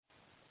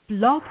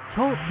Blog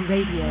Talk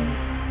Radio.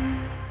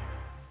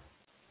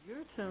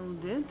 You're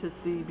tuned in to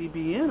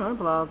CBBN on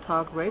Blog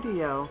Talk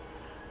Radio.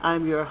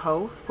 I'm your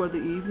host for the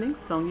evening,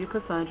 Sonja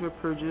Cassandra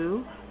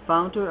Perdue,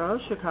 founder of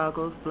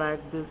Chicago's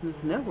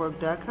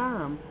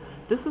BlackBusinessNetwork.com.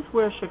 This is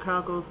where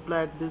Chicago's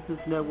Black Business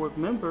Network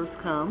members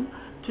come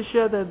to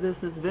share their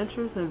business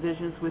ventures and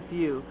visions with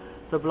you,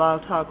 the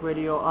Blog Talk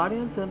Radio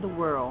audience, and the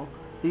world.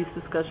 These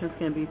discussions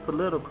can be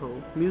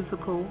political,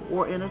 musical,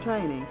 or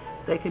entertaining.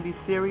 They can be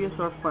serious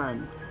or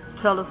fun.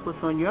 Tell us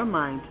what's on your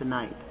mind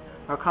tonight.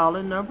 Our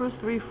call-in number is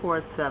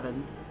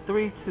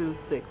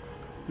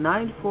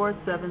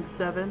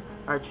 347-326-9477.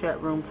 Our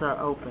chat rooms are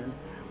open.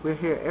 We're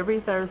here every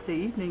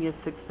Thursday evening at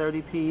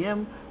 6:30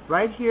 p.m.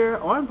 right here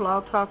on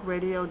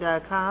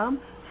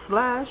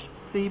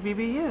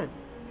blogtalkradio.com/CBBN.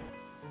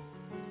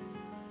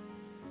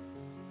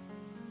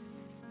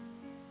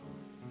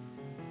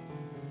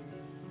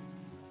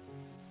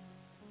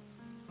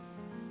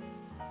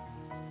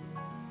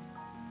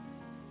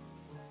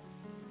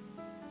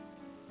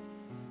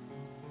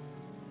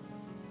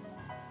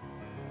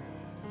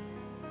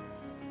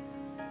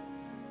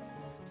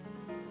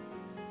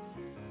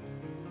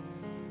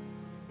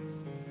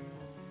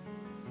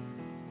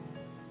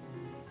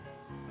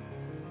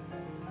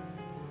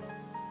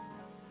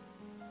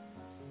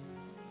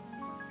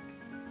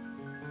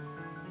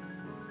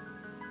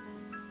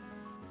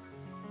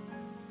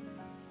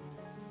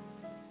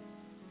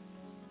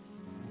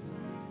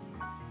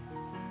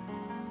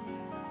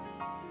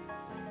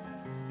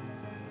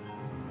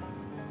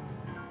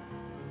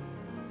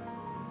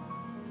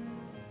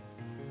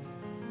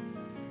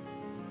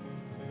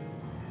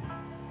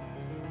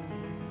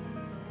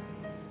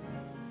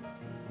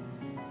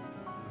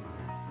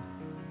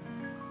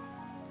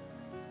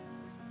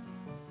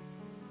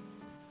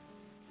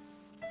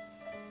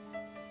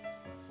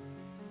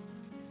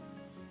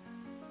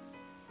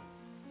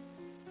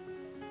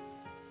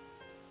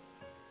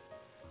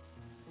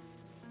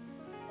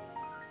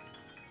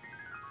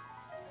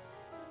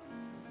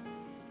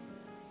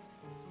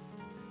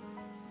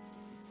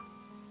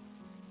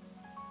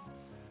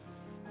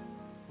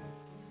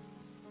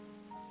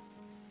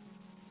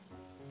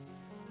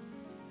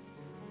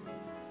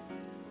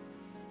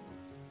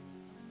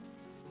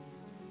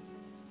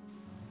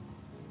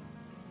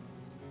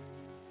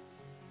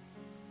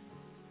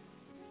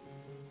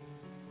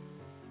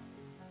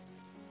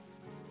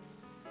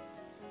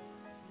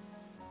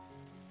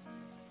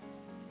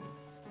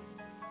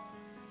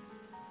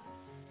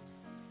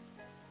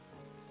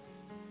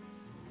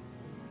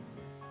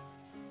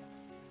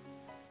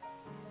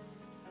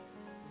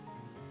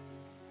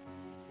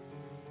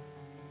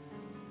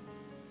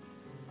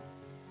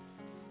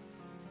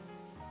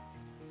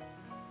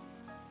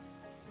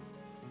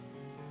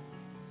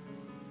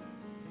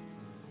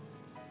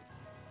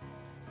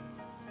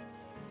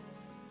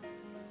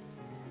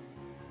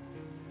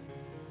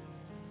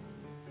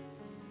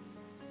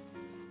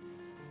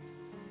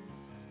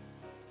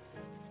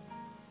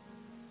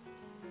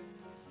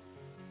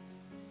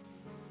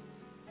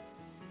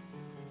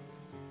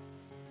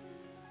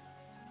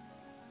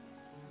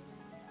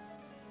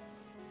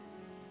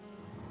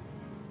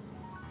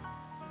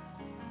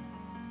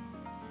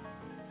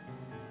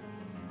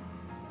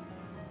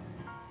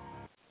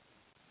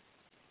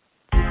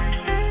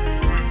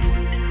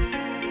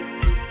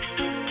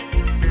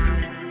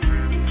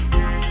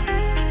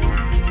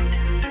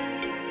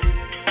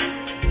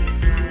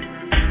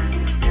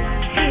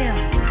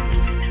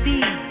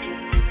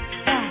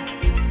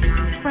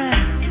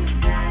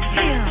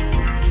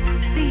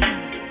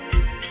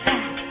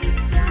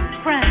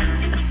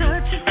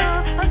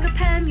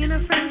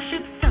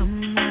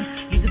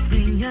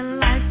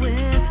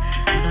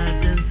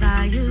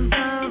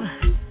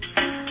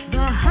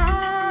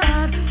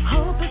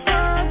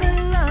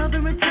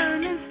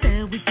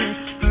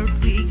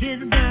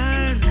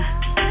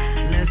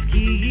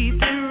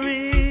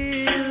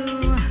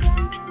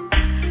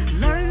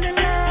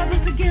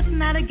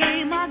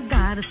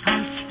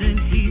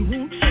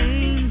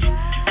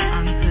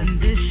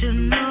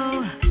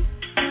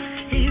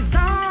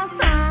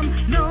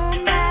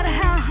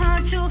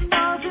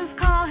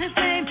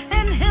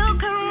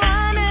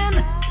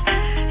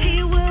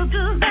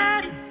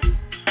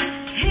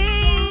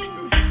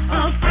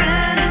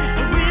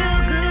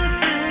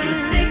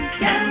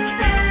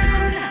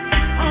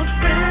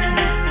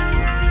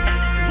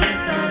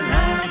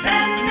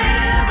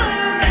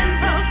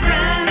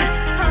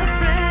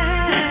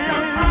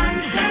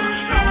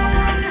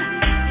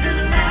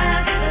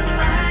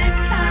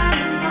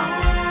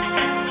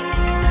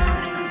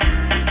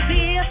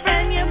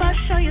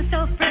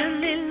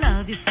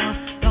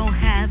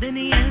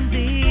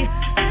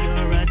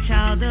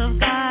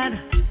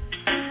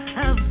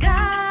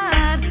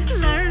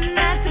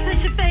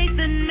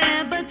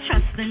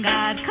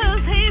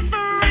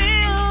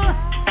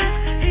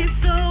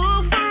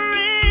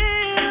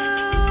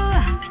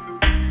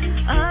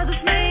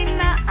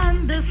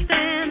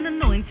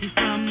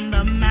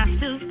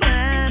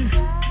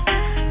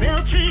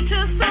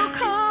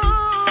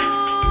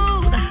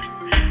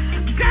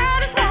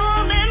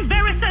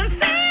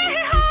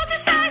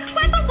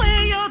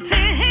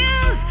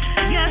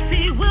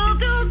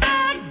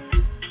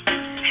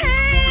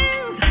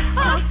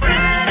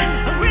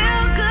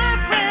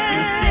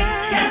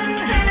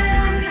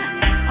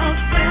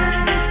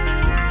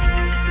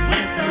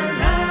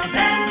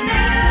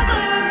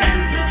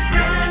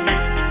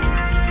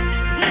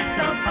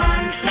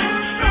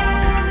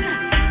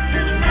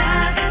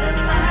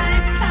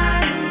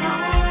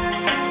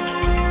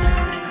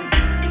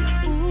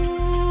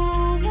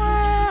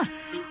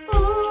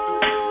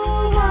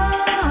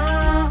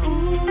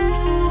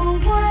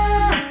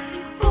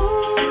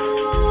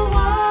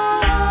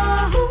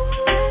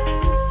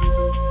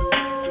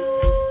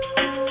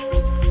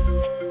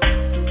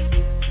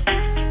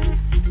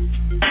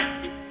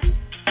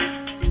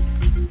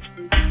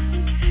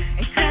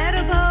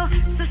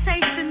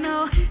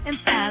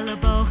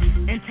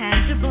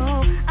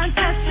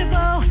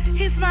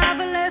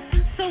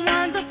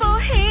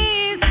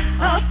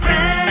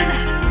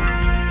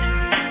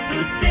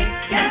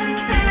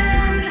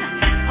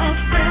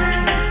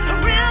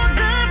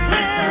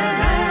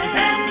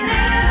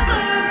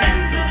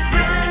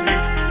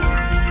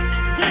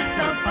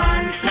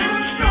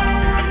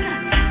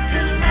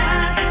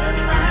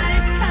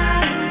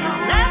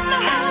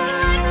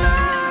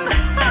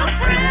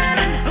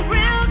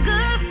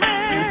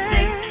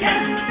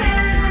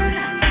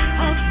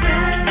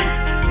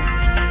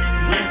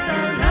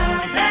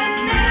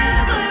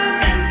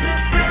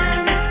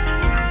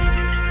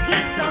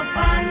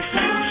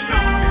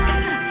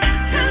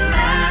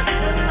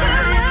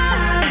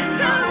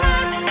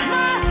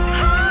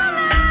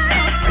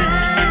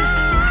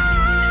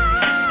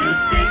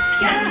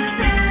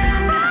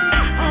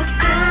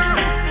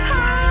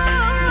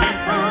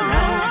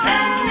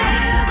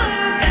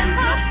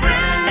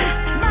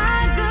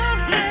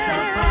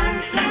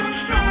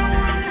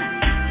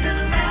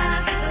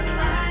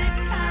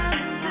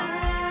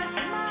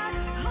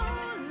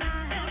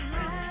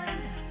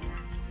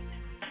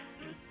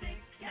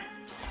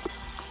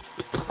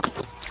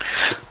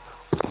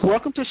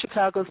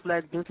 Chicago's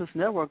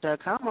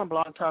BlackBusinessNetwork.com on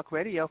Blog Talk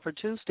Radio for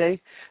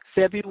Tuesday,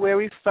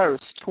 February 1st,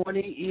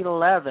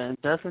 2011.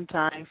 Doesn't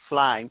time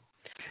fly?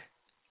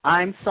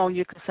 I'm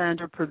Sonja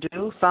Cassandra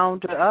Perdue,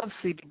 founder of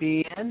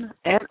CBBN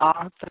and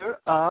author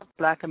of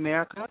Black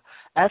America,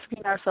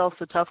 Asking Ourselves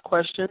the Tough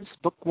Questions,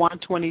 Book 1,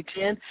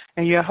 2010,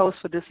 and your host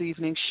for this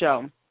evening's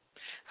show.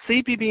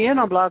 CBBN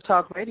on Blog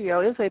Talk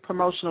Radio is a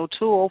promotional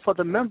tool for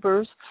the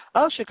members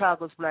of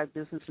Chicago's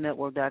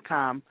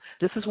BlackBusinessNetwork.com.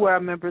 This is where our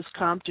members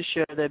come to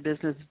share their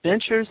business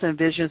ventures and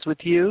visions with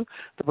you,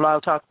 the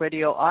Blog Talk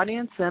Radio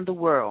audience, and the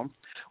world.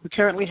 We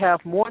currently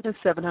have more than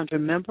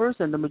 700 members,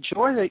 and the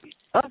majority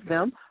of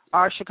them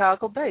are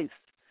Chicago-based.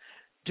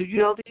 Do you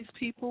know these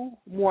people?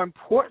 More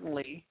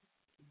importantly,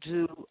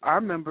 do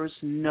our members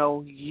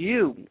know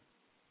you?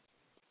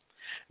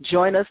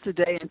 Join us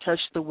today and touch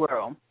the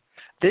world.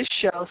 This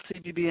show,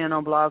 CBBN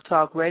on Blog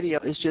Talk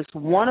Radio, is just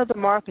one of the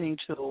marketing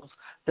tools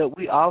that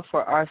we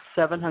offer our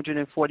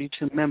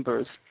 742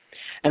 members.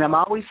 And I'm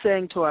always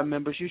saying to our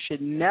members, you should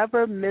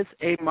never miss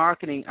a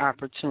marketing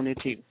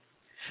opportunity.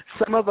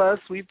 Some of us,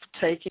 we've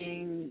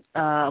taken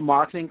a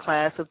marketing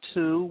class of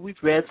 2.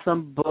 We've read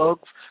some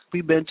books.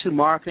 We've been to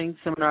marketing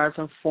seminars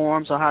and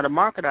forums on how to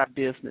market our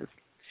business.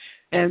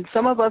 And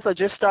some of us are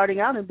just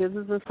starting out in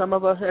business, and some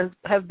of us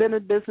have been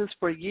in business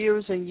for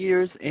years and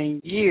years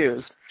and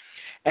years.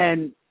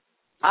 And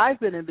I've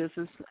been in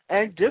business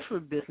and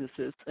different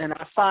businesses, and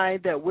I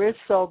find that we're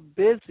so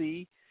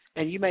busy,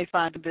 and you may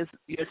find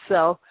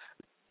yourself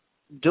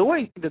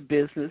doing the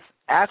business,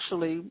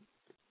 actually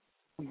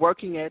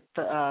working at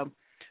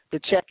the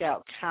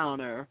checkout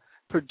counter,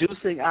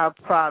 producing our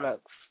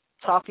products,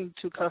 talking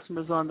to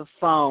customers on the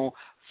phone,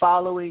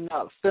 following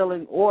up,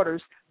 filling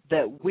orders,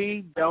 that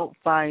we don't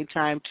find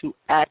time to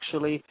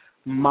actually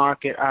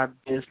market our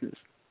business.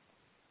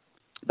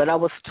 But I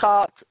was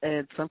taught,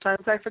 and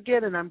sometimes I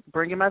forget, and I'm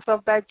bringing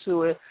myself back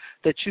to it,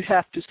 that you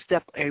have to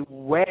step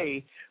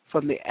away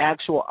from the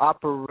actual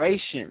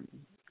operation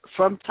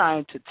from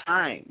time to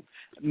time.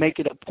 Make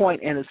it a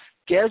point and a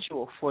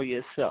schedule for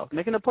yourself.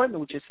 Make an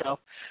appointment with yourself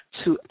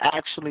to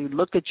actually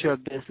look at your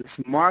business,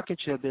 market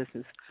your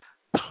business,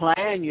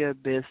 plan your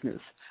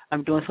business.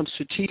 I'm doing some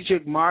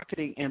strategic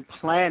marketing and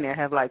planning. I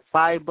have like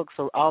 5 books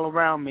all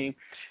around me,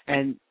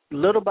 and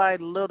little by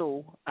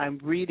little, I'm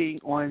reading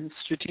on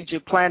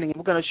strategic planning, and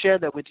we're going to share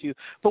that with you.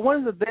 But one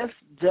of the best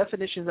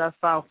definitions I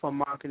found for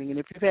marketing, and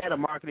if you've had a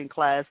marketing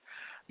class,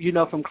 you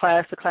know from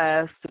class to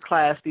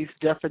class, these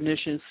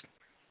definitions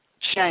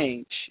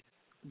change.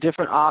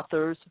 Different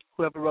authors,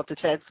 whoever wrote the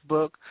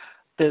textbook,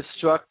 the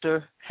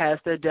instructor has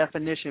their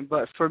definition.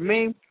 But for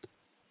me,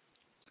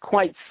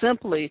 quite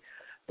simply,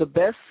 the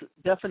best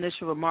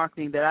definition of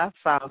marketing that I've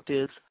found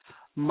is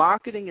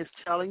marketing is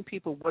telling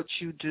people what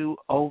you do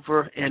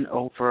over and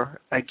over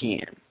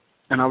again.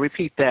 And I'll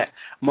repeat that.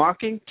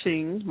 Marketing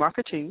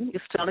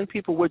is telling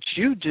people what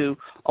you do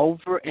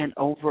over and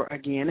over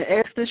again. And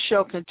as this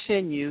show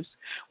continues,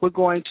 we're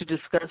going to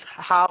discuss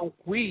how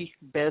we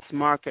best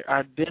market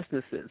our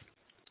businesses.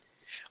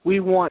 We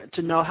want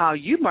to know how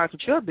you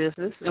market your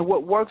business and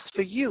what works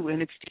for you.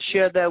 And if you can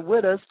share that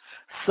with us,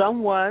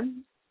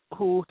 someone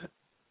who,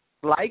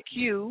 like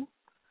you,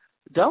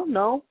 don't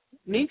know,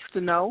 needs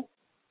to know,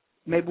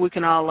 maybe we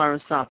can all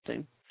learn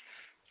something.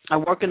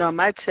 I'm working on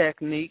my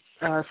technique,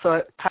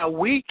 so how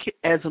we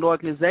as an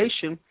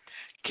organization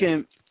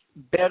can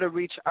better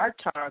reach our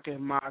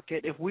target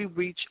market. If we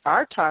reach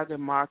our target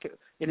market,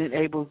 it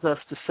enables us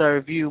to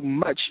serve you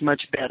much,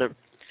 much better.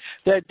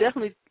 There are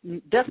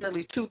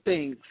definitely 2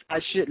 things I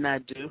should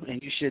not do,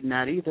 and you should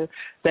not either.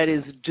 That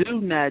is,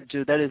 do not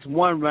do. That is,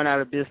 1, run out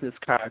of business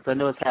cards. I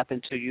know it's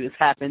happened to you. It's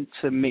happened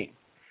to me.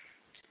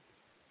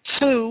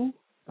 2,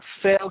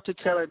 fail to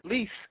tell at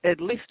least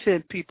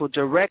 10 people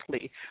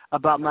directly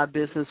about my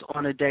business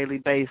on a daily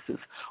basis.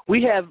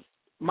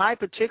 My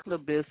particular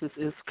business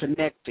is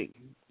connecting,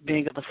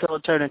 being a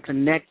facilitator and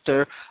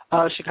connector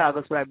of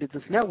Chicago's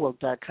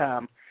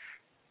BlackBusinessNetwork.com.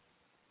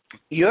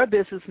 Your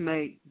business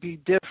may be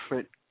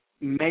different.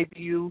 Maybe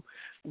you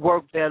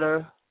work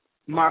better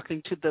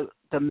marketing to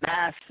the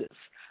masses.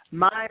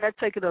 Mine, I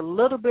take it a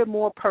little bit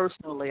more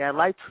personally. I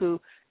like to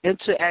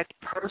interact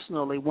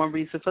personally. One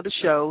reason for the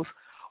shows,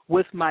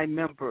 with my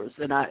members,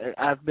 and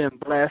I've been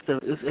blessed.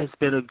 It's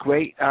been a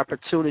great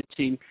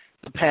opportunity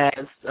the past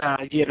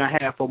year and a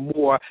half or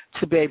more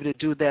to be able to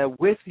do that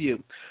with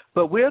you.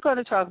 But we're going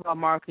to talk about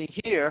marketing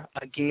here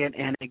again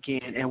and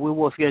again, and we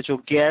will schedule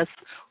guests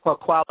who are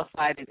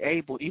qualified and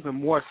able, even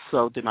more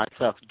so than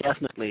myself,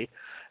 definitely,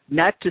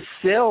 not to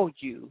sell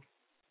you,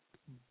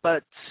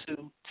 but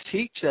to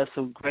teach us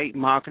some great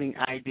marketing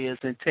ideas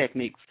and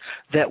techniques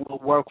that will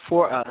work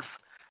for us.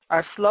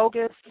 Our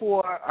slogan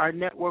for our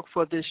network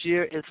for this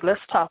year is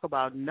let's talk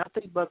about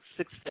nothing but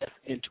success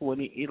in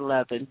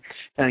 2011.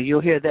 And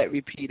you'll hear that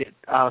repeated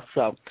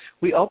also.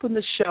 We open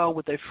the show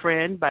with a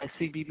friend by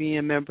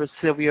CBBN member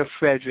Sylvia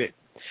Frederick.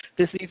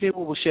 This evening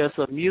we will share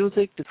some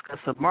music, discuss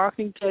some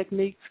marketing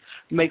techniques,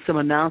 make some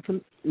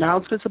announcements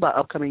about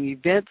upcoming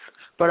events.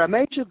 But our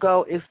major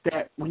goal is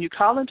that when you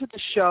call into the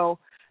show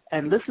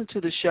and listen to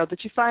the show,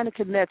 that you find a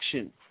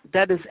connection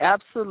That is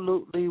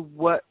absolutely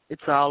what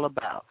it's all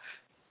about.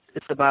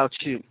 It's about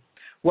you.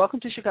 Welcome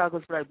to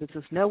Chicago's Black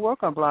Business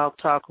Network on Blog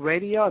Talk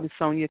Radio. I'm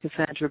Sonja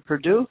Cassandra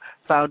Perdue,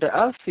 founder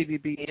of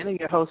CBBN, and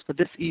your host for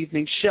this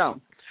evening's show.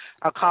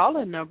 Our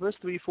call-in number is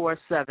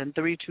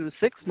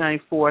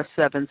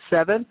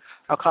 347-326-9477.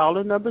 Our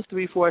call-in number is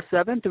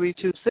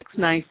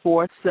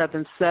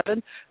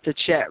 347-326-9477. The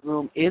chat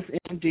room is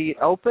indeed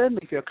open.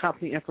 Leave your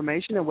company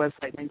information and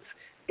website links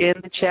in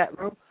the chat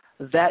room.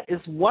 That is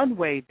one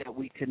way that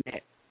we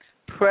connect.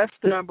 Press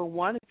the number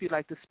 1 if you'd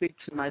like to speak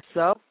to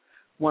myself,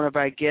 one of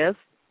our guests,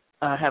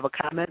 have a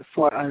comment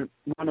for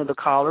one of the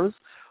callers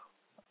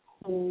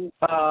who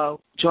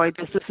joined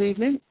us this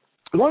evening.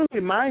 I want to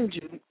remind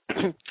you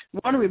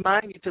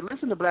to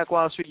listen to Black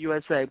Wall Street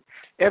USA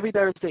every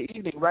Thursday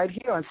evening right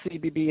here on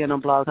CBBN on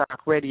Blog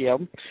Talk Radio,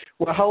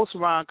 where host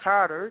Ron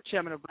Carter,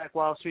 chairman of Black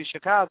Wall Street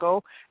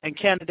Chicago and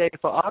candidate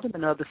for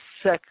alderman of the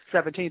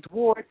 17th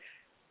Ward,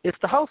 is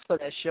the host for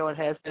that show and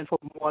has been for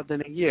more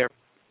than a year.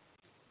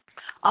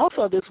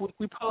 Also this week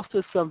we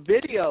posted some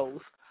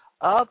videos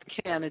of the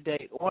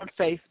candidate on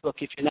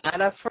Facebook. If you're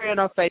not a friend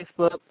on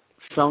Facebook,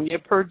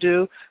 Sonja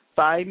Perdue,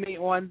 find me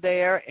on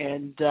there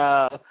and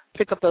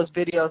pick up those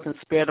videos and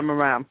spread them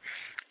around.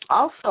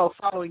 Also,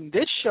 following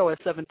this show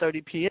at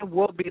 7:30 p.m.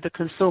 will be the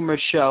Consumer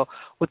Show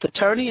with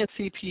attorney and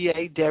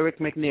CPA Derek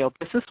McNeil.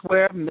 This is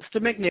where Mr.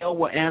 McNeil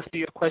will answer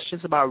your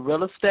questions about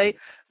real estate,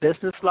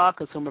 business law,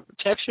 consumer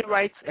protection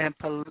rights, and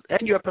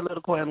your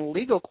political and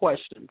legal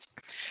questions.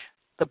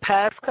 The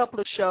past couple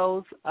of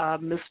shows,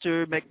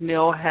 Mr.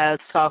 McNeil has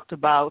talked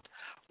about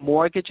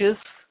mortgages,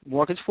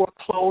 mortgage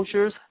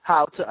foreclosures,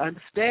 how to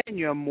understand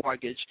your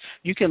mortgage.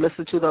 You can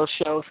listen to those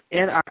shows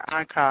in our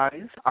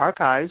archives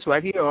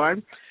right here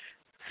on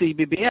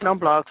CBBN on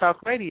Blog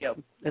Talk Radio.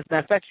 As a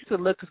matter of fact, you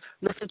can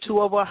listen to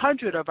over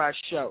 100 of our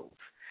shows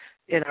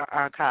in our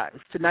archives.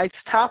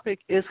 Tonight's topic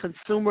is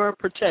consumer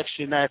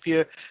protection. Now, if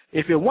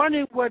you're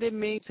wondering what it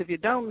means, if you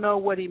don't know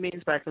what he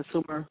means by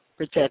consumer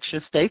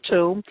protection, stay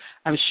tuned.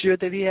 I'm sure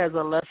that he has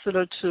a lesson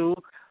or two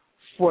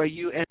for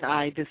you and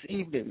I this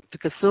evening. The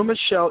Consumer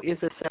Show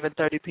is at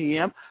 7:30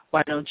 p.m.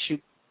 Why don't you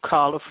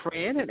call a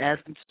friend and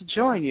ask them to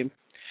join you?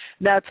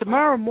 Now,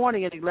 tomorrow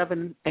morning at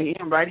 11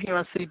 a.m. right here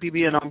on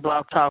CBBN on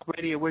Blog Talk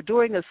Radio, we're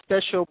doing a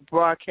special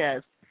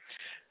broadcast.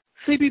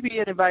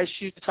 CBBN invites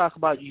you to talk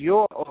about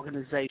your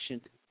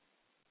organization,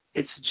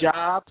 its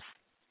jobs,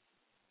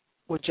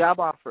 what job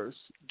offers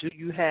do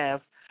you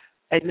have,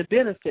 and the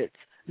benefits.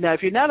 Now,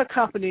 if you're not a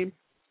company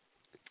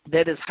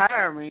that is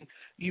hiring,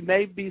 you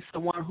may be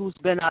someone who's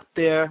been out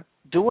there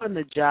doing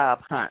the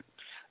job hunt.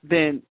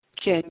 Then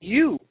can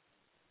you,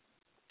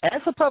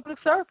 as a public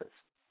service,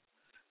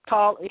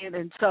 call in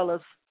and tell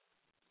us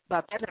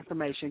about that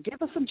information? Give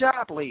us some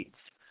job leads.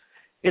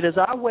 It is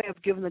our way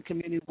of giving the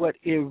community what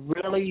it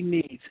really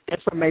needs,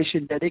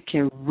 information that it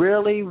can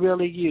really,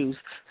 really use.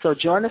 So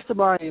join us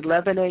tomorrow at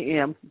 11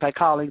 a.m. by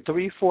calling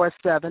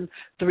 347-326-9477,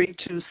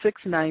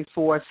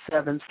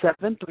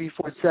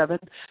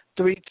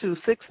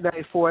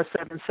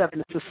 347-326-9477.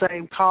 It's the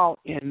same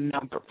call-in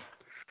number.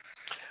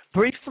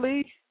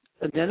 Briefly,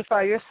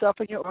 identify yourself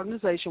and your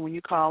organization when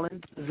you call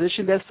in, the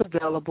position that's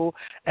available,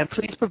 and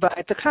please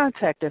provide the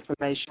contact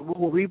information. We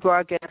will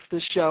rebroadcast the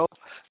show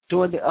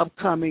during the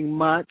upcoming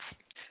months,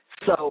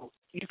 so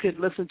you can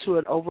listen to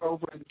it over and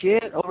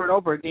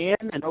over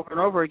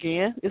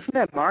again. Isn't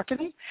that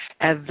marketing?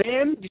 And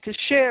then you can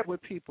share it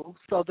with people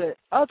so that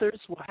others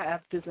will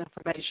have this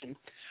information.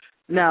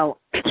 Now,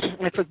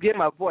 and forgive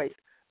my voice,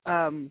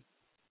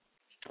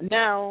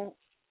 now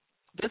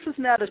this is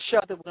not a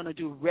show that we're going to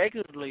do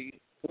regularly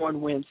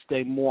on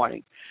Wednesday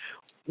morning.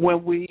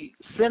 When we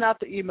send out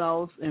the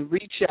emails and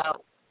reach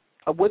out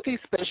with these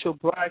special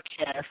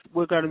broadcasts,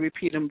 we're going to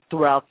repeat them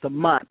throughout the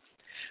month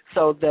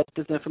so that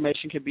this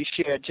information can be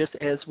shared, just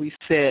as we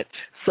said.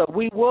 So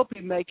we will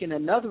be making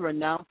another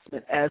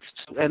announcement a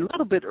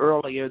little bit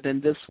earlier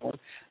than this one,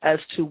 as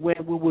to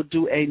when we will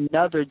do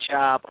another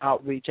job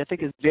outreach. I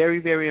think it's very,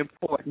 very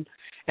important.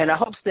 And I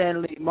hope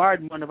Stanley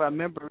Martin, one of our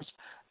members,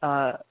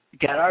 got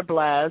our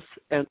blast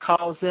and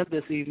calls in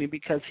this evening,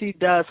 because he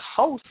does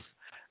host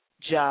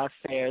job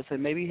fairs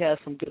and maybe he has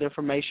some good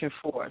information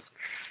for us.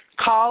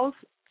 Calls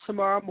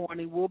tomorrow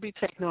morning will be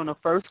taken on a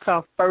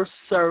first-come,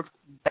 first-served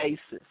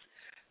basis.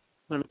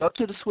 We're going to go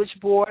to the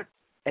switchboard.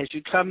 As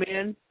you come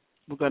in,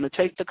 we're going to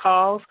take the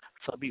calls,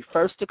 so be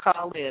first to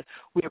call in.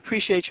 We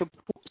appreciate your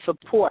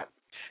support.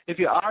 If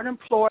you are an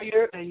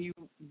employer and you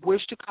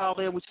wish to call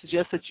in, we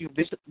suggest that you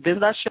visit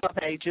our show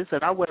pages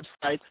and our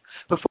websites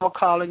before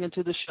calling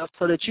into the show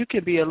so that you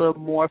can be a little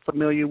more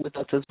familiar with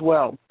us as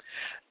well.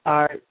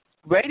 Our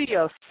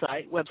radio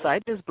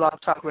website is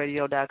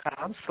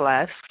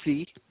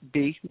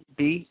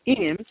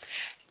blogtalkradio.com/CBBN,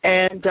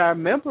 and our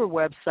member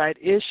website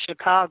is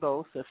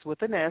Chicago's, that's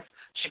with an S,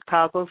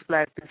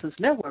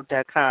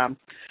 ChicagosBlackBusinessNetwork.com.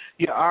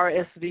 Your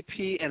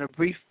RSVP and a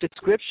brief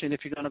description,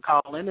 if you're going to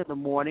call in the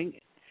morning,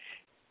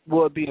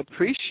 will be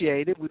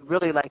appreciated. We'd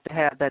really like to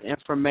have that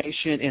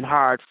information in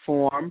hard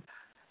form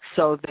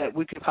so that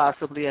we could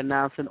possibly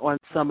announce it on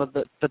some of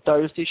the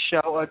Thursday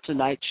show or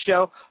tonight's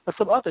show or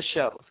some other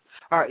shows.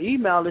 Our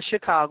email is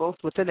Chicago's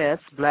with an S,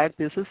 Black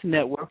Business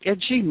Network at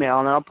Gmail,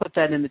 and I'll put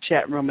that in the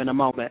chat room in a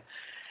moment.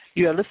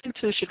 You are listening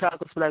to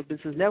Chicago's Black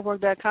Business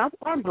Network.com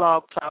on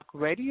Blog Talk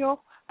Radio.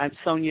 I'm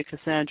Sonja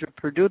Cassandra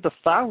Perdue, the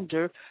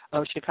founder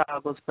of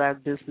Chicago's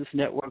Black Business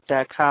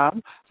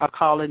Network.com. Our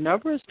call-in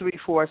number is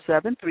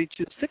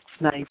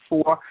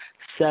 347-326-9477.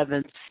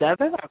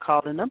 Our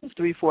call-in number is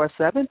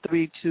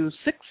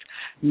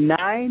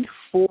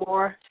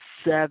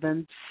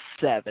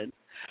 347-326-9477.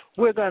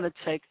 We're going to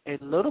take a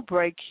little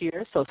break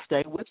here, so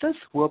stay with us.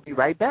 We'll be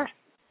right back.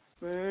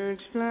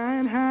 Birds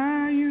flying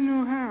high, you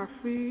know how I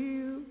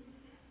feel.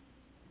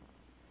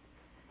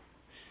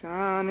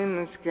 Sun in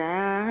the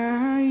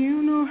sky,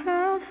 you know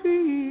how I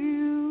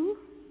feel.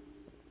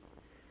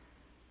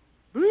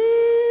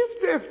 Breeze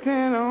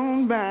drifting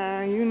on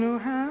by, you know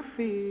how I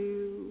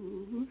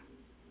feel.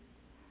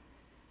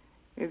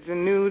 It's a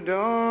new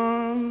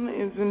dawn,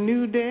 it's a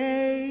new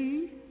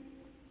day.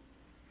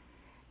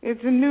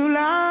 It's a new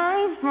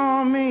life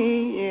for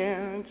me,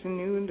 yeah. It's a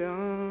new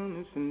dawn,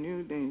 it's a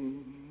new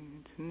day.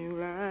 It's a new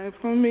life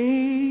for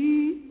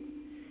me.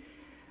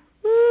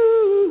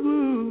 Woo,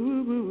 woo,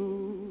 woo,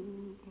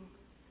 woo.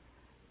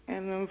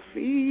 And I'm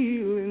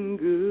feeling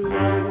good.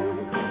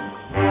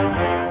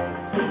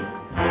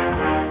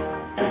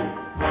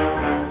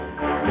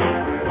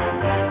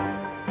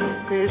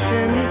 Fish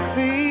in the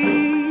sea,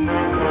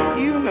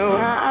 you know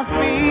how I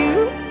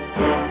feel.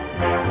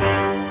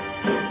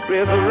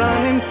 River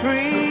running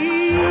free,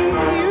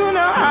 you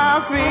know how I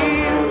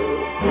feel.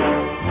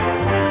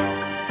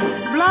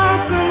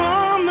 Blossom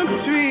on the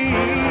tree,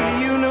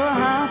 you know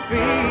how I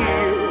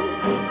feel.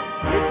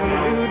 It's a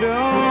new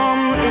dawn,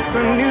 it's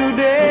a new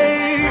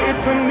day.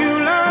 It's a new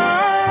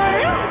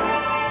life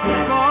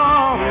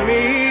for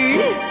me,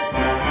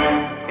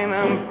 and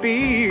I'm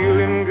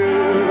feeling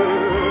good.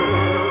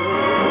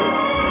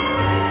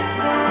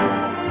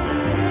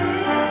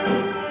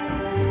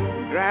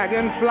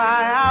 Dragonfly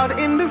out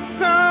in the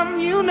sun,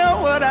 you know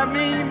what I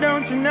mean,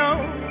 don't you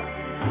know?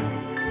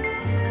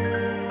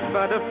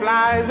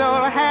 Butterflies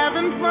all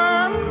having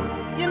fun,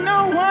 you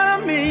know what I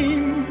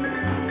mean.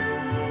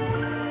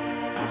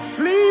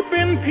 Sleep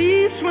in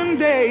peace when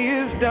day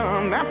is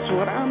done, that's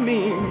what I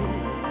mean.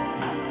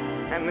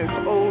 And this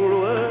old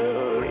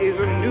world is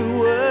a new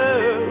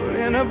world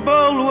and a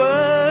bold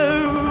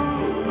world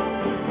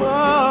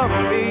for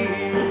me.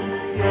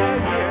 Yeah,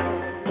 yeah.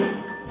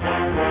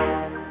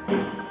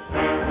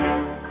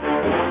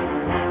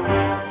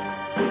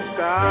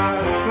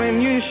 Stars, when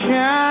you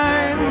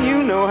shine,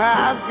 you know how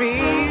I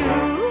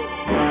feel.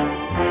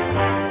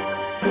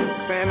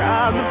 Spend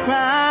all the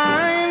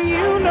time,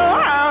 you know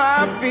how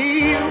I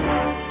feel.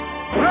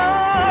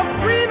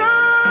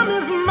 Freedom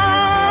is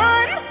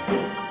mine,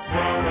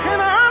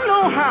 and I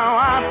know how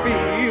I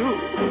feel.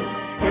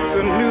 It's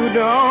a new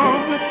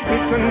dawn,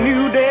 it's a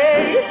new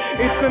day,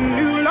 it's a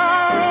new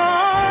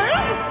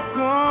life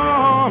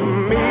for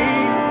me.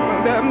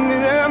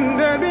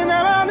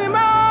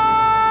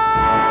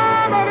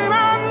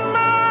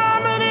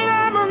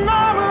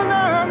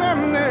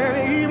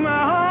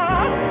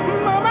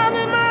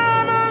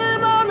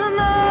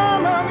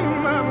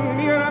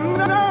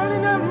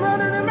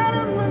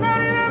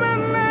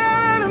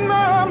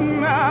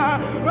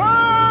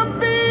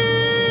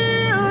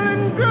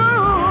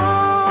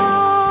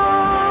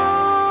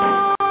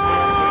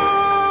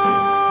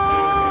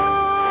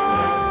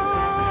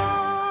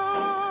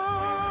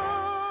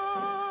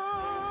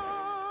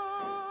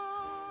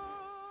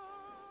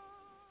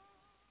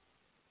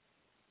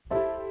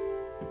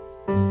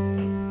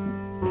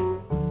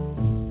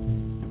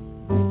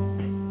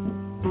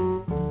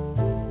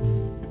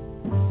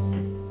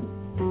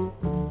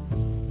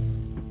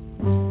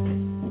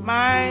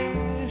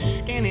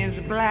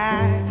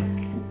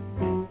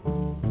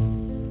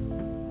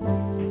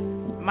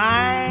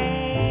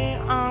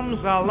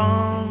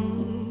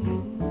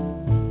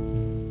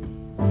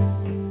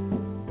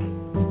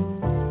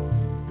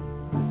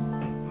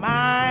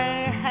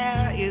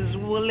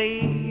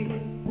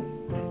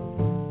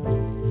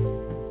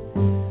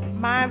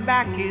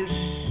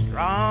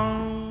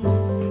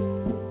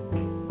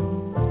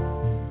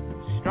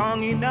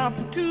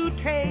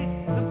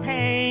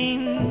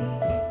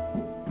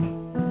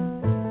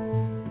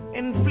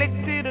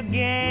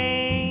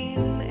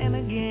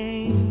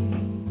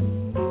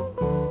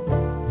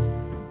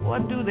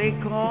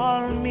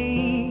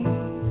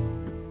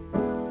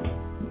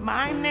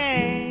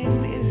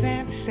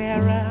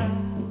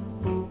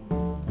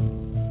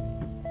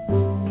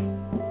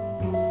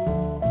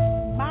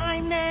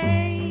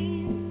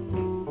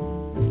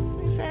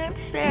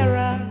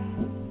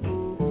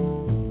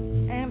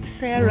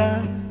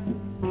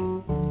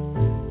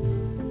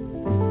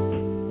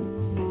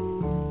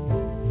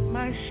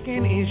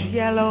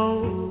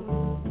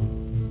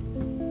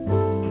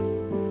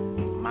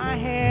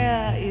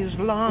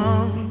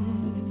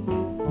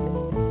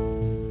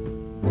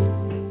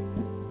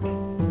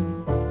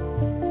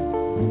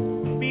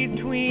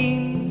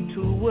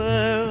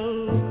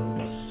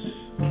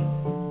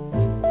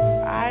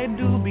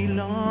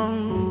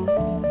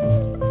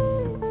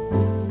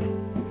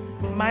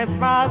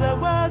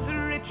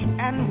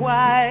 and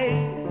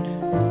white.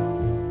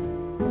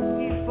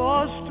 He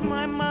forced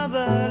my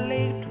mother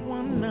late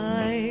one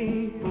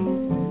night.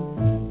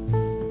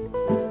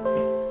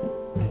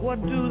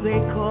 What do they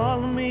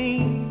call me?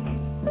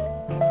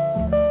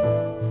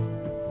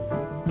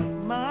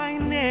 My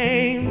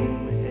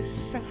name is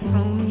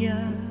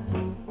Saffronia.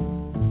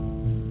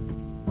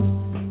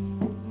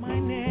 My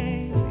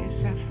name is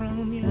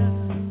Saffronia.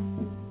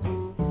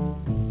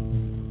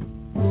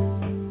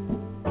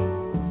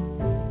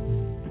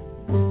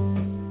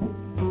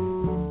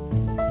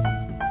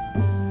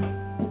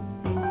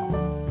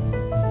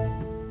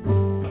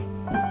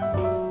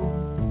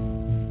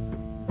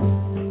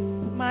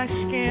 My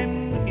skin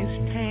is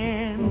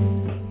tan.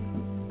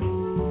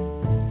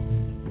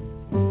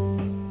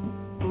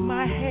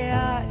 My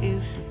hair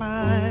is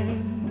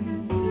fine.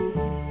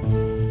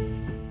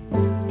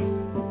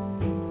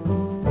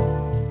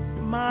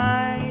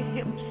 My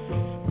hips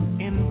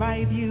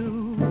invite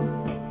you.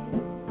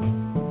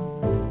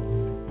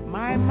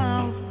 My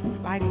mouth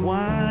like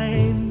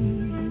wine.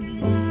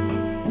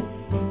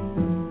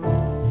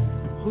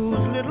 Whose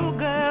little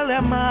girl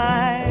am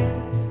I?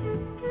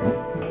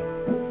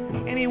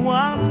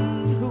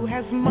 Anyone who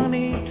has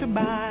money to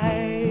buy.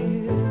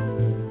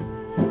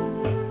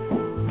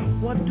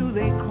 What do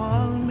they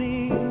call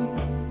me?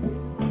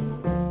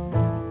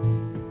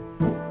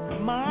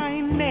 My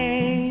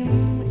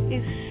name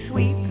is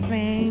Sweet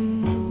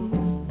Thing.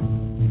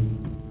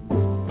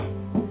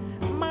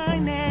 My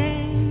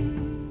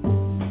name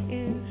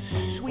is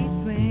Sweet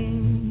Thing.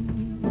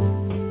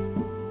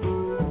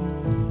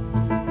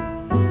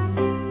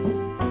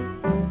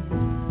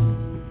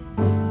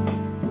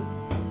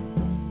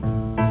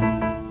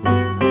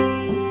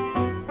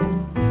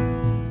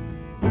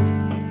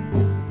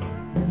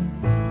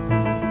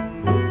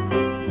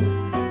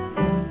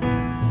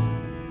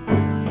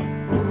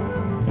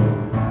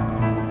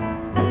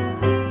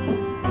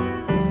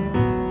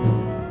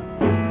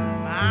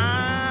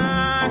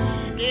 My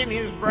skin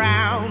is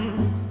brown.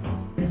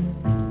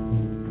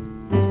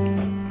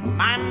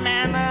 My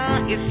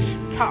manner is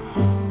tough.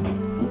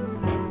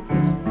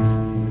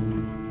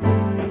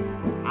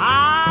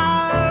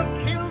 I'll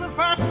kill the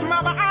first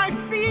mother I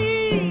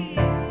see.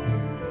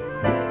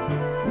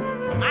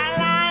 My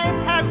life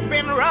has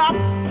been rough.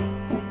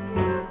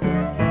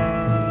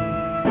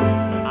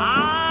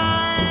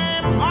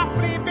 I'm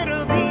awfully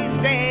bitter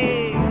these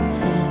days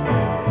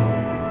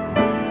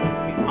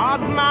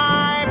because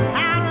my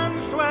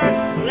parents were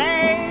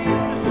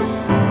slaves.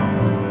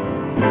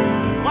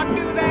 What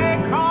do they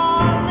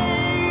call me?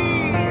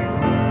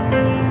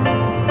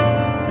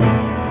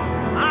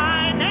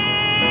 My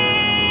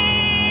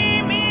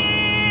name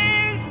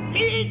is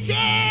DJ.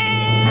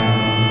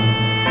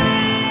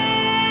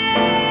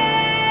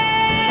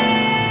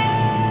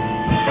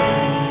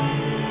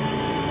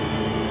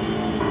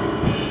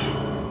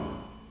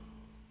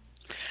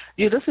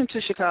 You listen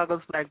to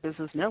Chicago's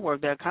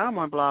BlackBusinessNetwork.com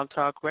on Blog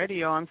Talk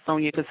Radio. I'm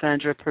Sonja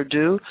Cassandra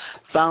Perdue,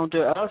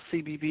 founder of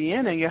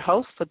CBBN and your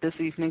host for this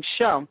evening's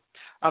show.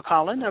 Our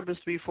call-in number is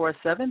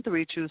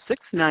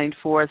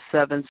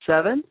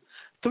 347-326-9477,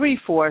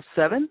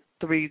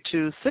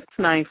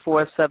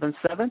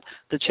 347-326-9477.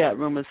 The chat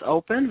room is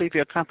open. Leave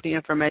your company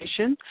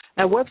information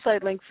and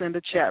website links in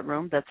the chat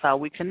room. That's how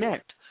we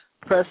connect.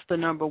 Press the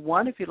number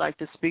 1 if you'd like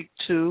to speak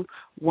to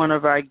one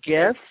of our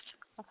guests,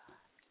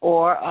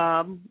 or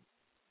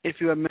if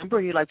you're a member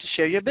and you'd like to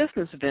share your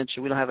business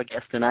venture. We don't have a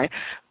guest tonight,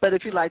 but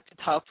if you'd like to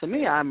talk to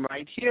me, I'm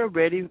right here,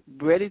 ready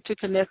to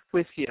connect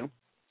with you.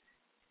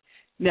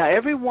 Now,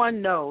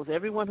 everyone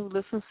who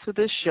listens to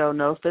this show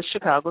knows that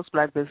Chicago's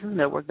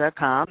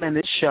BlackBusinessNetwork.com and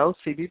this show,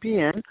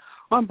 CBBN,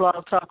 on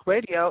Blog Talk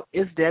Radio,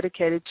 is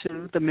dedicated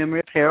to the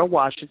memory of Harold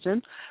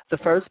Washington, the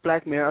first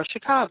black mayor of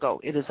Chicago.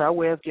 It is our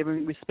way of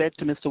giving respect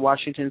to Mr.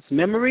 Washington's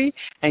memory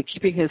and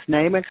keeping his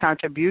name and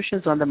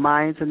contributions on the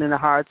minds and in the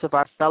hearts of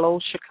our fellow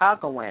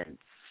Chicagoans.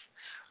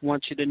 I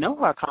want you to know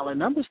our calling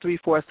number is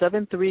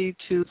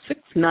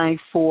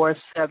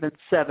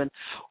 347-326-9477.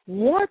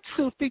 Want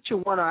to feature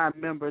one of our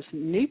members.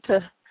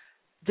 Nita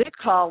did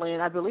call in.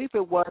 I believe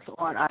it was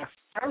on our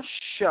first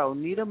show,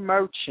 Nita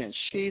Merchant.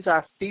 She's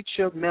our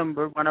feature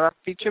member, one of our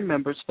feature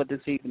members for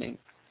this evening.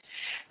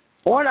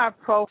 On our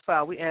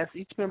profile, we ask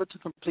each member to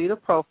complete a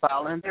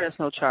profile, and there is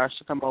no charge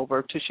to come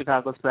over to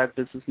Chicago's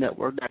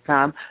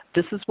BlackBusinessNetwork.com.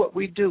 This is what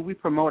we do. We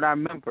promote our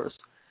members.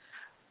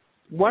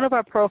 One of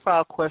our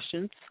profile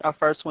questions, our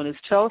first one is,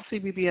 tell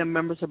CBBN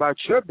members about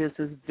your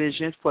business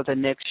vision for the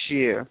next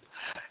year.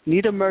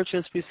 Nita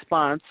Merchant's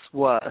response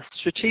was,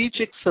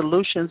 Strategic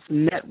Solutions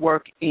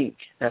Network, Inc.,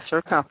 that's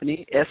her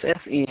company,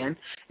 SSN,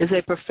 is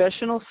a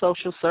professional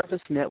social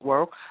service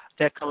network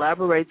that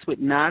collaborates with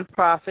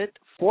nonprofit,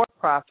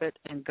 for-profit,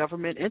 and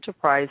government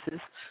enterprises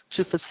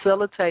to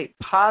facilitate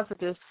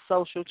positive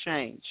social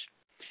change.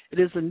 It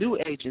is a new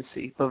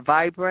agency, but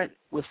vibrant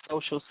with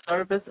social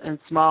service and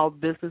small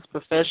business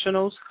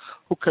professionals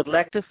who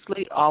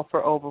collectively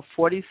offer over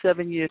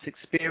 47 years'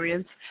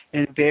 experience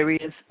in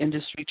various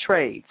industry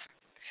trades.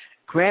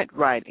 grant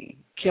writing,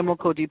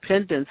 chemical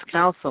dependence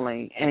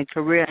counseling, and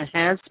career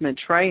enhancement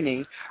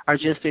training are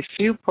just a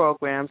few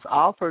programs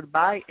offered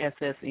by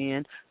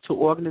SSN to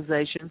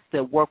organizations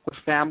that work with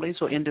families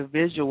or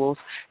individuals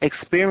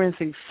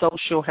experiencing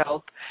social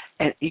health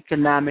and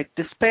economic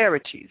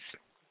disparities.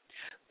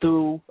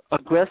 Through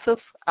aggressive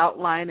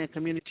outline and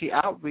community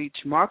outreach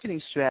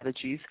marketing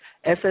strategies,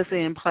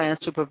 SSN plans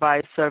to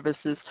provide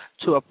services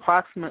to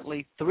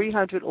approximately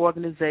 300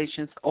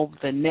 organizations over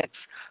the next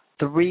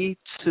 3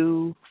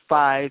 to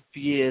 5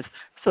 years.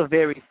 It's a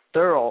very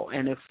thorough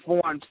and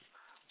informed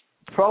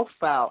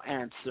profile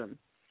answer.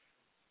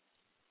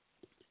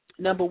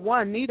 Number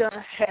one, Nita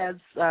has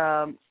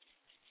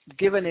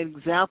given an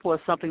example of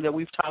something that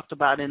we've talked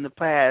about in the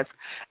past,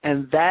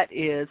 and that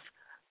is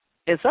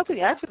it's something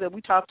actually that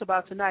we talked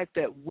about tonight,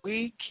 that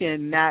we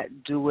cannot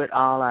do it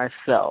all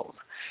ourselves.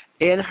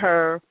 In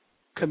her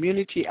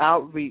community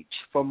outreach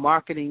for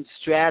marketing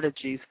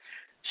strategies,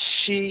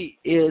 she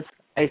is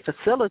a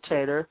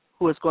facilitator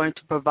who is going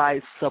to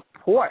provide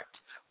support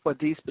for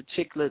these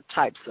particular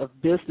types of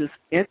business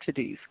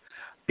entities.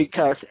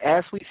 Because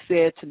as we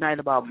said tonight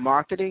about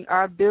marketing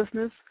our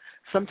business,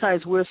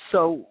 sometimes we're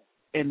so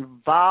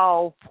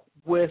involved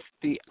with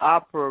the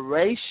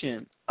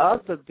operation of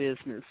the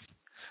business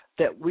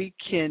that we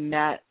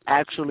cannot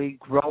actually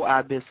grow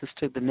our business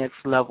to the next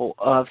level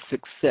of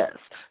success.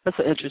 That's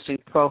an interesting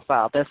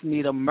profile. That's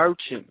Nita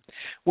Merchant.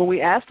 When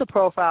we asked the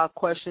profile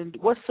question,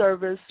 what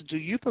service do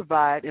you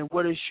provide and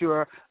what is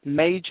your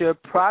major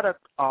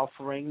product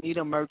offering,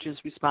 Nita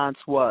Merchant's response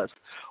was,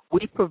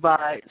 we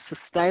provide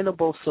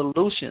sustainable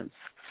solutions,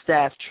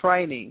 staff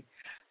training,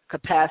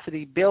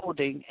 capacity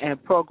building,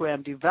 and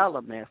program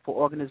development for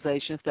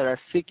organizations that are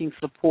seeking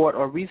support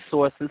or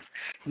resources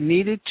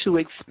needed to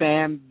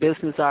expand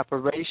business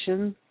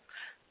operations,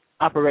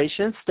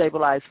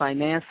 stabilize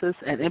finances,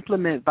 and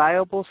implement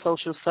viable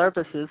social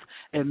services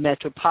in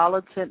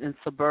metropolitan and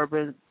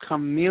suburban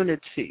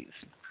communities.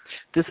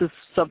 This is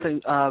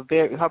something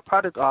her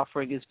product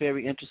offering is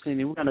very interesting,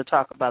 and we're going to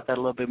talk about that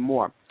a little bit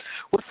more.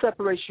 What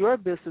separates your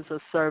business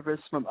or service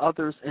from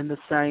others in the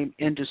same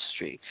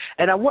industry?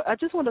 And I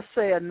just want to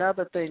say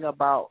another thing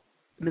about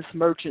Ms.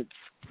 Merchant's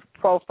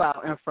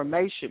profile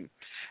information.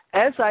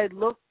 As I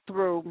looked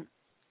through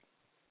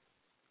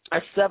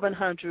our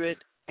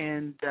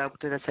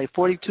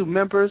 42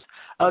 members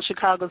of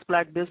Chicago's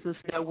Black Business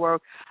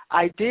Network,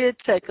 I did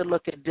take a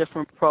look at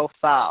different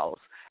profiles,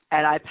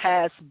 and I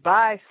passed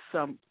by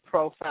some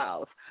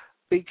profiles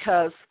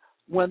because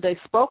when they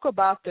spoke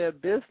about their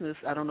business,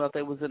 I don't know if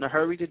they was in a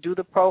hurry to do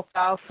the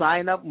profile,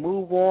 sign up,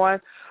 move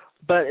on,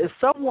 but if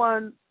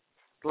someone,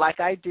 like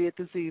I did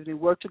this evening,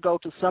 were to go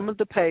to some of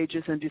the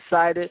pages and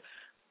decided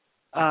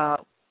and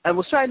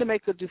was trying to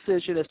make a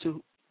decision as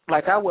to,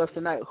 like I was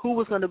tonight, who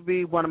was going to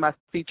be one of my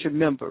featured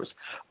members.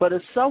 But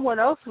if someone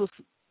else was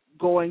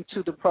going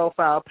to the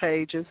profile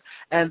pages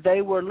and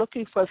they were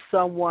looking for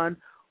someone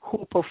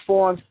who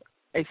performs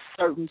a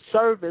certain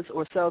service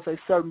or sells a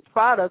certain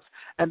product,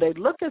 and they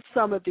look at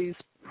some of these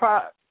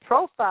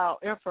profile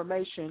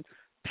information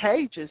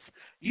pages,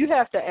 you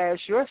have to ask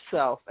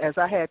yourself, as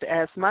I had to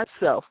ask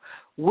myself,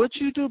 would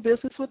you do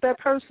business with that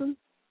person?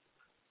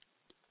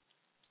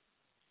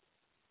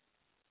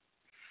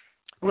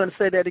 I'm going to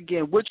say that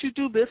again. Would you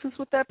do business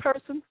with that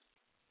person?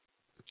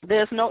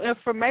 There's no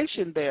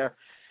information there.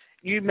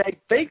 You may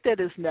think that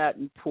it's not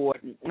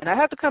important. And I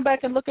have to come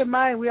back and look at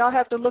mine. We all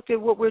have to look at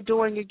what we're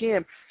doing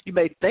again. You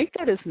may think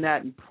that it's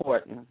not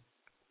important,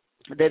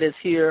 that it's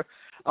here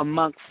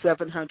amongst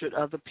 700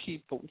 other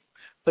people.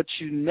 But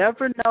you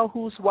never know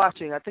who's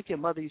watching. I think your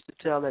mother used to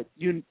tell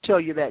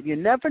you that. You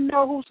never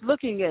know who's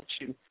looking at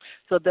you.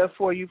 So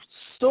therefore, you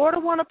sort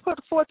of want to put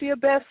forth your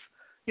best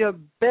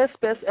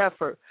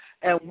effort.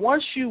 And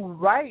once you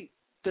write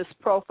this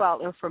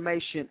profile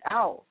information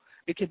out,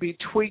 it can be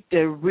tweaked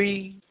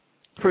and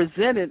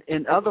presented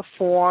in other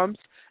forms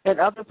and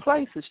other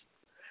places.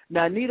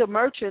 Now, Nita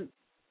Merchant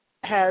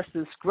has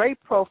this great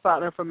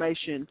profile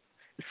information.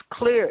 It's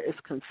clear, it's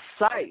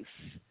concise.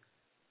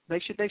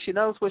 Makes you think she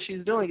knows what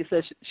she's doing.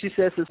 She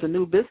says it's a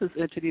new business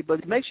entity, but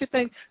it makes you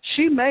think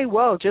she may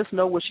well just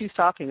know what she's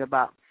talking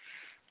about.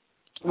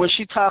 When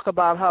she talks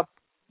about her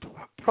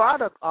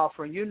product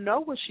offering, you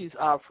know what she's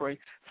offering: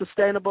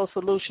 sustainable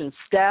solutions,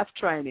 staff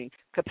training,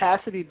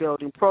 capacity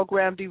building,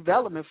 program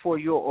development for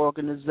your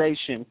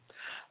organization,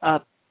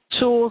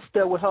 tools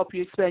that will help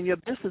you expand your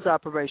business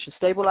operations,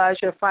 stabilize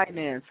your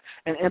finance,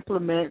 and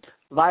implement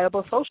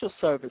viable social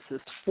services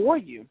for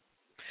you.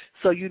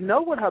 So you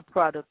know what her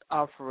product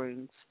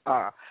offerings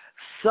are.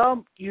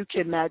 Some you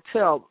cannot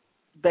tell.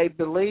 They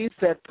believe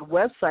that the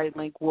website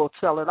link will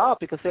tell it all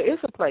because there is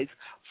a place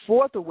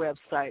for the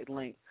website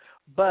link.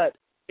 But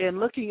in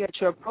looking at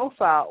your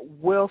profile,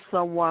 will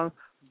someone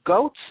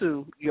go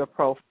to your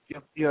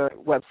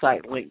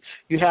website link?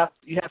 You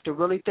have to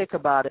really think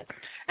about it.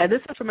 And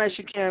this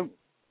information can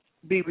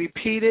be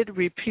repeated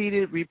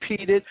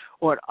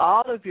on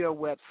all of your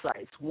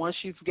websites. Once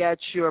you've got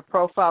your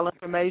profile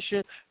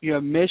information, your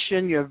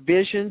mission, your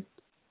vision,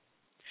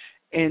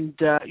 And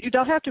you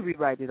don't have to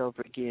rewrite it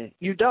over again.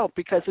 You don't,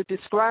 because it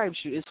describes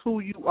you. It's who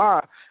you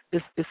are.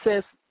 It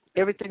says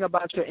everything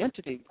about your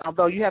entity,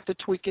 although you have to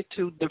tweak it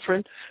to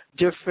different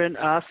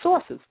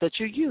sources that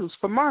you use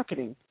for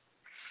marketing.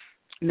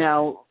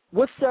 Now,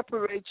 what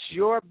separates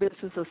your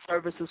business or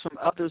services from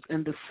others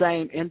in the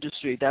same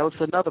industry? That was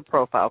another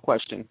profile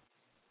question.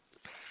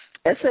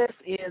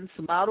 SSN's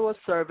model of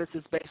service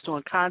is based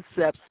on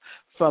concepts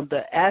from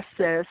the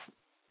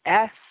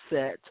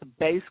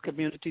Asset-Based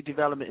Community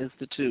Development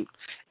Institute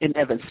in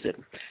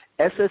Evanston.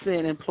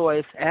 SSN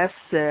employs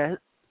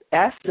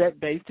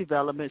asset-based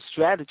development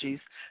strategies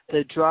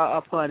that draw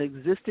upon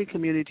existing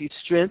community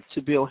strengths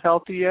to build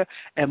healthier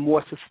and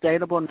more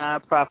sustainable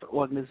nonprofit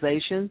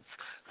organizations,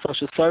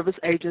 social service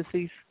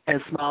agencies,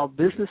 and small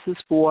businesses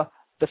for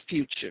the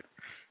future.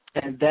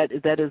 And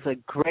that is a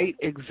great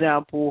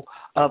example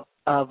of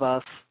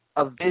a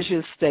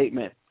vision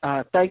statement.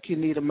 Thank you,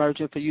 Nita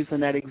Merchant, for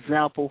using that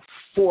example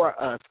for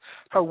us.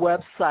 Her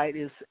website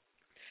is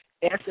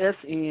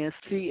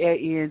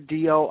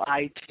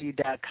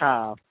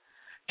ssncandoit.com.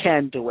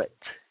 Can do it.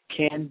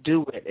 Can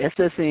do it.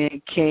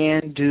 SSN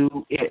can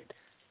do it.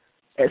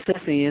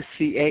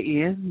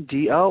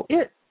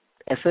 SSNCANDOIT.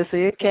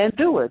 SSN can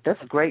do it.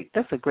 That's a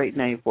great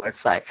name for a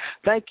site.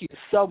 Thank you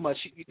so much.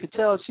 You can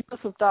tell she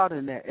put some thought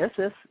in there.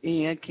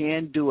 SSN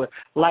can do it.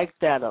 Like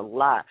that a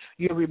lot.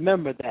 You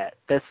remember that.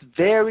 That's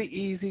very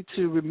easy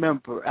to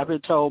remember. I've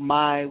been told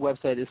my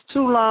website is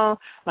too long.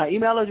 My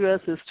email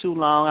address is too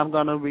long. I'm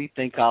going to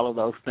rethink all of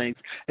those things.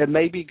 It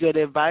may be good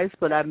advice,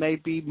 but I may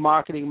be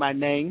marketing my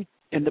name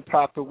in the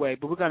proper way.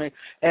 But we're going to,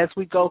 as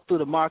we go through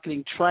the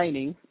marketing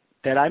training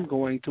that I'm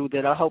going through,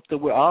 that I hope that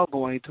we're all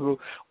going through,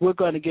 we're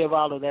going to give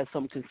all of that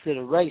some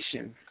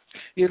consideration.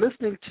 You're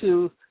listening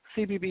to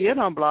CBBN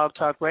on Blog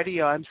Talk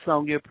Radio. I'm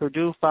Sonja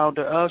Perdue,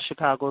 founder of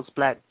Chicago's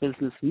Black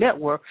Business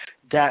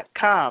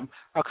Network.com.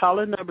 Our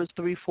caller number is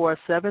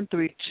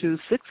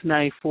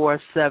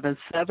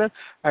 347-326-9477.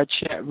 Our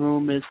chat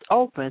room is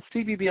open.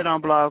 CBBN on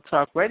Blog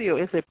Talk Radio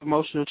is a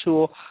promotional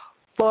tool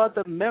for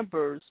the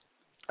members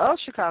of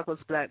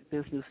Chicago's Black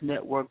Business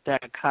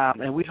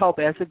Network.com, and we hope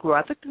as it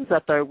grows, I think this is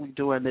our third week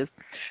doing this,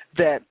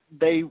 that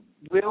they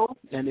will,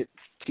 and it's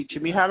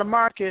teaching me how to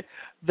market,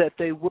 that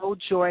they will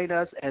join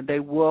us and they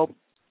will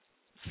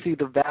see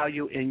the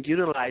value in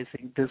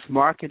utilizing this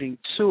marketing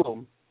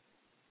tool.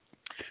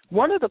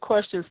 One of the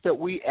questions that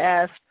we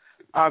asked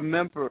our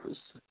members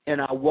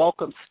in our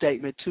welcome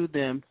statement to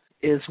them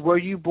is, were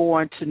you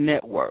born to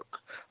network?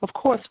 Of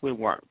course we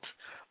weren't.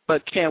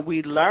 But can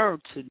we learn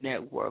to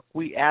network?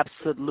 We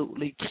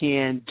absolutely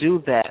can do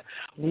that.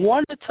 I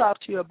want to talk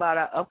to you about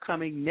our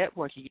upcoming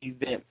networking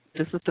event.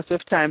 This is the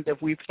 5th time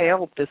that we've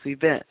held this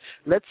event.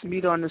 Let's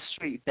meet on the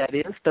street. That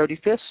is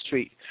 35th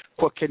Street.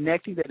 For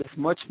connecting, that is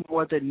much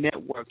more than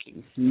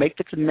networking. Make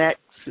the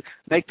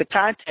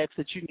contacts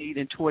that you need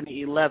in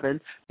 2011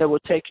 that will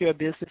take your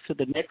business to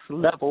the next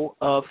level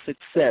of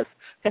success.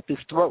 Got this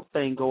throat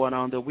thing going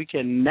on that we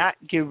cannot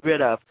get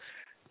rid of.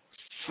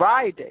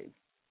 Friday,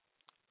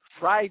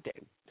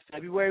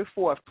 February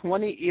 4th,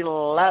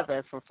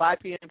 2011, from 5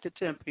 p.m. to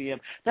 10 p.m.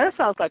 Now, that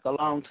sounds like a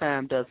long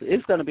time, doesn't it?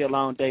 It's going to be a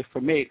long day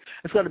for me.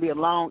 It's going to be a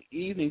long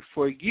evening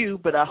for you,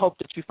 but I hope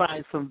that you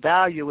find some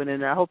value in it,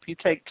 and I hope you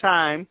take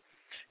time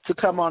to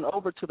come on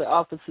over to the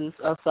offices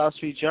of South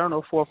Street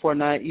Journal,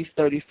 449 East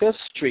 35th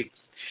Street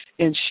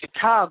in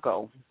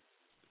Chicago.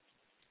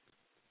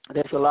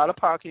 There's a lot of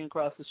parking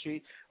across the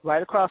street,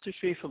 right across the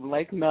street from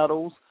Lake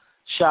Meadows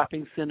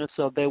Shopping Center,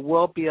 so there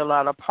will be a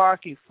lot of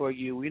parking for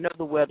you. We know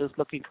the weather's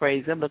looking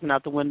crazy. I'm looking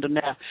out the window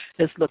now.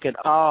 It's looking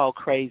all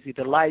crazy.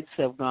 The lights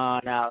have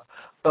gone out.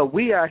 But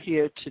we are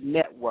here to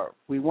network.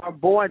 We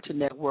weren't born to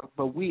network,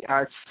 but we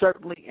are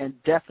certainly and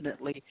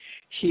definitely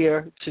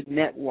here to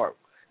network.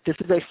 This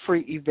is a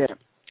free event.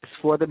 It's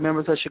for the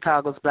members of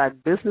Chicago's Black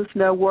Business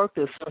Network,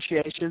 the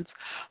associations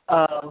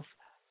of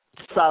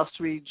South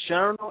Street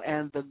Journal,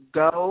 and the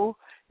GO.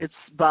 It's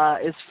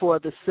for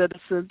the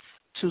citizens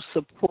to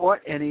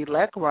support and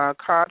elect Ron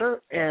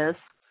Carter as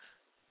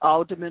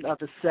alderman of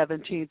the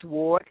 17th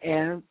Ward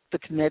and the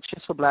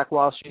Connections for Black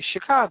Wall Street,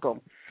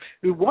 Chicago.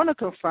 We want to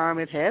confirm,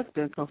 it has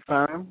been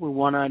confirmed, we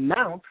want to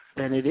announce,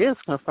 and it is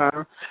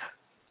confirmed,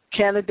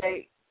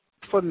 candidate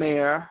for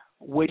mayor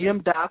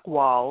William Doc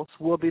Walls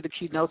will be the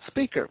keynote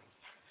speaker.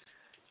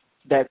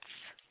 That's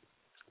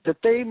the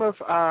theme of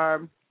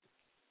our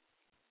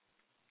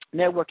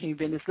networking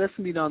event is Let's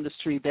Meet on the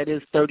Street. That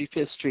is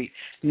 35th Street.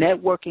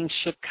 Networking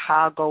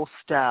Chicago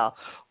style.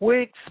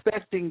 We're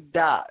expecting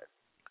Doc,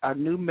 our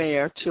new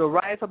mayor, to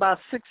arrive about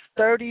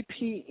 6:30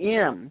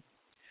 p.m.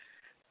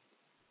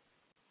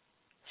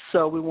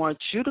 So we want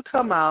you to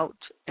come out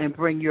and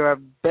bring your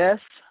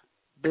best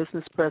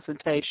business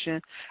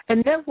presentation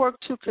and network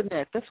to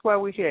connect. That's why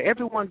we're here.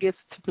 Everyone gets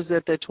to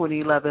present their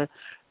 2011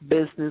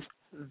 business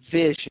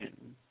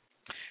vision.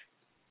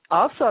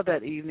 Also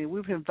that evening,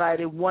 we've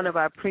invited one of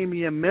our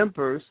premium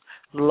members,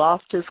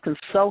 Loftus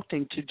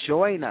Consulting, to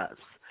join us.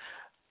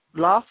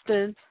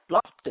 Loftus,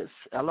 Loftis,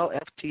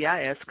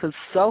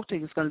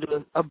 Consulting is going to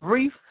do a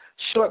brief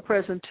short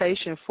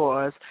presentation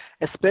for us,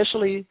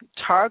 especially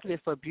targeted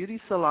for beauty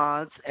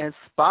salons and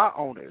spa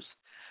owners.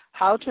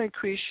 How to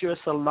increase your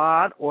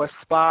salon or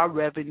spa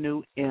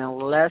revenue in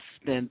less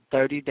than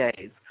 30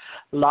 days.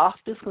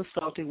 Loftus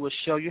Consulting will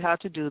show you how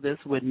to do this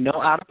with no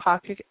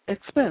out-of-pocket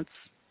expense.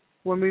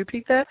 When we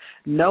repeat that,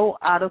 no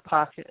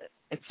out-of-pocket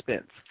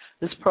expense.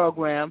 This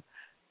program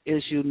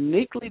is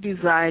uniquely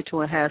designed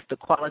to enhance the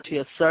quality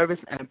of service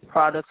and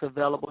products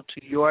available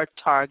to your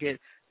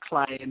target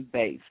client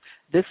base.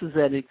 This is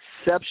an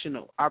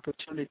exceptional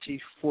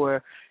opportunity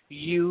for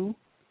you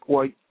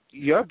or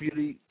your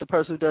beauty, the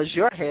person who does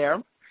your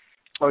hair,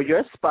 or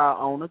your spa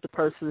owner, the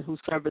person who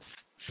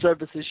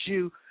services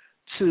you,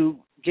 to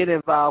get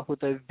involved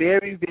with a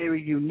very,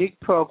 very unique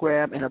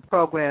program, and a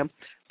program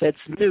that's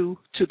new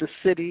to the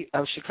city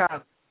of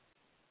Chicago.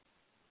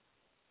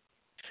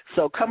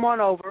 So come on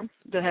over.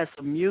 That has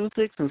some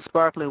music, some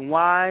sparkling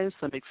wine,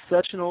 some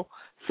exceptional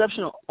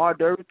hors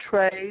d'oeuvre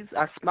trays.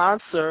 Our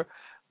sponsor,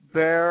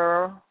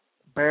 Bear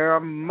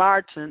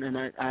Martin, and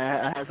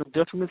I have some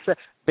different say.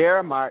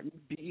 Bear Martin,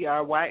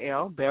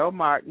 B-E-R-Y-L, Bear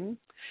Martin.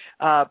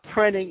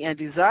 Printing and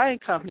Design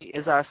Company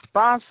is our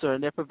sponsor,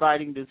 and they're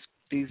providing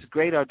these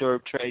great hors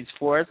d'oeuvre trays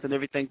for us and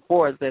everything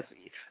for us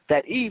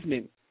that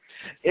evening.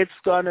 It's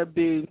going to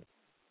be,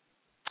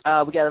 we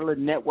got a little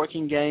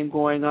networking game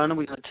going on, and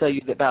we're going to tell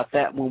you about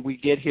that when we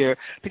get here,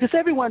 because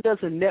everyone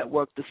doesn't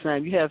network the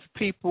same. You have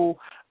people,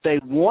 they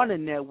want to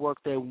network,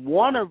 they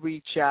want to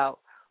reach out,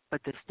 but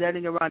they're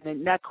standing around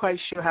and not quite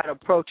sure how to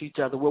approach each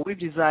other. Well,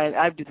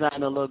 I've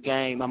designed a little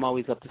game. I'm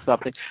always up to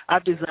something.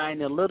 I've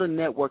designed a little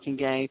networking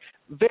game,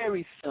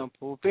 very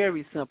simple,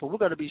 very simple. We're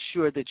going to be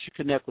sure that you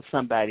connect with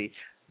somebody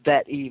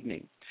that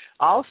evening.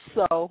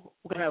 Also,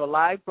 we're going to have a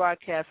live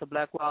broadcast of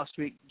Black Wall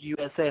Street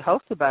USA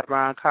hosted by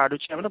Brian Carter,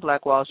 chairman of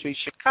Black Wall Street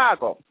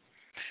Chicago.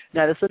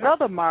 Now, there's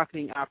another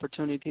marketing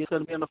opportunity. It's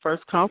going to be on a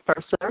first-come,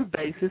 first-served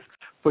basis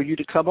for you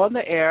to come on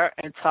the air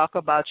and talk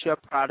about your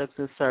products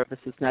and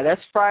services. Now,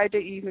 that's Friday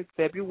evening,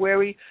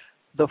 February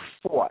the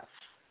 4th.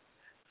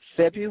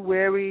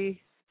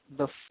 February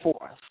the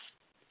 4th.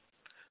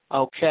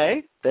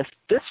 Okay? That's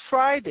this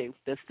Friday.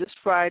 It's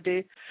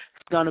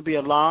going to be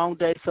a long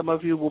day. Some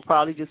of you will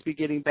probably just be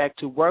getting back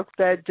to work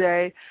that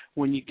day.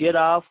 When you get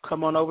off,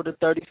 come on over to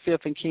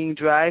 35th and King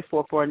Drive,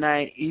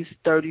 449 East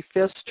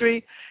 35th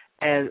Street,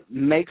 and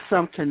make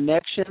some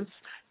connections.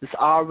 It's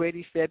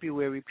already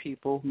February,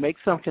 people. Make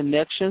some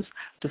connections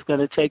that's going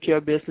to take your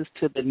business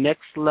to the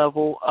next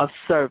level of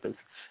service.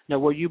 Now,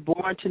 were you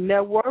born to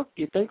network?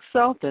 You think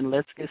so? Then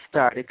let's get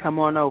started. Come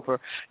on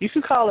over. You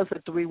can call us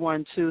at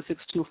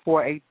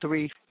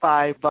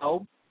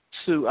 312-624-8350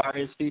 to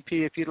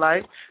RSVP if you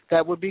like.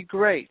 That would be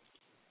great.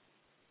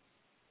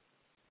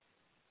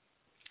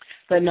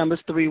 That number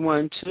is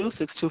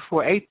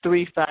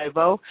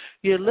 312-624-8350.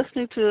 You're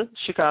listening to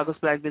Chicago's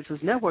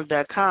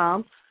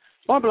BlackBusinessNetwork.com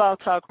on Blog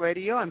Talk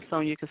Radio. I'm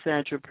Sonja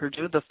Cassandra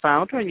Perdue, the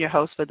founder and your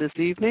host for this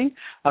evening.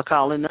 Our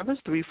call-in number is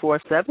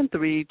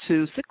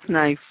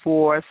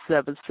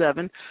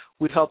 347-326-9477.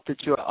 We hope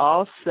that you're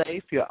all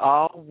safe, you're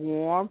all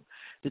warm.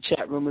 The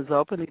chat room is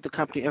open. Leave the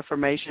company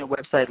information and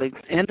website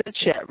links in the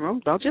chat room.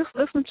 Don't just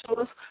listen to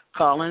us.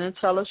 Call in and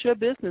tell us your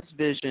business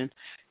vision.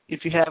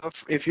 If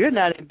you're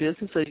not in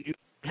business or you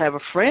have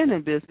a friend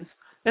in business,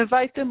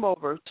 invite them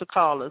over to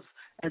call us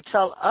and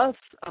tell us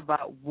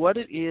about what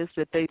it is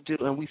that they do.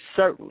 And we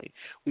certainly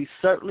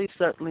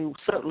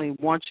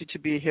want you to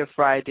be here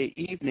Friday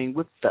evening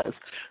with us.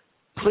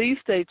 Please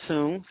stay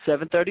tuned,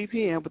 7:30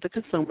 p.m. with the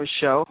Consumer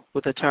Show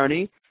with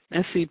attorney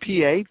and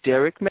CPA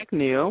Derek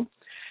McNeil.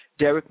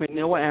 Derek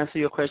McNeil will answer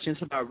your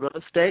questions about real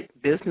estate,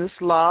 business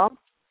law,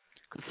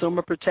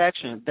 consumer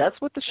protection. That's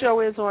what the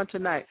show is on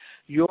tonight,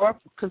 your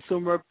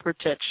consumer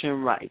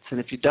protection rights. And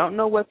if you don't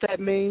know what that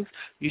means,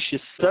 you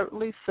should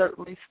certainly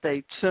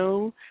stay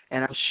tuned,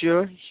 and I'm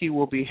sure he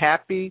will be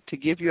happy to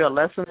give you a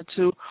lesson or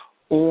two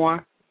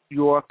on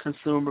your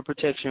consumer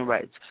protection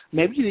rights.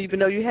 Maybe you didn't even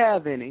know you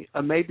have any,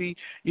 or maybe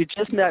you're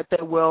just not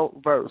that well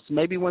versed.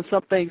 Maybe when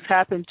some things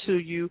happen to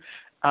you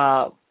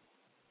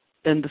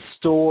in the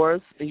stores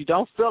and you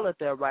don't feel it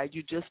there right,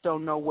 you just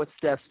don't know what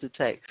steps to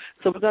take.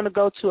 So we're going to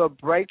go to a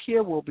break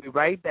here. We'll be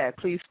right back.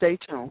 Please stay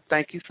tuned.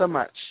 Thank you so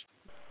much.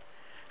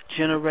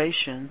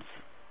 Generations.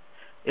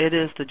 It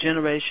is the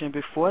generation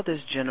before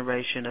this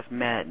generation of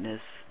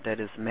madness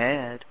that is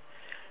mad,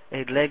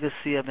 a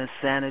legacy of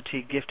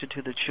insanity gifted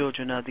to the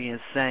children of the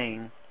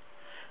insane.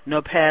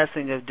 No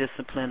passing of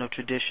discipline or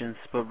traditions,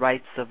 but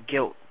rites of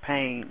guilt,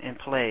 pain, and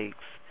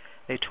plagues.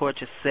 A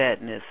torch of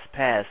sadness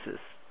passes.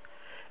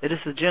 It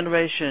is the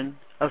generation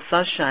of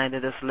sunshine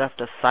that has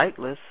left us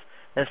sightless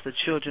as the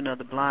children of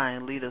the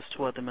blind lead us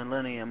toward the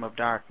millennium of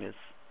darkness.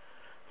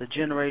 The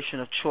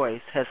generation of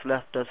choice has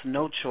left us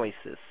no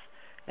choices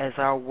as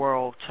our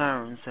world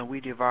turns and we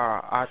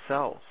devour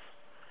ourselves.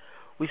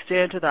 We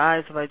stare into the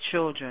eyes of our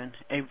children,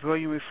 a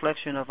brilliant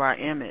reflection of our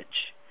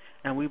image,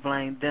 and we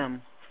blame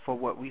them for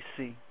what we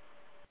see.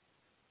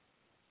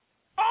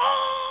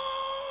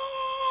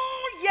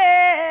 Oh,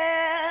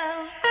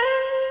 yeah.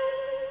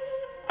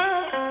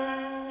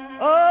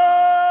 Oh,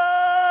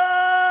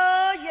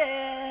 yeah.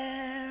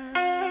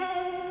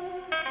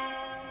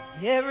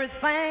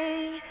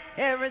 Everything,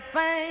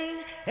 everything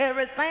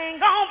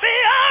gonna be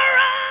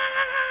alright.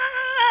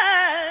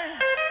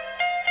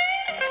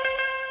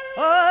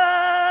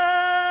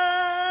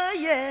 Oh,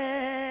 yeah.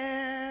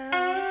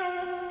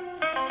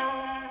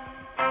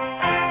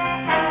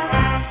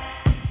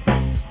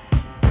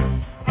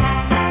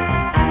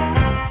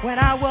 When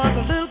I was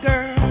a little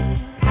girl,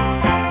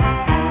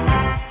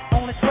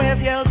 only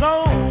 12 years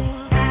old,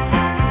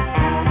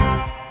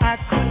 I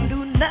couldn't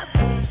do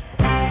nothing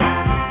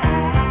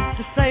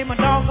to save my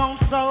doggone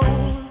soul.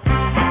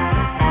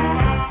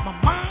 My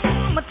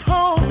mama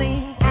told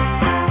me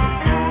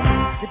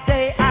the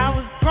day I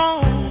was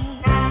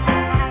grown,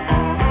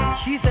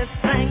 she said,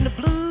 sing the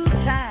blues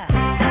child,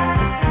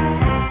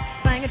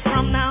 sing it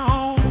from now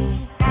on.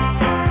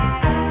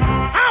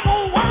 I'm a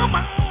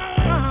woman,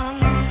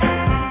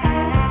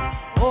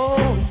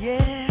 oh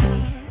yeah.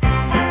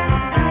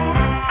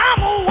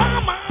 I'm a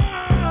woman,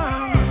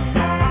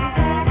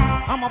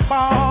 I'm a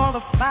ball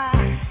of fire.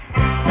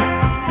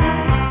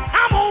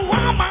 I'm a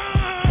woman,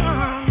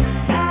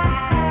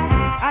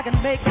 I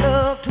can make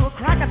love to a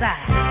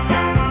crocodile.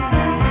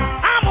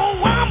 I'm a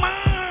woman,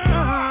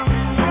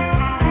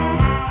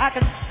 I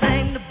can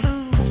sing the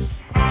blues.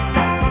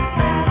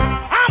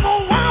 I'm a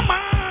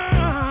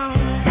woman,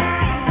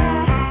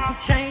 who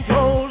change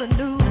old and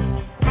new.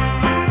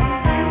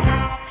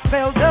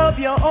 Spell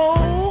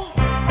W-O-M-A-N.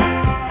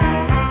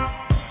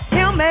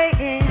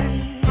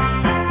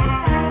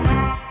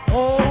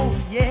 Oh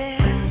yeah,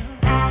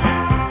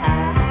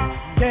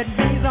 that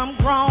means I'm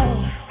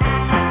grown.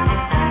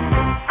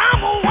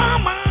 I'm a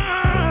woman,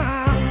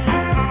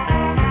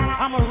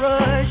 I'm a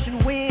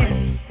Russian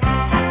wind.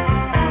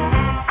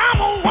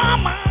 I'm a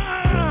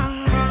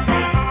woman,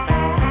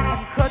 I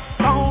can cut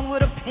stone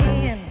with a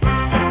pen.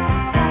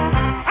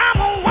 I'm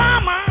a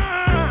woman,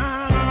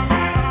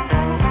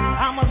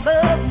 I'm a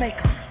love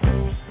maker.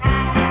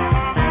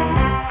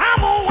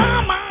 I'm a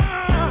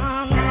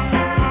woman,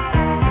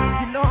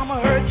 you know I'm a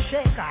earth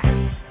shaker.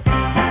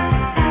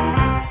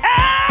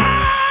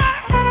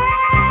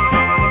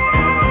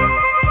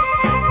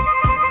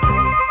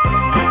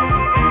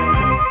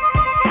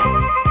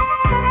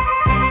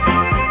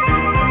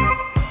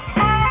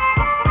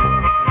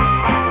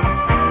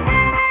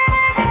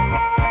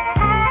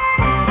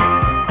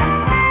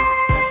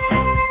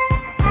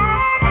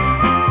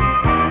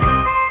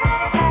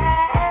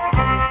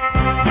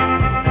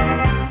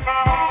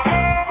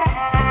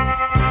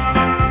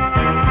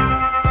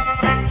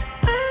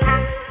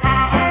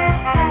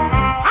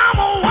 I'm a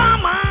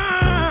woman,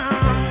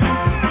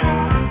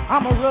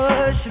 I'm a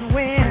Russian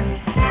wind.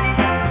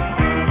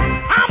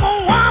 I'm a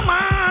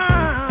woman,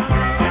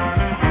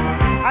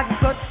 I can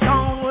cut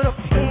stone with a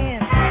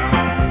pen.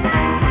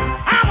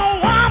 I'm a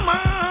woman,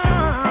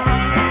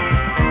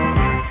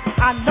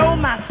 I know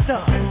my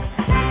stuff.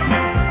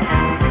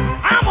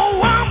 I'm a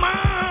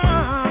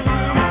woman,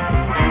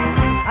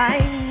 I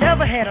ain't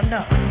never had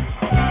enough.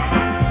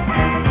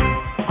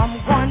 I'm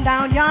going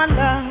down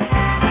yonder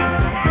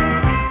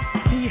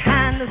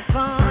behind the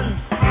sun,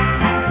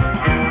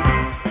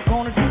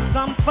 gonna do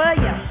something for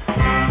ya,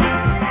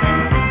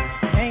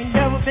 ain't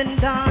never been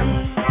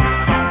done.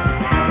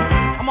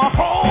 I'ma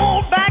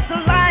hold back the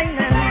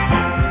lightning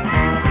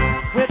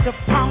with the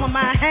palm of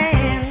my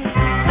hand,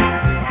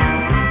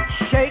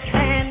 shake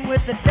hand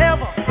with the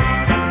devil,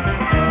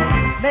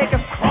 make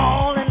him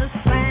crawl in the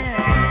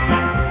sand.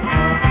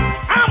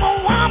 I'm a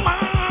woman,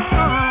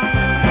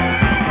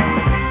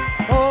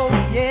 oh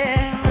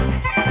yeah.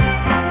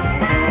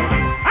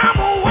 I'm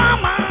a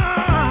woman,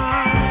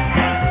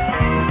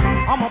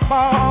 I'm a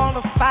ball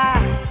of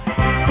fire.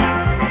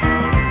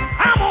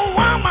 I'm a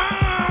woman,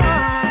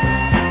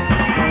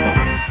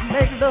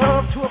 make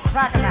love to a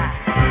crocodile.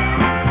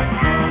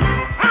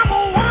 I'm a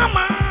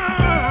woman,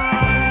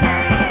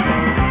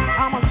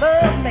 I'm a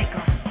love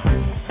maker.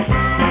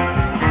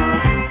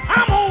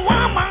 I'm a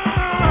woman,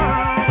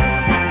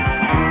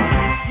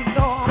 you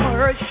know I'm a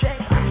earth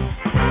shaker.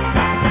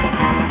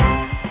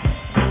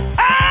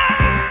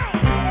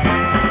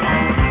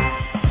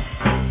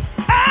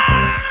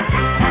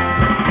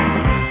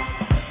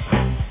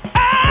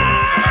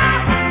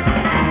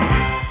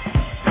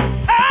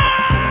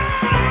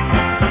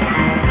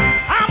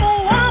 I'm a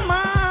woman.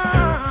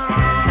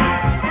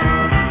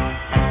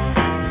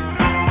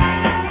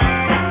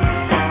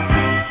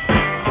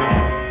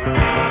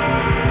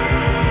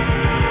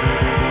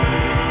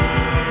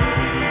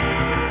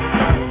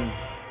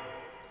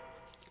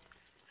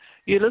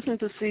 You're listening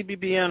to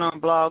CBBN on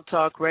Blog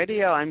Talk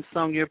Radio. I'm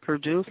Sonja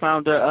Perdue,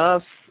 founder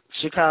of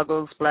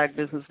Chicago's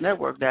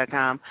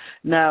BlackBusinessNetwork.com.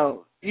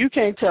 Now, you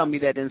can't tell me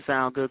that didn't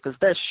sound good, because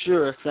that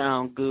sure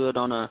sound good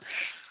on a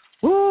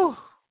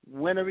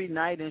wintry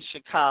night in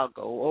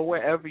Chicago or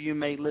wherever you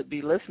may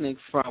be listening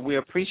from. We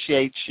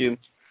appreciate you.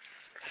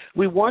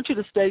 We want you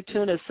to stay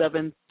tuned at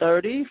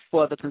 7:30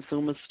 for the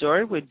Consumer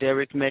Story with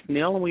Derek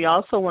McNeil. And we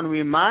also want to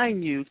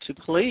remind you to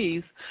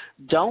please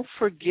don't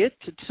forget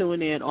to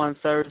tune in on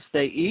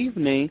Thursday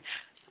evening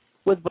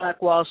with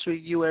Black Wall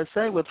Street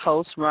USA with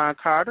host Ron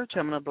Carter,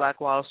 chairman of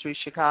Black Wall Street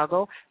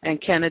Chicago and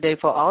candidate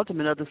for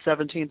alderman of the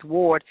 17th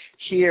Ward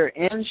here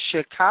in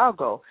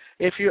Chicago.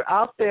 If you're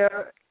out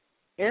there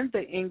in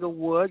the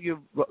Inglewood, you're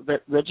a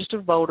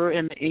registered voter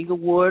in the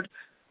Inglewood,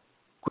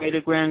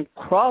 Greater Grand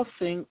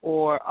Crossing,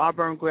 or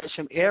Auburn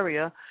Gresham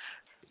area,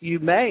 you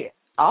may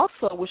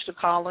also wish to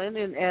call in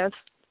and ask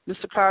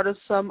Mr. Carter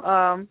some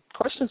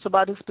questions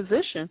about his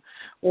position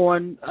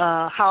on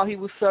how he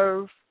will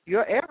serve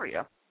your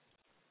area.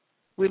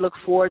 We look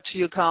forward to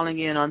you calling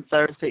in on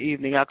Thursday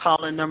evening. Our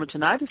call-in number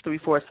tonight is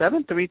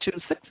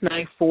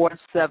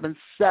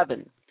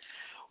 347-326-9477.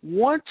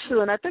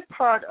 And I think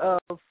part of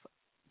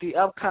the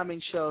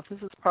upcoming shows, this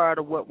is part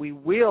of what we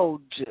will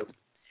do.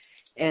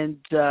 And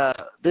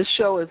this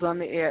show is on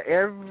the air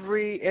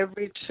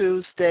every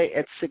Tuesday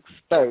at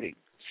 6:30.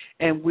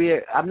 And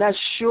I'm not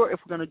sure if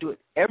we're going to do it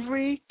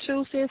every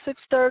Tuesday at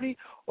 6:30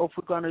 or if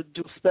we're going to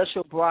do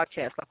special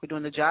broadcasts like we're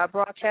doing the job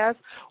broadcast.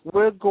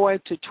 We're going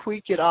to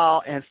tweak it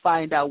all and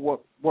find out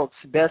what works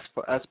best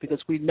for us, because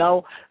we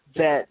know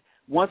that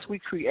once we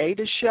create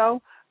a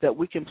show, that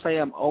we can play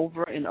them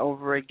over and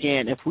over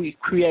again. If we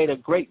create a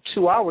great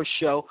 2-hour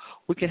show,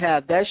 we can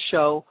have that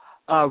show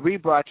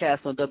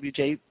rebroadcast on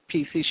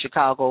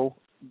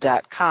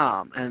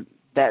WJPCChicago.com. And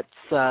that's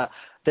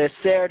their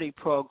Saturday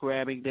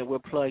programming that we're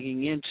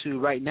plugging into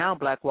right now,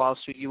 Black Wall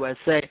Street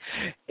USA,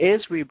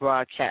 is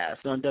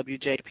rebroadcast on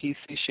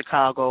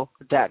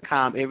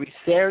WJPCChicago.com every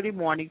Saturday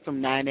morning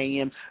from 9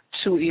 a.m.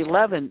 to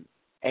 11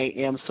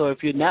 a.m. So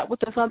if you're not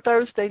with us on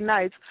Thursday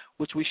nights,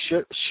 which we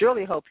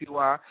surely hope you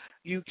are,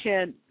 you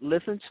can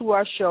listen to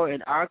our show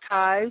in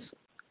archives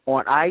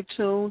on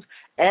iTunes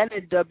and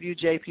at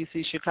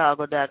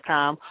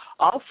WJPCChicago.com,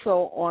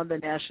 also on the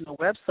national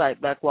website,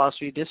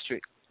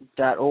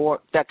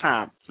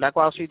 blackwallstreetdistrict.com,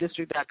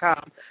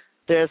 blackwallstreetdistrict.com.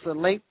 There's a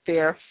link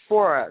there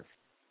for us.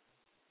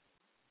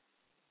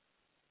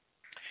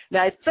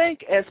 Now, I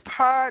think as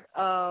part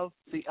of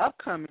the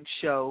upcoming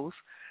shows,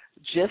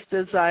 just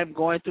as I'm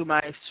going through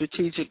my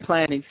strategic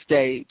planning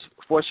stage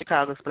for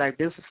Chicago's Black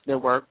Business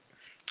Network,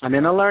 I'm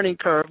in a learning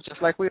curve,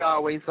 just like we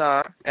always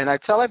are, and I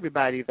tell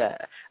everybody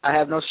that. I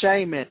have no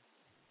shame in it.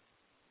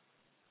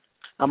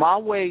 I'm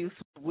always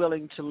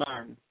willing to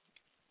learn.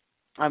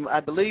 I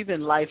believe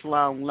in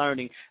lifelong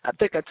learning. I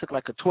think I took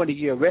like a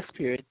 20-year rest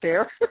period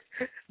there,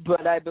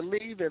 but I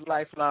believe in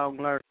lifelong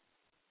learning.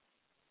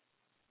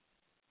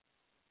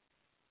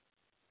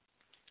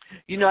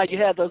 You know, you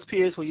have those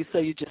periods where you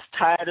say you're just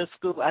tired of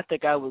school. I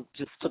think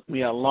just took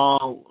me a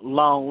long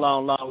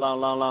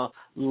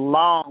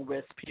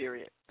rest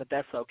period, but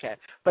that's okay.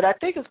 But I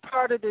think as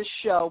part of this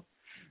show,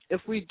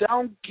 if we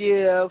don't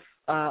give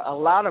a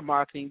lot of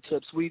marketing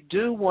tips, we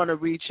do want to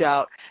reach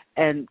out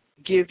and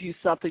give you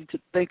something to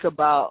think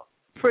about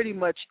pretty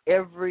much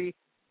every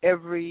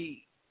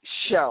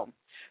show.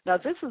 Now,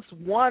 this is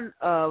one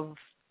of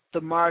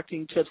the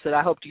marketing tips that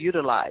I hope to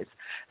utilize,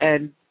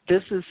 and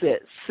this is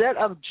it. Set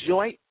up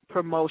joint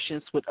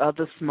promotions with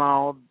other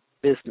small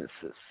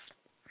businesses.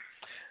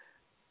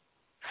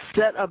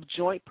 Set up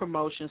joint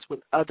promotions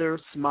with other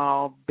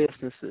small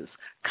businesses.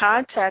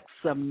 Contact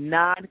some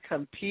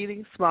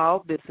non-competing small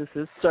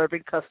businesses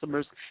serving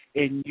customers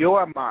in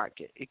your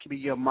market. It can be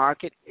your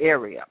market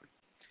area.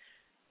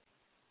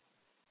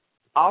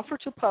 Offer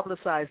to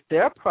publicize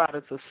their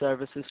products or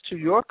services to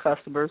your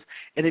customers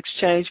in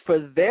exchange for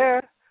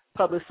their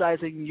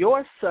publicizing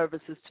your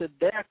services to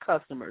their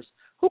customers.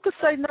 Who could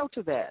say no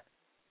to that?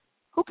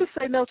 Who could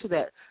say no to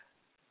that?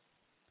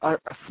 A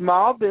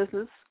small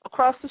business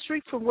across the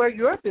street from where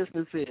your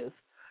business is.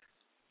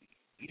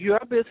 Your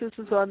business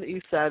is on the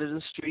east side of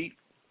the street.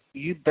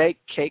 You bake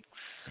cakes,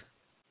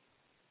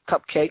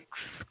 cupcakes,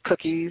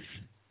 cookies,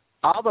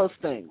 all those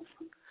things.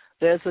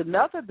 There's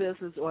another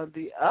business on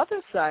the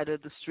other side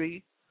of the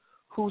street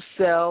who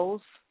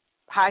sells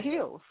high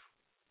heels,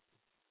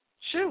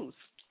 shoes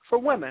for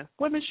women,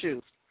 women's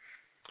shoes.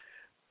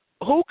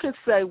 Who could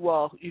say,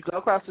 well, you go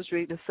across the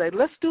street and say,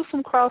 let's do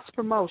some cross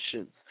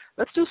promotions.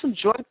 Let's do some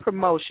joint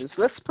promotions.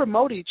 Let's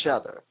promote each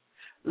other.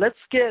 Let's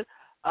get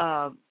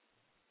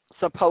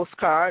some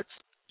postcards,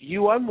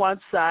 you on one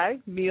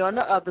side, me on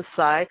the other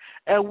side,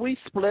 and we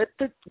split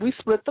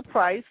the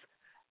price,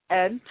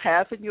 and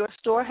half in your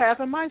store, half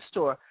in my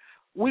store.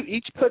 We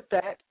each put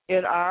that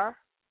in our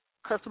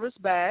customer's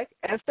bag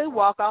as they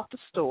walk out the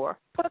store.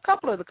 Put a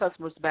couple in the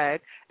customer's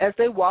bag as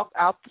they walk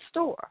out the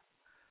store.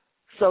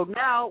 So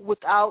now,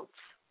 without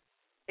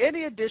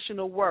any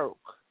additional work,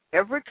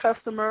 every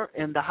customer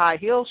in the high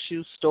heel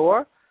shoe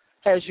store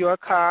has your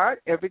card.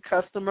 Every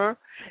customer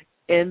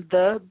in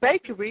the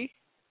bakery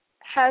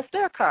has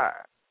their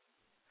card.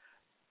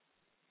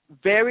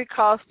 Very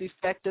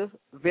cost-effective,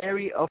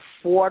 very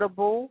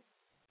affordable,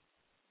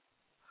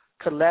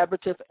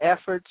 collaborative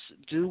efforts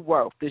do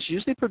work. This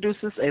usually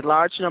produces a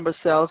large number of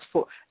sales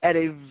at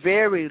a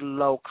very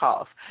low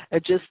cost.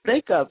 And just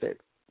think of it.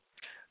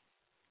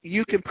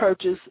 you can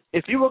purchase,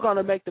 if you were going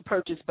to make the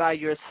purchase by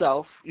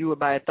yourself, you would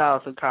buy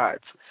 1,000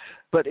 cards.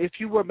 But if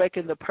you were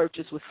making the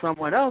purchase with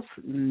someone else,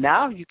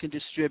 now you can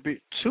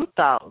distribute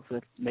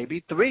 2,000,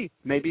 maybe 3,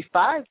 maybe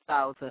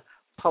 5,000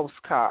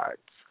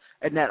 postcards.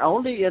 And not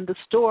only in the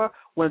store,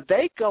 when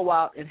they go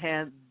out and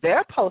hand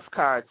their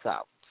postcards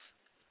out,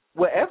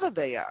 wherever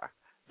they are,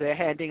 they're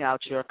handing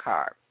out your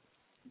card.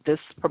 This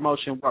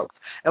promotion works.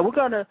 And we're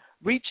going to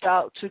reach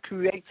out to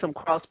create some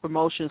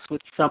cross-promotions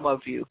with some of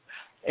you.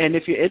 And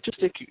if you're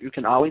interested, you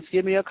can always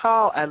give me a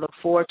call. I look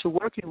forward to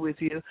working with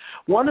you.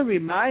 Want to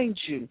remind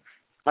you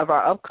of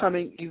our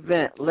upcoming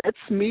event. Let's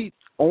meet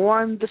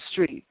on the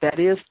street. That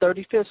is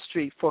 35th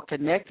Street for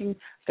connecting.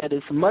 That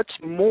is much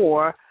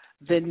more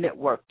than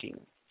networking.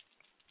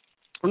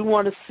 We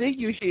want to see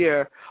you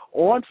here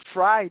on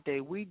Friday.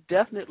 We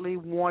definitely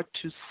want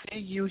to see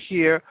you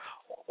here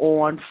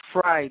on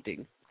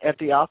Friday at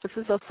the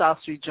offices of South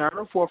Street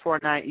Journal,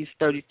 449 East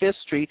 35th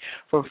Street,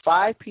 from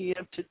 5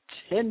 p.m. to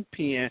 10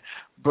 p.m.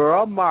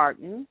 Burl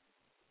Martin,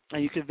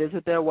 and you can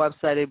visit their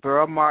website at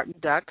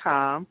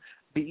burlmartin.com,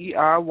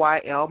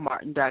 BERYL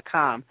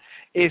Martin.com.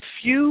 If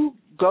you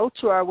go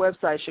to our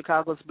website,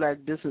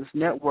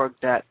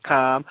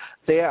 ChicagosBlackBusinessNetwork.com,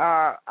 there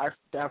are our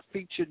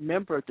featured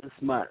member this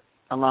month,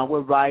 along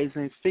with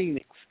Rising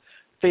Phoenix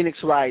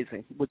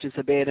Rising, which is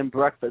a bed and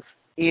breakfast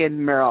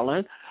in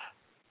Maryland.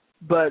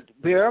 But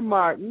Bear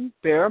Martin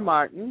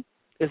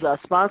is our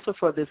sponsor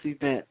for this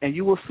event, and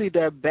you will see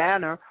their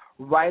banner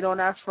right on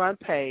our front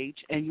page,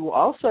 and you will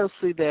also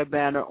see their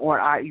banner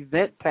on our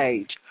event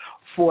page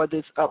for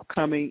this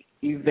upcoming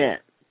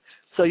event.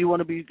 So you want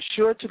to be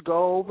sure to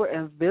go over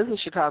and visit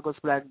Chicago's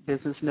Black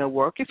Business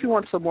Network if you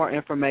want some more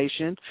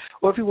information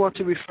or if you want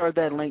to refer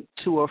that link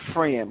to a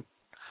friend.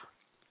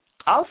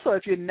 Also,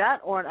 if you're not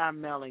on our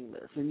mailing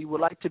list and you would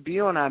like to be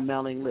on our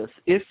mailing list,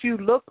 if you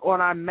look on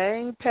our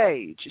main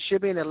page, it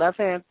should be in the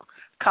left-hand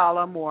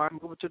column or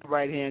move it to the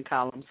right-hand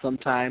column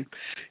sometime,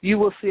 you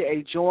will see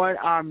a Join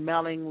Our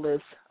Mailing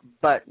List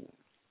button.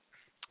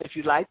 If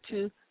you'd like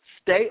to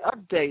stay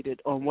updated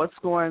on what's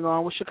going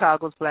on with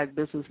Chicago's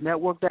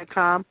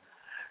BlackBusinessNetwork.com,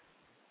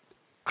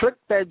 click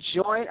that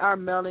Join Our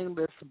Mailing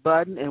List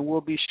button, and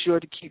we'll be sure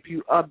to keep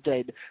you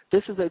updated.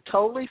 This is a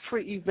totally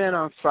free event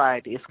on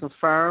Friday. It's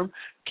confirmed.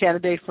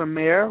 Candidate for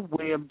Mayor,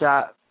 William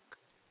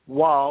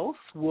Walls,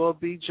 will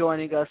be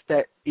joining us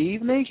that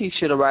evening. He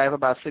should arrive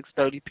about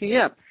 6:30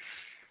 p.m.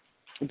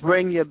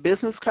 Bring your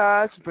business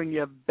cards. Bring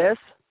your best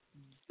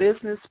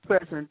business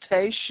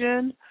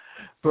presentation.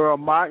 Burl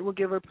Martin will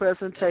give a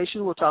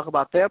presentation. We'll talk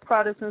about their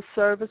products and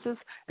services,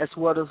 as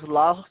well as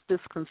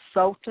Loftus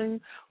Consulting,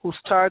 whose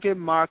target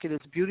market is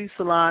beauty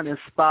salon and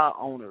spa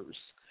owners.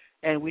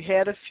 And we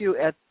had a few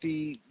at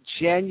the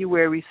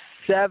January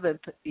 7th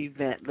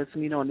event. Let's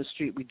meet on the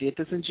street. We did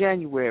this in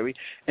January.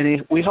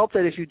 And we hope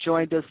that if you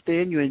joined us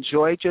then, you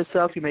enjoyed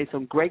yourself, you made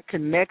some great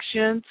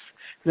connections.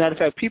 As a matter of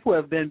fact, people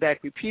have been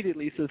back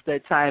repeatedly since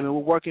that time, and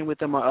we're working with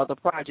them on other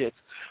projects.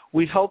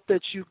 We hope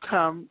that you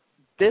come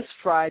this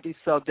Friday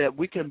so that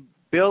we can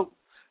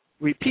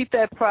repeat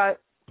that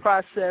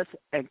process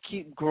and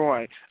keep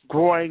growing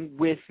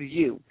with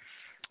you.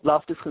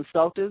 Loftus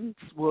Consultants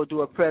will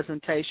do a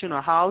presentation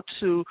on how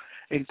to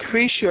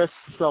increase your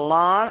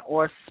salon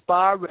or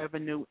spa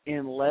revenue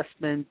in less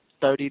than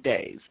 30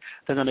 days.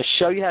 They're going to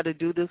show you how to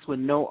do this with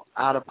no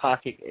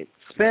out-of-pocket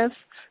expense.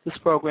 This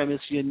program is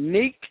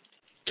unique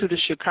to the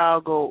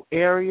Chicago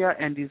area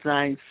and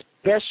designed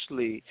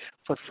specially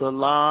for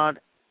salon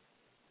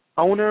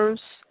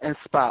owners and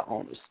spa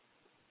owners.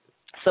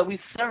 So we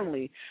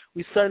certainly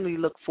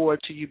look forward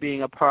to you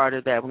being a part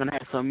of that. We're going to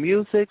have some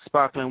music,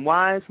 sparkling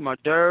wines, some hors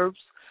d'oeuvres,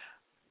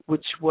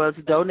 which was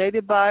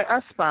donated by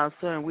our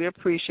sponsor, and we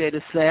appreciate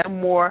it, Sam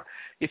Moore.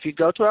 If you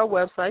go to our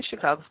website,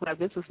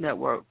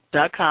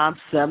 ChicagosBlackBusinessNetwork.com,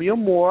 Samuel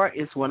Moore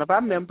is one of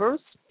our members,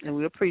 and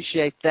we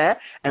appreciate that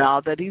and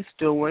all that he's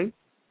doing.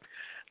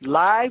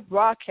 Live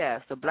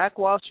broadcast of Black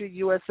Wall Street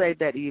USA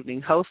that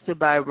evening, hosted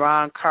by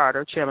Ron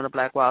Carter, chairman of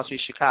Black Wall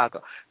Street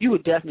Chicago. You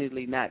would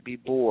definitely not be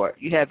bored.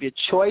 You have your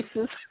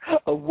choices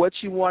of what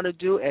you want to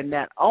do, and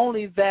not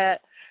only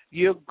that,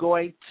 you're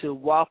going to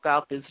walk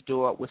out this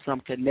door with some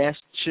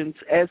connections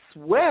as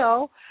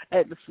well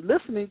as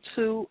listening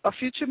to a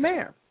future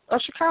mayor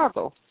of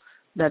Chicago.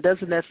 Now,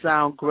 doesn't that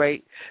sound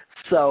great?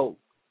 So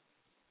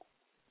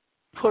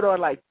put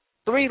on like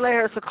 3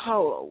 layers of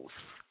clothes.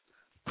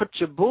 Put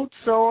your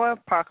boots on,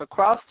 park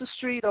across the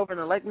street over in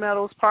the Lake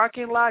Meadows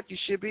parking lot. You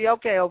should be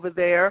okay over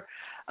there.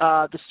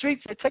 The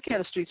streets, they take care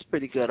of the streets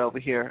pretty good over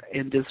here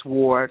in this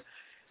ward.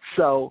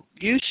 So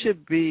you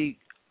should be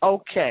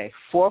okay.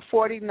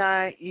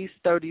 449 East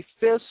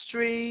 35th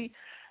Street.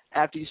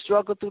 After you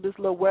struggle through this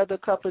little weather a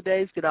couple of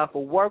days, get off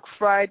of work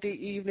Friday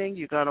evening,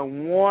 you're going to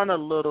want a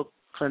little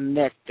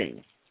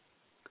connecting.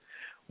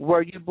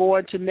 Were you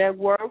born to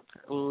network?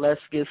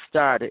 Let's get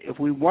started. If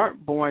we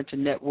weren't born to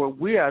network,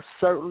 we are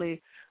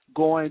certainly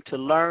going to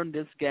learn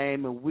this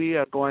game, and we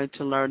are going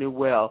to learn it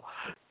well.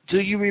 Do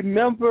you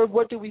remember,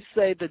 what did we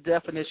say the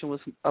definition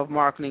of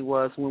marketing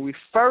was when we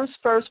first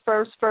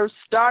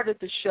started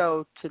the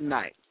show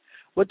tonight?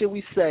 what did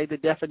we say the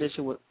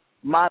definition was?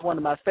 One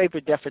of my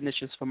favorite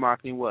definitions for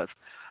marketing was,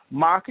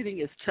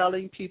 marketing is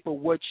telling people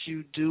what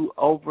you do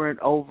over and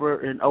over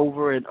and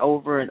over and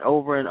over and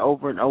over and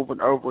over and over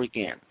and over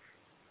again.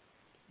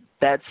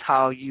 That's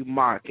how you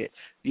market.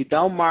 You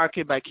don't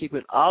market by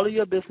keeping all of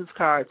your business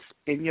cards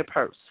in your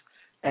purse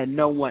and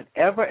no one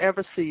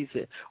ever sees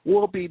it.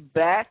 We'll be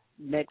back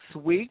next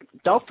week.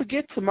 Don't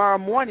forget tomorrow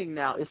morning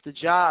now is the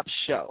job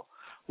show.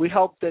 We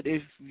hope that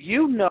if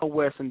you know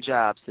where some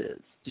jobs is,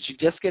 did you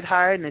just get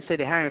hired and they say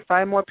they're hiring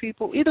 5 more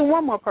people, either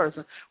one more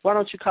person, why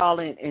don't you call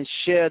in and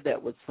share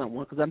that with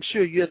someone, because I'm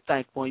sure you're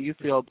thankful and you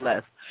feel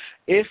blessed.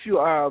 If you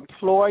are an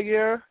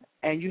employer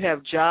and you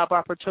have job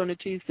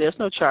opportunities, there's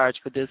no charge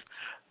for this.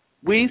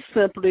 We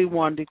simply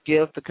want to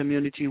give the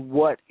community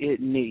what it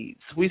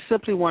needs. We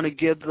simply want to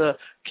give the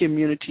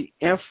community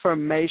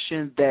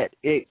information that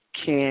it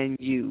can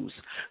use.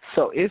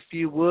 So if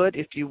you would,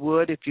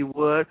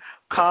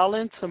 call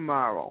in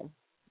tomorrow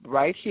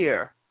right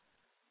here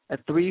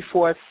at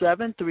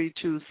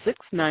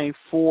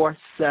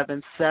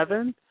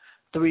 347-326-9477,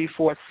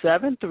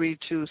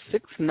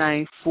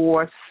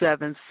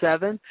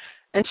 347-326-9477,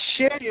 and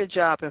share your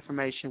job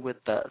information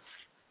with us.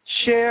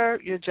 Share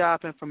your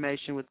job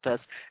information with us.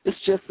 It's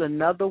just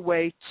another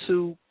way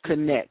to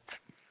connect.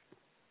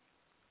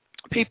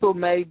 People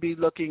may be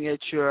looking at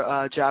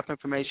your job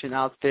information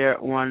out there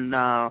on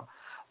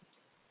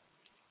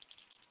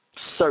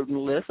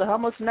certain lists. I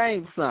almost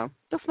named some.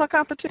 That's my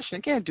competition. I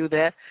can't do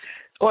that.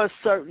 Or a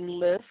certain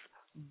list.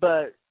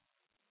 But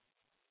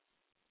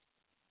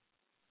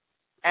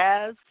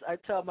as I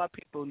tell my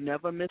people,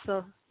 never miss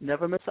an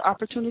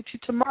opportunity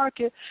to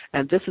market,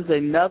 and this is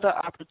another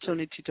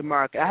opportunity to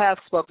market. I have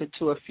spoken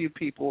to a few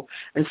people,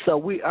 and so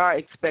we are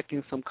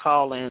expecting some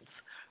call-ins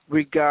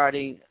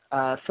regarding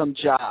some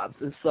jobs,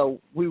 and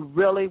so we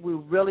really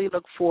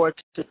look forward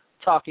to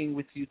talking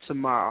with you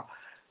tomorrow.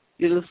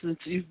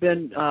 You've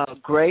been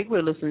great.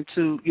 You're listening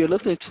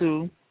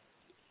to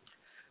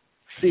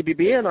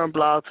CBBN on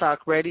Blog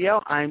Talk Radio.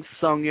 I'm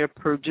Sonja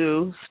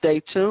Perdue.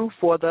 Stay tuned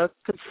for the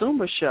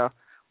Consumer Show.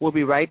 We'll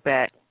be right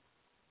back.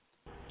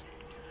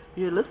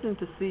 You're listening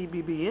to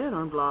CBBN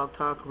on Blog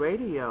Talk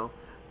Radio.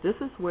 This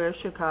is where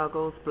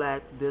Chicago's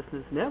Black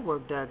Business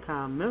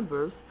Network.com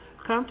members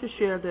come to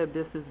share their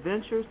business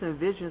ventures and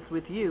visions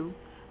with you,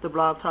 the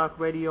Blog Talk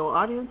Radio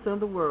audience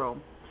and the world.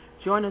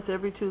 Join us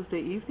every Tuesday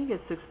evening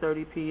at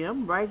 6:30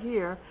 p.m. right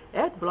here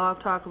at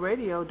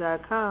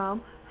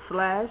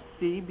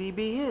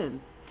blogtalkradio.com/CBBN.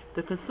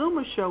 The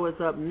Consumer Show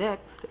is up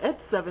next at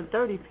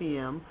 7:30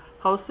 p.m.,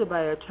 hosted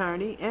by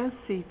attorney and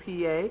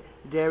CPA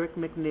Derek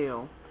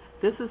McNeil.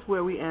 This is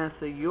where we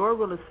answer your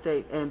real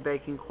estate and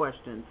banking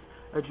questions,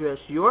 address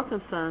your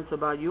concerns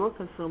about your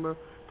consumer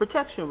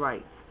protection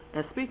rights.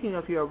 And speaking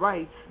of your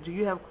rights, do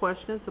you have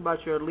questions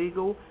about your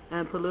legal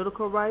and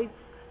political rights?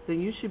 Then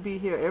you should be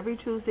here every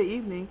Tuesday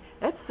evening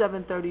at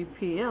 7:30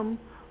 p.m.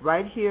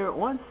 right here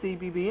on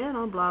CBBN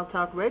on Blog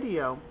Talk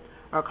Radio.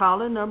 Our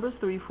call-in number is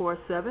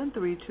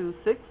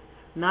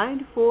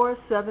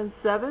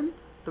 347-326-9477,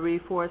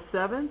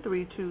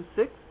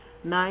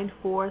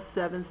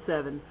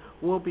 347-326-9477.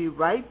 We'll be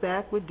right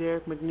back with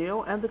Derek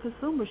McNeil and the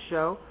Consumer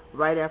Show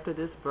right after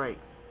this break.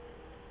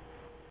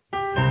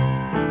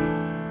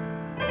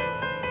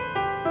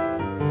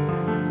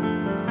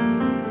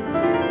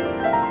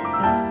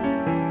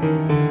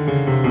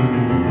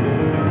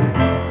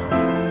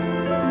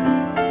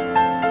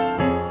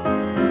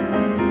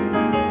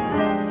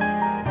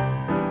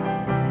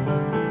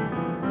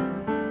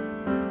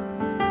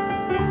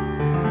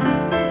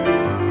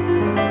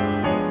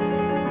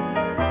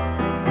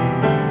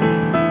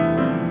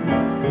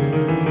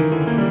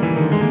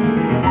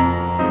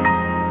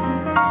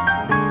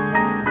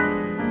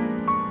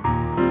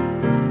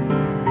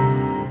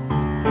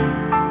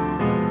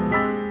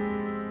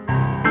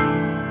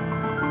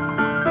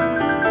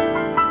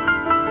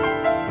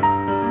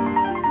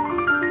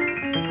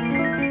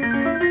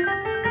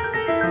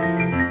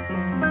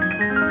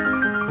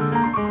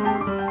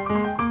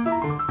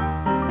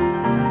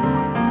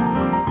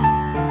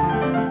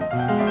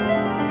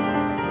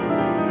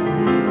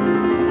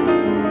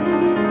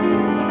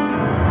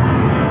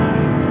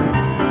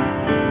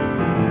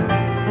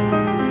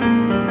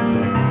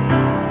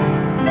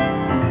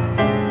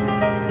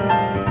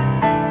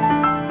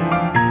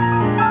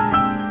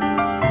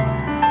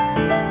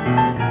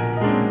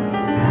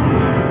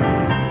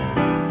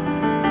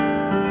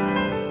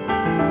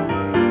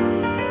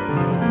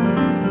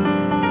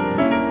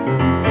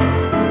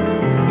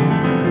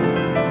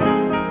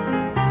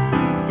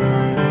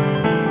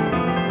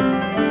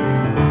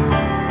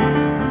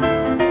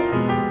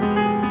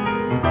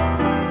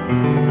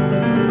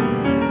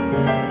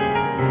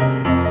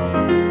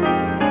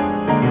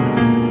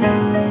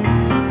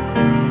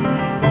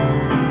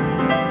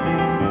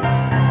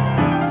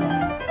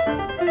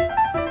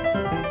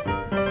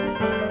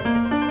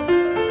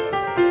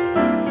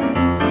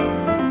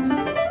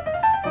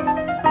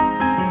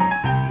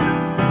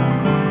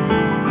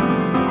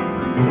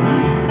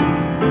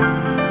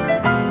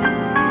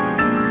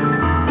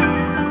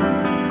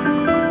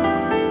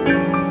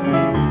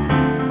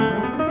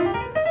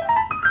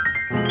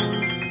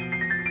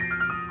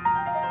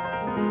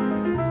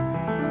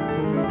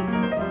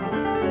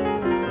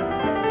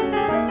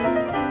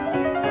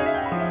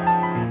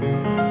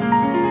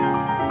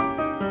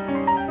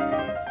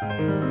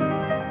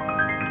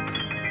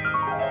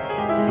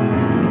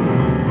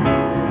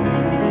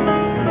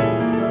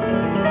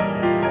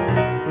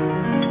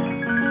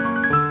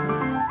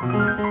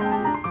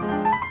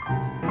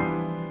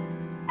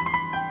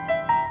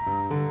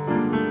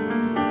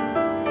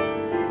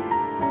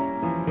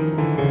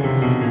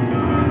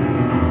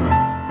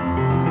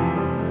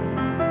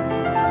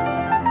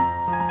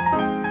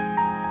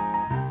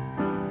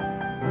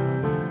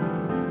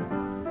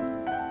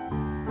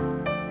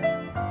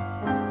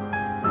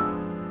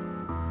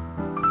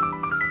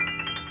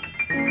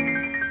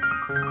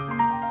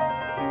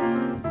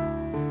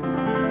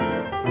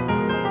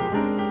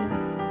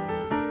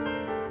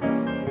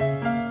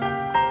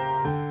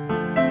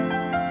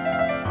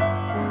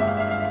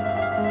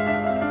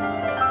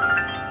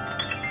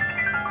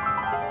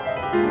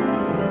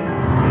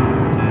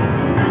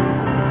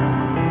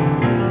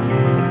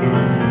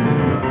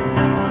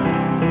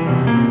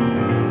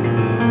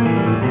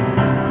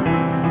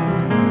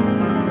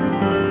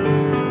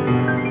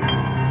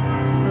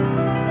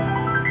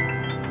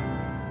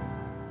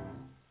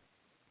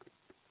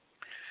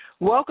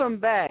 Welcome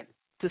back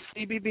to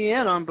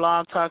CBBN on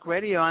Blog Talk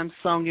Radio. I'm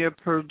Sonja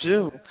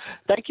Perdue.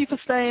 Thank you for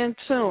staying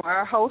tuned.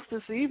 Our host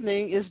this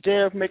evening is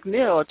Derek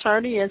McNeil,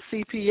 attorney and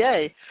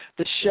CPA.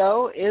 The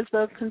show is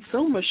the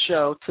Consumer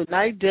Show.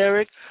 Tonight,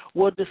 Derek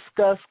will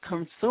discuss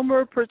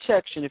consumer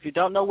protection. If you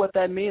don't know what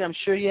that means, I'm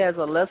sure he has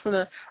a lesson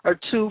or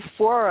two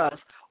for us.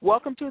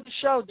 Welcome to the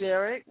show,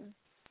 Derek.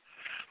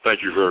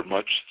 Thank you very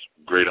much.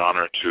 Great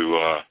honor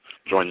to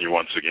join you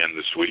once again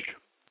this week.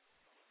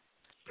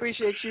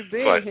 Appreciate you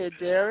being here,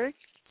 Derek.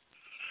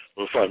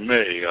 Well, if I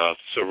may,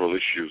 several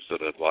issues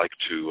that I'd like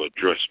to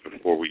address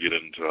before we get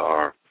into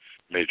our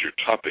major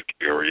topic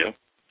area.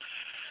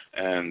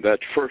 And that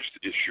first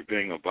issue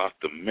being about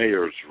the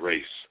mayor's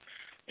race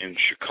in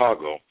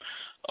Chicago.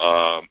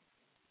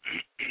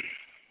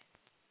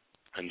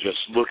 And just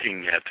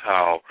looking at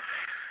how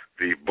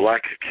the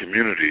black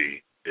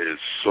community is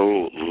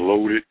so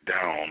loaded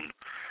down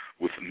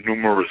with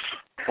numerous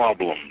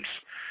problems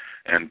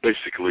and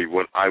basically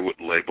what I would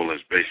label as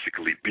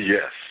basically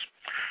BS.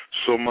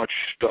 So much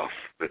stuff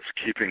that's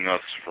keeping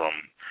us from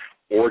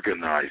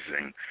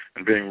organizing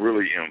and being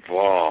really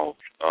involved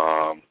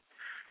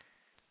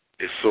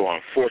is so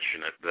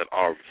unfortunate that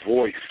our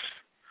voice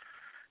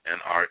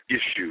and our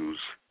issues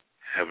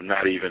have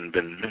not even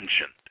been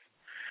mentioned.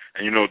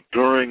 And, you know,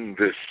 during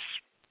this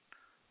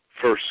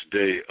first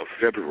day of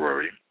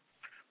February,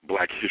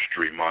 Black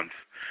History Month,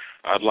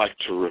 I'd like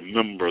to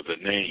remember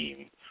the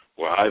name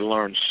where I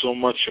learned so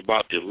much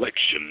about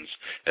elections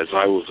as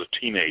I was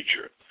a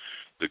teenager,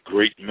 the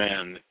great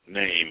man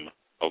name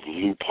of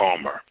Lou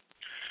Palmer.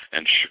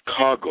 And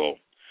Chicago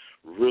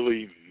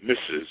really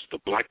misses, the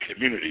black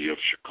community of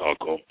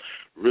Chicago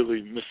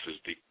really misses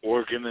the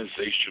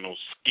organizational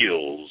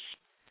skills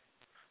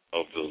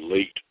of the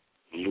late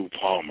Lou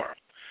Palmer,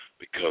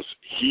 because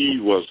he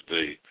was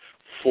the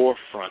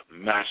forefront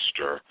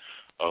master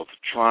of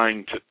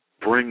trying to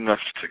bring us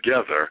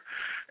together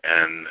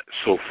and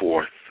so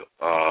forth,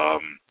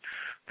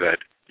 that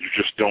you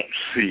just don't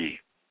see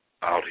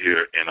out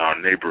here in our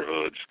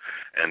neighborhoods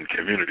and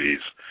communities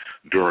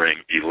during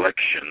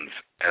elections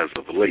as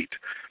of late,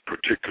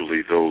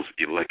 particularly those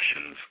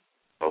elections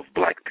of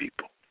black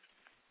people.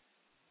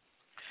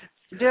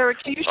 Derek,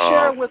 can you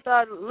share with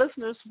our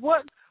listeners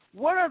what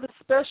are the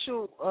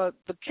special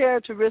the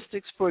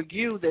characteristics for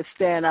you that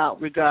stand out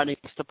regarding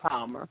Mr.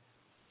 Palmer?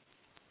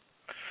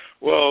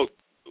 Well,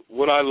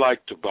 what I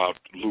liked about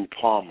Lou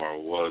Palmer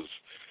was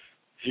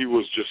he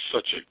was just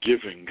such a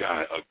giving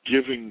guy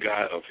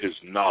of his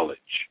knowledge.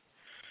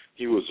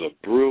 He was a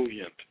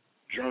brilliant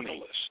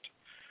journalist.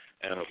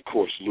 And, of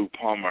course, Lou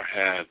Palmer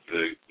had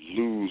the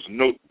Lou's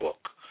Notebook.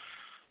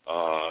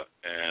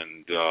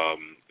 And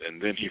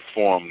then he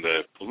formed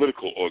a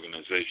political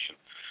organization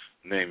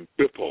named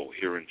BIPO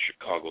here in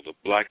Chicago, the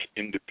Black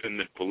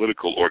Independent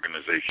Political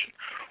Organization,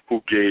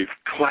 who gave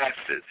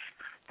classes,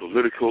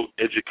 political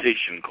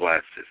education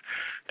classes.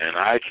 And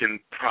I can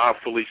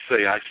proudly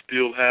say I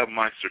still have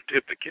my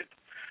certificate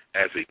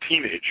as a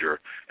teenager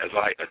as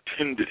I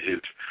attended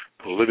his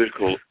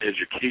political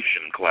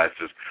education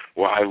classes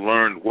where I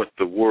learned what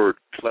the word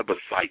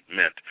plebiscite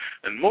meant.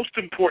 And most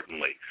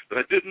importantly, that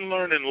I didn't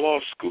learn in law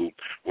school,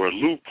 where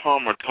Lou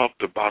Palmer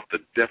talked about the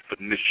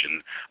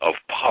definition of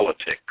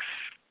politics.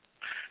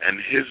 And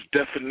his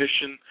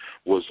definition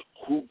was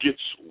who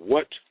gets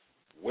what,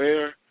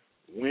 where,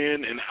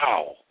 when, and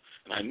how.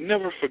 And I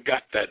never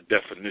forgot that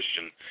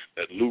definition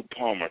that Lou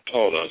Palmer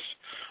taught us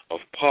of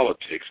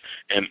politics.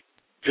 And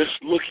just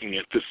looking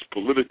at this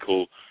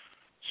political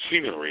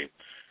scenery,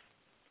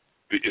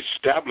 the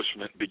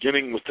establishment,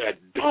 beginning with that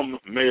dumb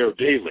Mayor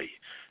Daley,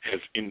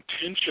 has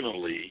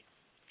intentionally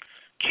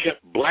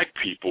kept black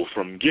people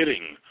from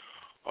getting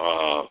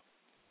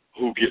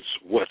who gets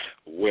what,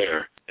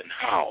 where, and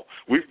how.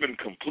 We've been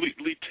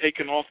completely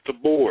taken off the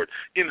board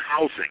in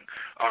housing.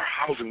 Our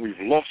housing, we've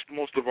lost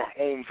most of our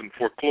homes in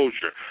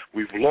foreclosure.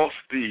 We've lost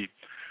the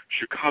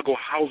Chicago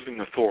Housing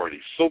Authority.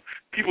 So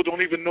people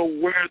don't even know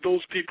where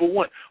those people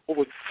went.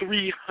 Over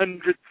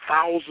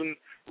 300,000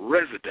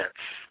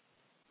 residents,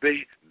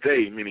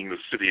 they, meaning the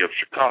city of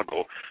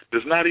Chicago,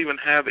 does not even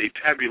have a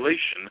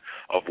tabulation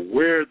of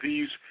where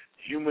these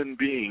human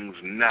beings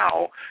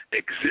now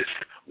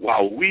exist,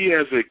 while we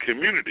as a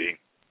community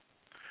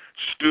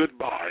stood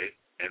by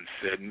and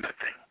said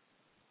nothing.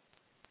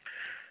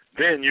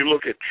 Then you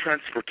look at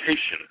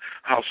transportation,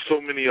 how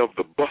so many of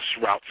the bus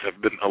routes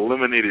have been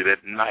eliminated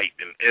at night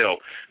in L.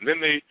 And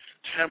then they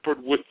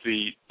tampered with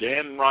the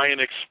Dan Ryan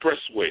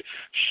Expressway,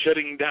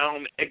 shutting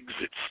down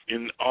exits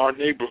in our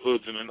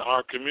neighborhoods and in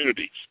our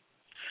communities.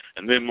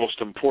 And then most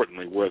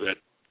importantly, where that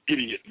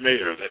idiot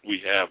mayor that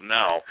we have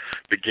now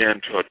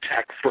began to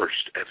attack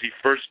first, as he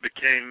first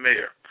became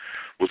mayor,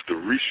 was the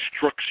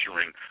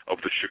restructuring of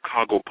the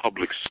Chicago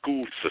public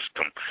school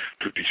system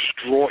to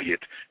destroy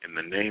it in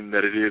the name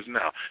that it is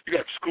now. You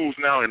got schools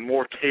now in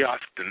more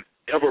chaos than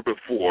ever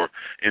before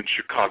in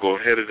Chicago,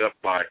 headed up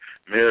by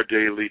Mayor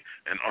Daley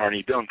and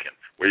Arnie Duncan,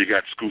 where you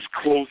got schools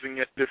closing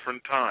at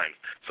different times.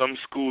 Some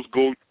schools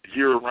go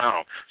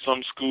year-round.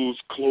 Some schools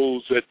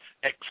close at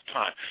X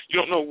time. You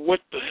don't know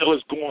what the hell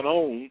is going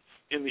on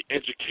in the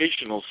education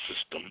educational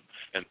system,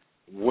 and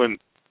when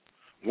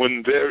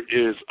there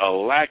is a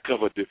lack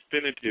of a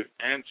definitive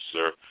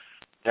answer,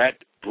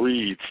 that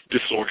breeds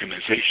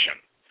disorganization.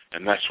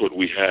 And that's what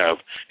we have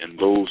in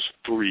those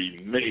three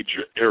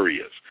major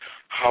areas: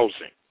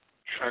 housing,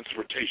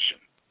 transportation,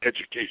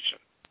 education.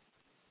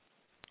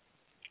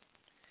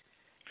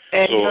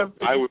 And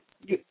so I would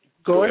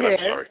go ahead. I'm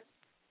sorry.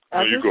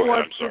 No, you go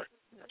ahead. I'm sorry.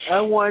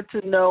 I want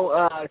to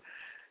know,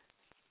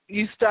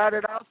 you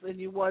started off and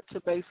you want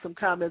to make some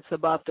comments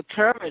about the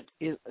current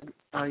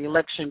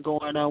election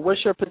going on.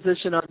 What's your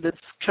position on this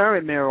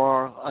current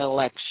mayoral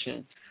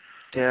election,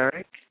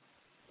 Derek?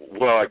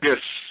 Well, I guess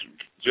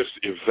just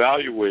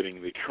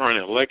evaluating the current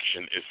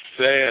election, it's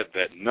sad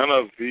that none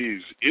of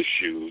these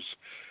issues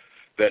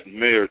that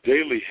Mayor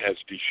Daley has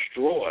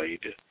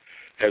destroyed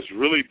has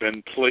really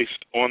been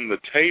placed on the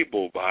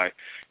table by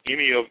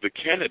any of the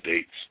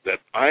candidates that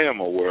I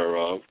am aware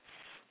of,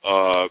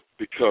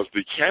 because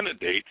the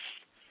candidates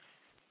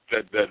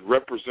that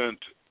represent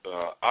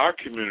our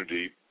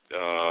community,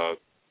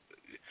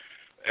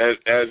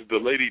 as the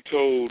lady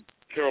told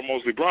Carol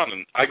Mosley Braun,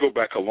 and I go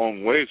back a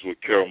long ways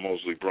with Carol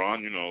Mosley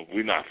Braun. You know,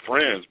 we're not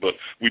friends, but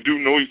we do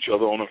know each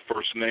other on a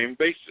first-name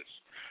basis.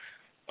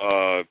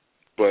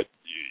 But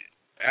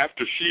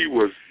after she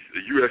was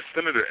a U.S.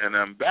 Senator and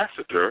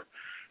ambassador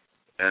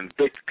and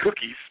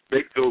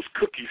baked those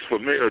cookies for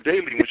Mayor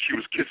Daley when she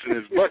was kissing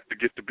his butt to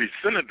get to be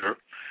senator,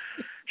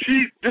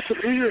 she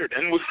disappeared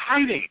and was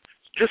hiding,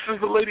 just as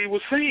the lady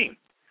was saying.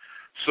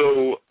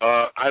 So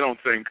I don't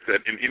think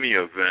that in any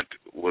event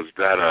was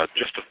that a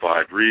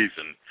justified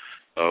reason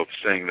of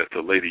saying that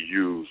the lady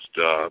used,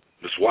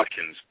 Ms.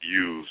 Watkins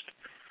used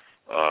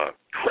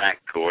crack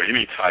or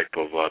any type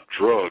of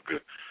drug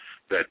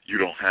that you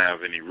don't have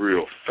any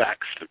real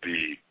facts to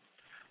be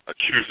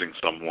accusing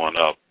someone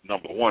of,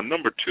 number one.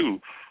 Number two,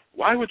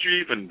 why would you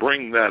even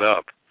bring that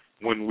up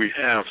when we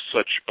have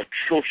such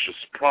atrocious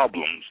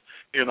problems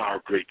in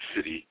our great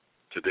city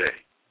today?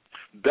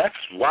 That's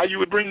why you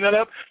would bring that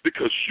up,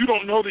 because you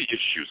don't know the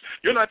issues.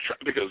 You're not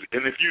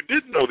and if you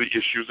did know the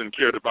issues and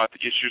cared about the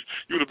issues,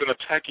 you would have been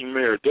attacking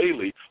Mayor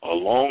Daley a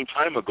long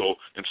time ago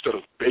instead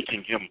of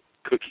baking him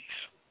cookies.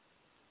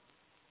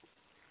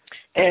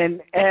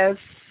 And as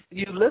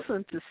you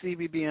listen to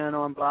CBBN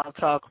on Blog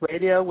Talk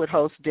Radio with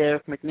host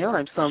Derek McNeil,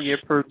 I'm Sonja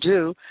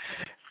Perdue.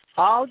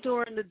 All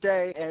during the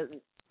day,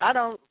 and I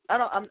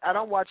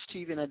don't watch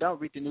TV and I don't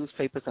read the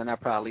newspapers, and I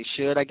probably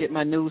should. I get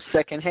my news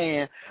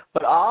secondhand.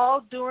 But all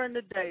during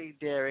the day,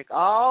 Derek,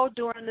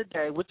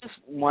 which is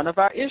one of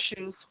our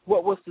issues,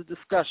 what was the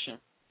discussion?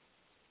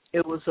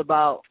 It was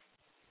about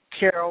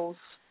Carol's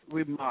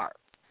remark.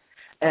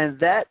 And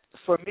that,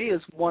 for me,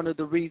 is one of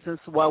the reasons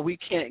why we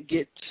can't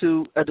get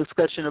to a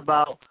discussion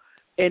about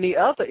any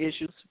other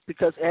issues,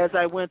 because as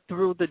I went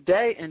through the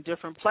day in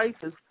different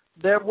places,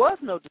 there was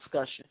no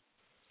discussion.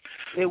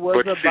 It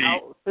was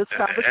about this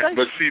conversation.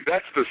 But see,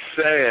 that's the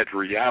sad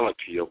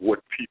reality of what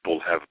people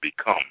have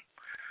become.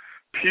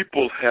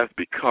 People have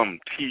become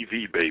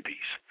TV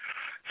babies.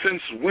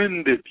 Since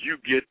when did you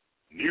get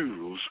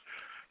news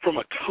from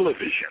a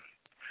television?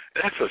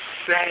 That's a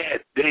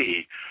sad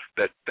day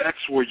that's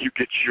where you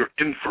get your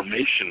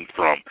information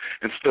from,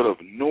 instead of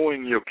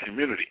knowing your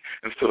community,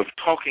 instead of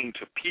talking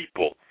to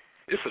people.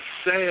 It's a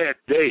sad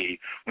day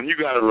when you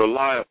got to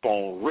rely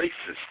upon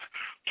racist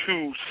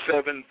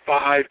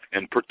 275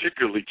 and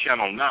particularly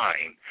Channel 9.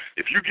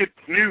 If you get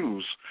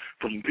news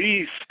from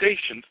these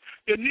stations,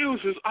 your news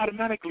is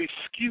automatically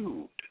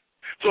skewed.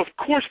 So, of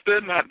course,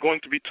 they're not going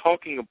to be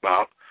talking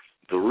about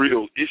the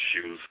real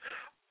issues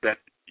that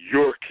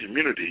your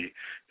community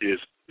is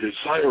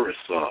desirous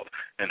of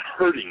and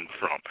hurting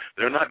from.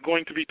 They're not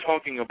going to be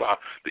talking about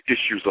the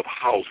issues of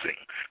housing.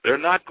 They're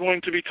not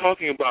going to be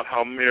talking about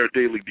how Mayor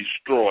Daley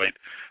destroyed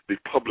the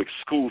public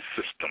school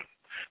system.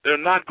 They're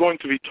not going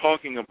to be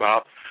talking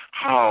about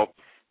how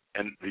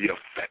and the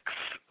effects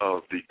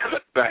of the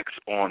cutbacks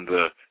on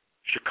the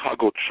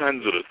Chicago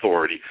Transit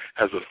Authority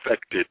has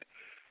affected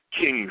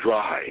King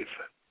Drive,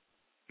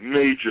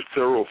 major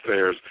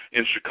thoroughfares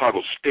in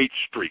Chicago, State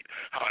Street.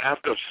 How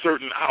after a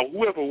certain hour,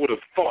 whoever would have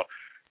thought,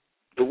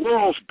 the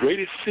world's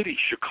greatest city,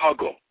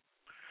 Chicago,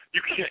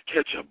 you can't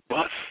catch a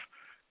bus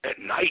at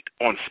night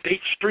on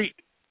State Street,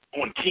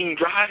 on King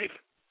Drive?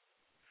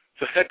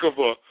 It's a heck of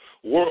a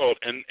world,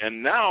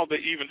 and now they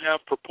even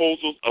have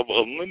proposals of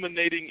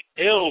eliminating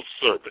L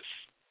service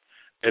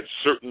at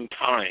certain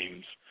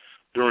times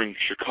during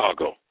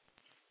Chicago,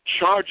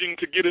 charging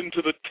to get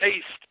into the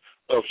taste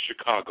of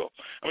Chicago.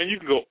 I mean, you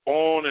can go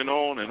on and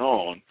on and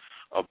on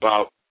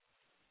about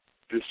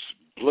this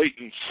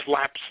blatant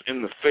slaps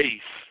in the face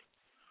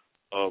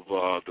of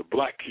the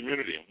black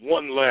community. And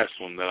one last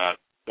one that I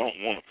don't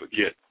want to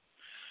forget.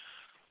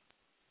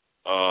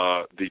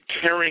 The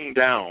tearing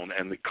down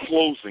and the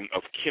closing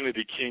of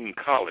Kennedy King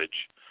College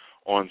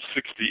on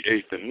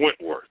 68th and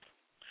Wentworth.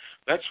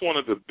 That's one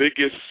of the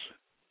biggest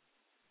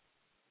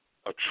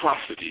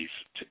atrocities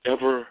to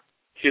ever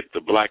hit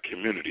the black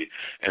community.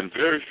 And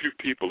very few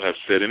people have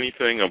said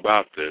anything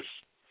about this.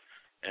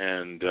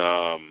 And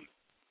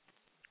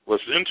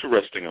what's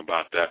interesting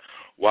about that,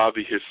 while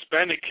the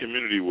Hispanic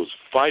community was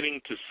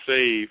fighting to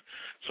save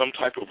some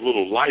type of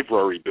little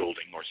library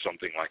building or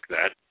something like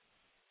that,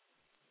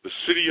 the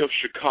city of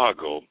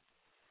Chicago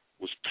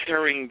was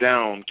tearing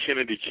down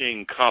Kennedy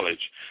King College.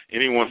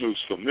 Anyone who's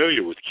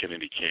familiar with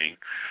Kennedy King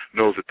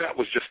knows that that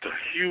was just a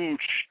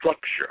huge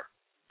structure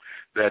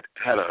that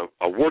had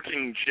a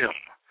working gym,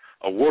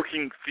 a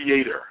working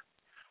theater,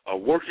 a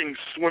working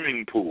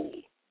swimming pool.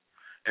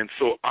 And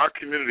so our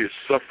community is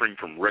suffering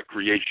from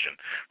recreation,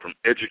 from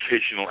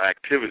educational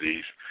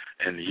activities,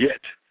 and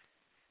yet,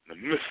 in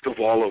the midst of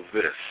all of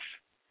this,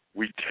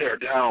 we tear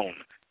down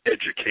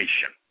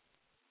education.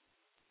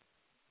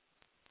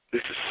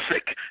 This is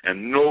sick,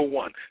 and no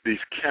one, these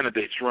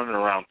candidates running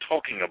around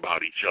talking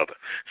about each other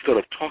instead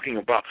of talking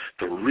about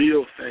the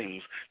real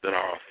things that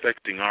are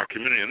affecting our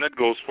community. And that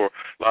goes for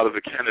a lot of the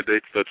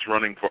candidates that's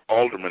running for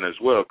alderman as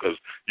well, because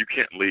you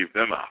can't leave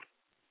them out.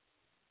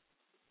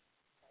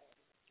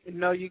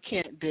 No, you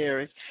can't,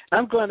 Derek.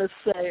 I'm going to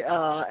say,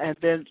 and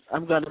then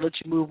I'm going to let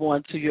you move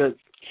on to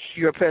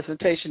your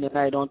presentation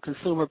tonight on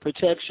consumer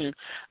protection.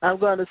 I'm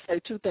going to say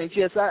two things.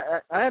 Yes,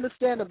 I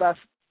understand about.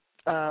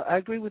 I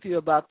agree with you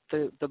about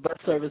the bus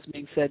service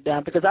being shut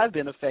down because I've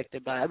been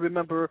affected by it. I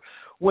remember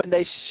when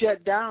they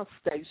shut down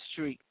State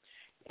Street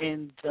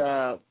and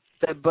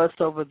that bus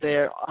over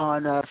there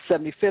on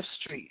 75th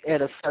Street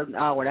at a certain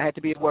hour. And I had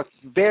to be at work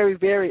very,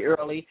 very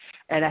early,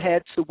 and I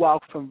had to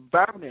walk from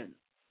Vernon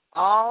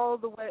all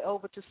the way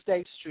over to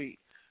State Street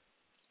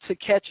to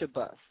catch a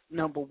bus,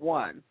 number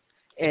one.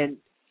 And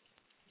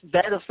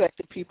that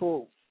affected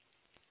people.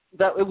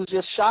 That it was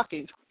just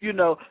shocking,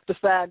 to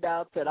find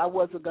out that I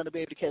wasn't going to be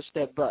able to catch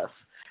that bus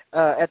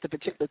at the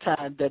particular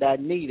time that I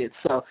needed.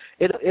 So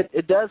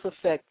it does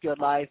affect your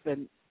life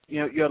and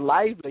your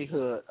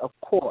livelihood, of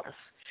course.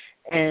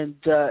 And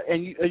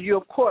you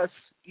of course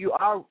you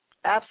are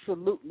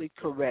absolutely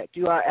correct.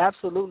 You are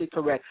absolutely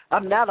correct.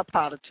 I'm not a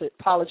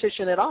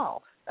politician at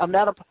all. I'm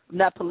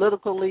not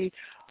politically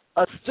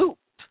astute.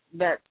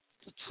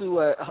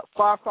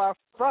 Far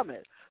from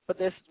it. But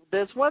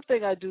there's one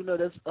thing I do know.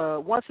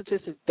 There's one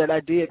statistic that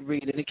I did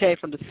read, and it came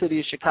from the city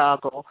of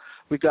Chicago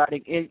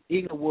regarding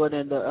Inglewood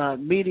and the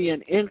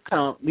median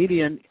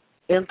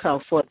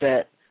income for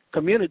that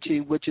community,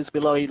 which is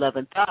below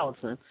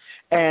 $11,000,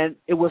 and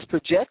it was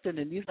projected,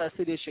 and these are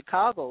city of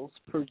Chicago's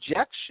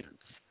projections,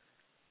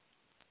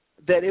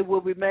 that it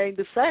will remain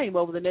the same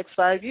over the next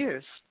 5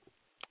 years.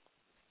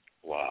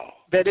 Wow.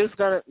 That is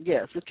going to,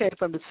 yes, it came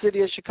from the city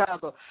of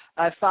Chicago.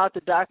 I found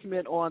the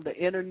document on the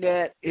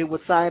Internet. It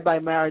was signed by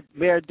Mayor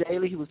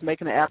Daley. He was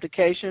making an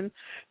application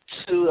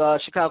to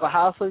Chicago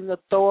Housing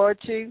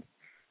Authority,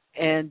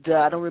 and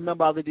I don't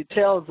remember all the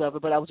details of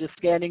it, but I was just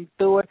scanning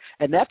through it,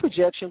 and that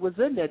projection was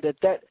in there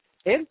that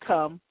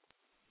income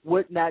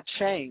would not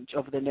change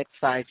over the next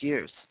 5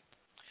 years.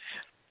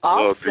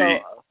 Also,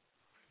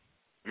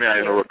 may I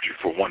interrupt you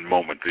for one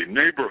moment? The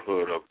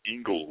neighborhood of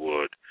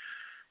Inglewood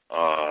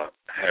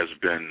has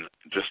been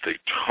just a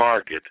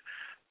target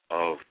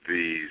of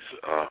these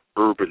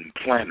urban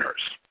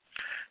planners.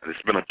 And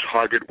it's been a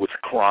target with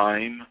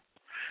crime.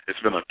 It's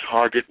been a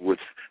target with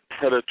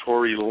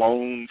predatory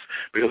loans.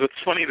 Because it's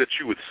funny that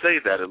you would say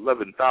that,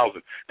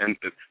 11,000. And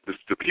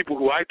the people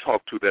who I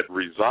talk to that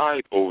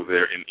reside over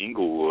there in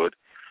Inglewood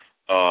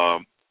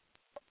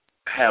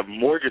have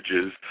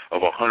mortgages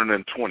of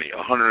 $120,000,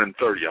 $130,000,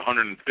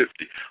 $150,000,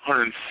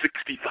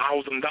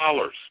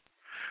 $160,000.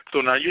 So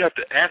now you have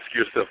to ask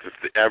yourself if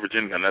the average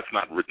income, that's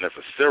not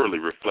necessarily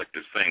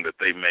reflected saying that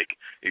they make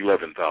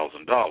 $11,000.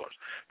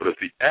 But if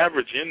the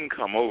average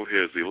income over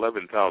here is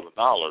 $11,000,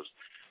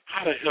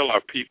 how the hell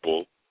are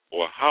people,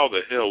 or how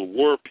the hell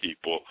were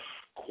people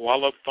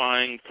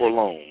qualifying for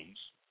loans?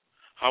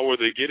 How are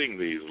they getting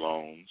these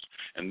loans?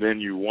 And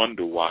then you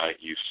wonder why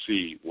you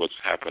see what's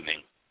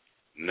happening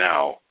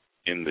now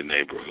in the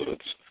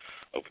neighborhoods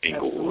of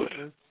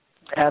Inglewood.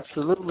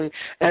 Absolutely.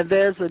 And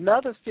there's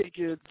another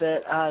figure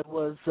that I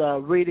was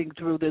reading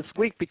through this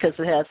week because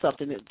it has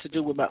something to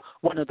do with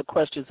one of the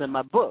questions in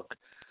my book,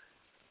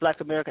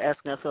 Black America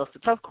Asking Ourselves the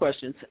Tough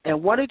Questions.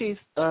 And one of these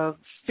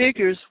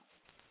figures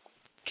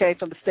came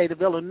from the state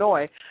of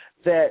Illinois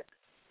that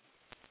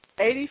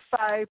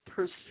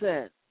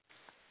 85%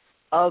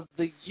 of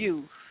the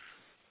youth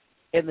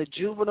in the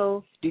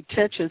juvenile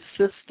detention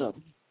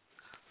system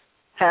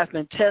have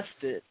been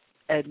tested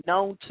and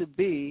known to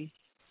be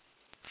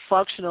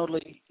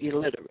functionally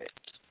illiterate.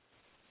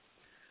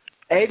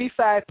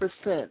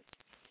 85%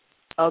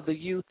 of the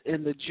youth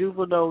in the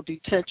juvenile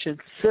detention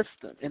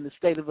system in the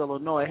state of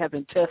Illinois have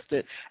been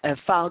tested and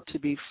found to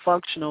be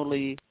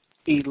functionally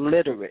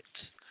illiterate.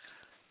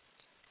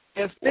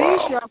 If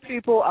these young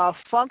people are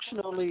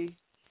functionally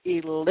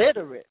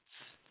illiterate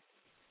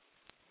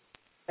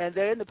and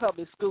they're in the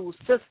public school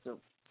system,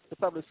 the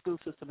public school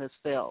system has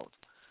failed.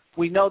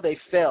 We know they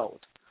failed.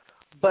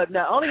 But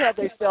not only have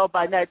they failed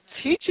by not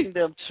teaching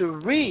them to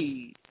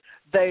read,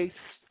 they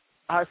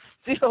are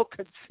still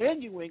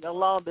continuing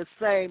along the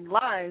same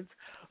lines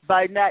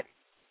by not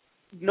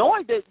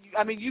knowing that,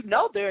 I mean, you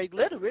know they're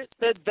illiterate.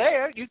 They're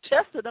there. You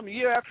tested them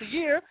year after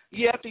year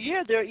after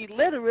year. They're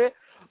illiterate,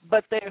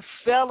 but they're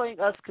failing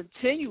us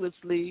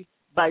continuously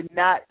by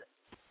not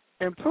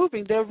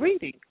improving their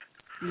reading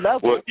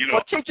level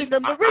or teaching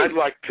them to read.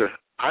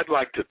 I'd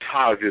like to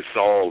tie this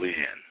all in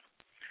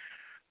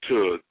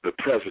to the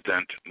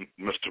president,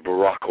 Mr.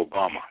 Barack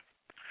Obama.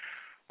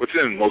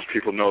 Within most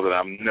people know that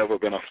I've never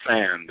been a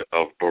fan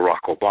of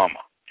Barack Obama.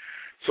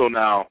 So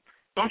now,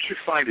 don't you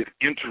find it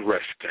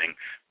interesting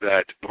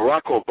that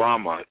Barack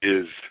Obama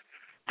is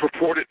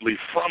purportedly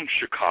from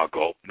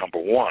Chicago, number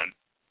one,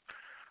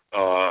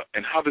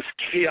 and how this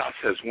chaos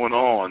has went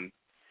on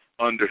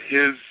under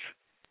his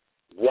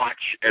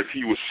watch as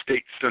he was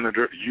state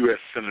senator, U.S.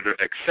 senator,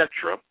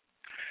 etc.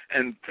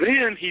 And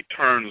then he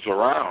turns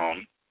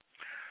around,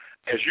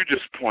 as you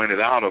just pointed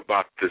out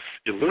about this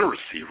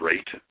illiteracy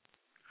rate,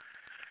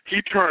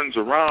 he turns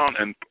around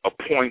and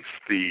appoints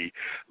the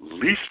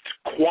least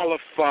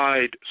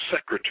qualified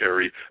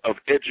Secretary of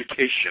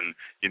Education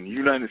in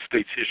United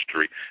States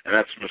history, and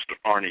that's Mr.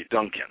 Arne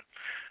Duncan.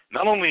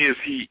 Not only is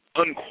he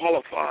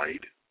unqualified,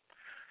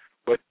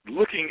 but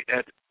looking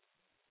at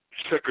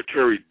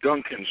Secretary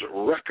Duncan's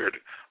record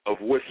of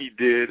what he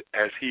did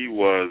as he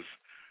was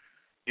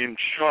in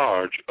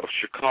charge of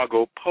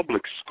Chicago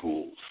public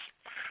schools.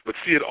 But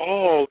see it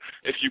all,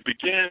 if you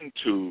begin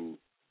to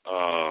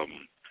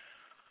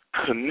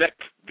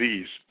connect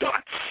these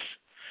dots,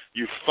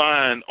 you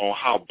find on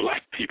how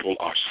black people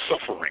are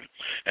suffering.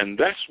 And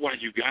that's why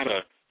you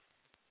gotta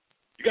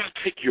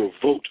take your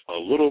vote a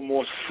little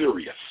more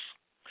serious.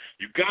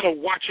 You gotta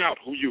watch out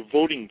who you're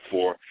voting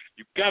for.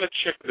 You gotta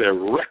check their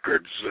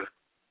records.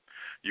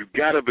 You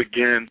gotta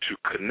begin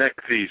to connect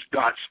these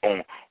dots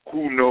on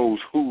who knows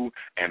who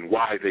and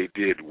why they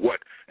did what.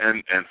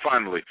 And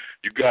finally,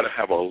 you gotta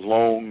have a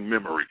long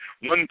memory.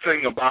 One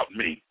thing about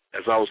me,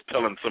 as I was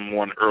telling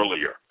someone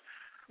earlier,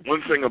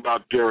 one thing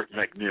about Derek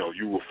McNeil,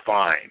 you will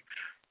find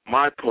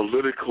my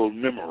political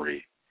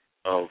memory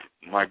of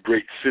my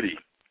great city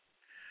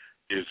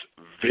is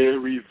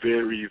very,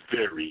 very,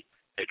 very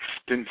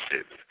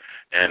extensive.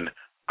 And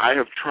I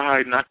have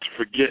tried not to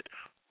forget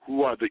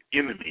who are the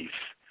enemies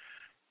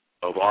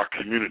of our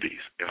communities.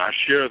 And I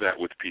share that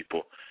with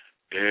people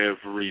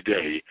every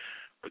day.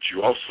 But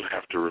you also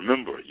have to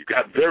remember, you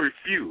got very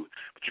few,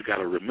 but you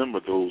got to remember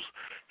those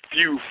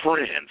few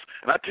friends.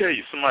 And I tell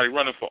you, somebody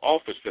running for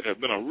office that has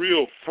been a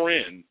real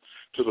friend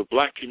to the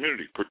black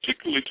community,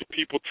 particularly to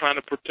people trying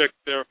to protect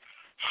their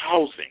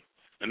housing,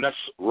 and that's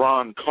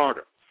Ron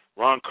Carter.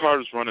 Ron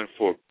Carter's running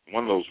for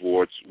one of those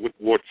wards,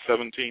 Ward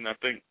 17, I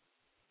think.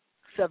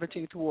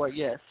 17th Ward,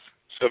 yes.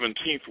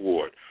 17th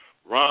Ward.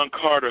 Ron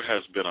Carter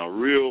has been a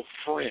real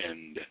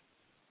friend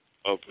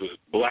of the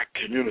black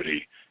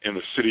community in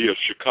the city of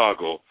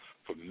Chicago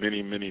for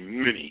many, many,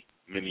 many,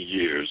 many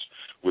years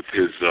with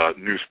his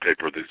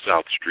newspaper, the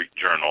South Street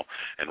Journal,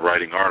 and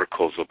writing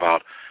articles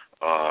about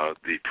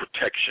the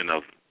protection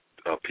of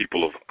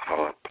people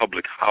of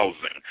public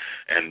housing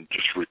and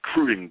just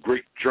recruiting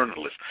great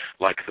journalists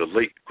like the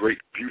late, great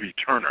Beauty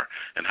Turner,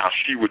 and how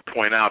she would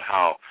point out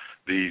how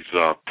these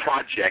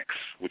projects,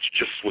 which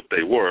just what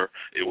they were,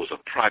 it was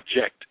a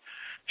project.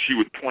 She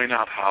would point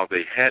out how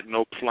they had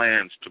no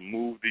plans to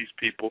move these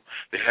people.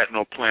 They had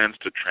no plans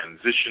to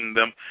transition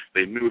them.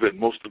 They knew that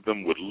most of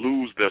them would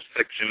lose their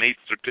Section 8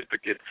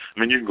 certificate. I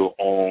mean, you can go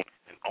on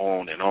and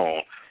on and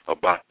on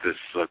about this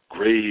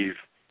grave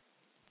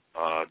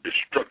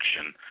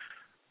destruction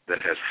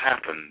that has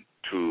happened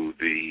to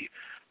the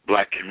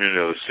black community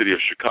of the city of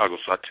Chicago.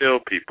 So I tell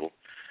people,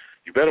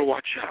 you better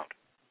watch out.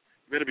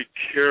 You better be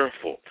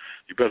careful.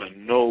 You better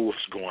know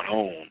what's going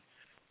on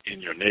in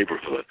your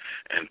neighborhood,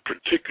 and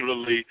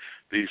particularly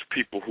these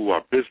people who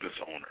are business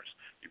owners.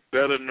 You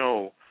better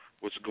know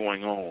what's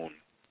going on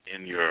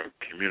in your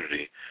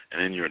community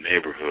and in your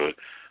neighborhood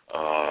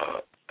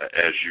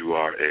as you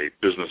are a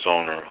business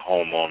owner,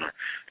 homeowner,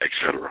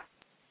 etc.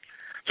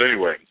 So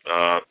anyway,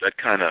 that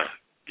kind of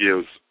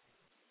gives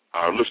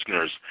our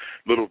listeners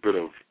a little bit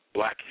of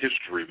Black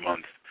History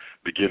Month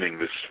beginning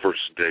this first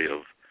day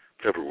of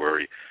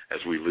February as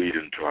we lead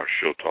into our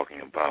show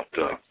talking about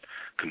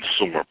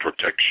consumer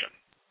protection.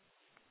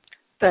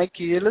 Thank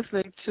you. You're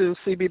listening to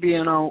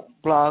CBBN on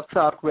Blog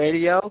Talk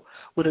Radio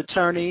with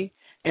attorney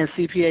and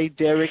CPA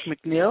Derek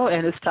McNeil,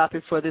 and his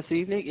topic for this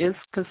evening is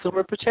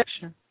consumer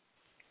protection.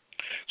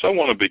 So I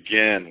want to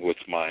begin with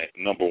my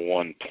number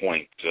one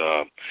point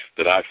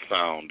that I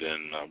found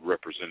in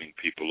representing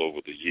people over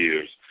the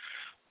years.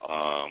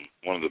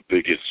 One of the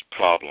biggest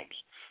problems,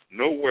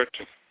 nowhere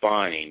to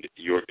find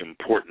your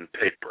important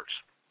papers.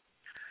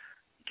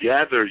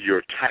 Gather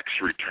your tax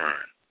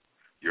return,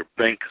 your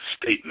bank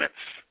statements,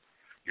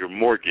 your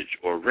mortgage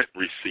or rent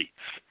receipts,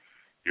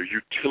 your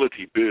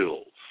utility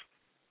bills,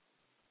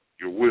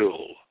 your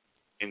will,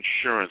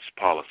 insurance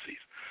policies.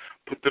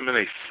 Put them in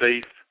a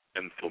safe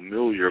and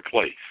familiar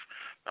place.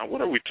 Now,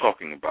 what are we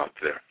talking about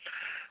there?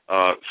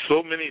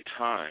 So many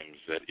times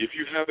that if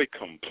you have a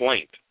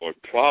complaint or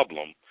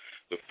problem,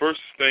 the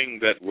first thing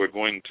that we're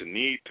going to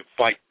need to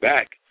fight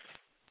back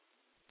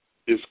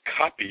is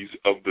copies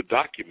of the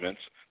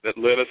documents that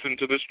led us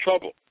into this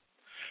trouble.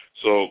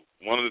 So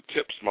one of the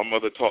tips my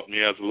mother taught me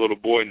as a little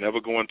boy,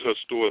 never go into a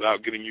store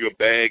without getting you a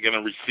bag and a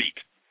receipt.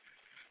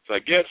 So I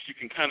guess you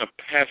can kind of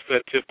pass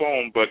that tip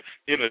on, but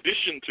in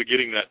addition to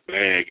getting that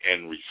bag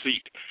and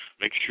receipt,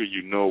 make sure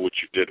you know what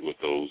you did with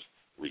those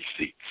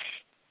receipts.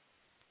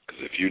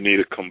 Because if you need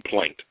a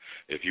complaint,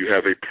 if you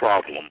have a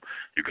problem,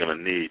 you're going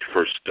to need,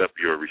 first step,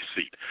 your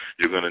receipt.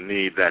 You're going to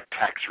need that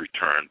tax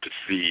return to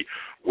see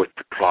what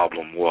the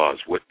problem was.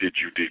 What did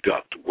you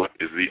deduct? What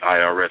is the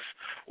IRS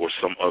or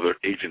some other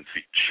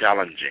agency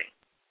challenging?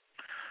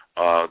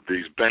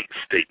 These bank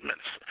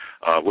statements.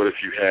 What if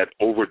you had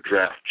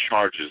overdraft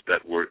charges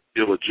that were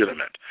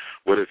illegitimate?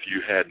 What if you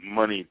had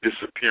money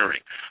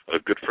disappearing? A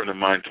good friend of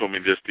mine told me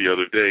this the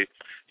other day.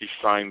 He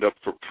signed up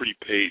for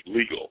prepaid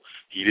legal.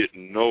 He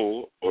didn't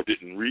know or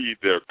didn't read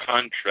their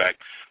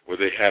contract where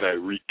they had a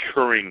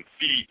recurring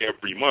fee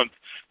every month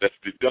that's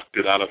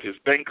deducted out of his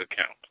bank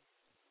account.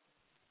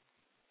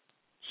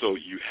 So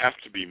you have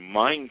to be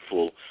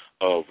mindful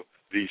of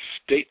these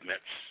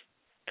statements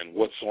and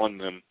what's on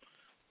them,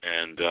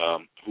 and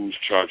who's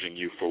charging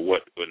you for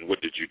what, and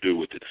what did you do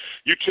with it.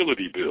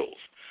 Utility bills,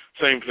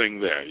 same thing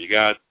there. You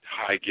got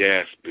high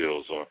gas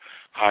bills or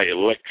high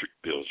electric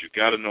bills. You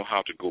got to know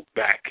how to go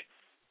back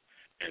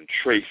and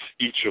trace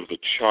each of the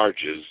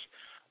charges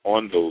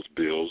on those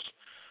bills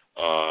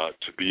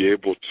to be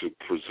able to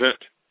present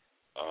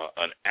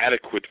an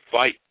adequate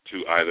fight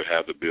to either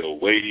have the bill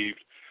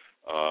waived,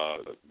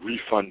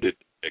 refunded,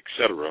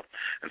 etc.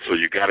 And so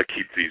you got to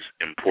keep these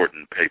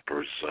important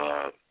papers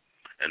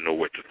and know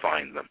where to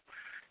find them.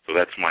 So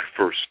that's my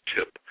first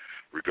tip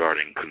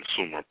regarding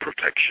consumer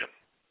protection.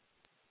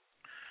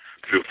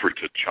 Feel free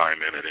to chime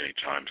in at any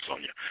time,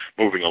 Sonja.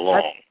 Moving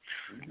along.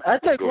 I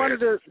think one of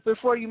the,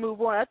 before you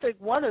move on, I think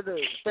one of the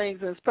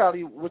things is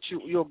probably what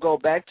you'll go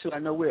back to. I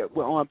know we're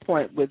on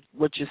point with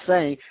what you're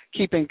saying,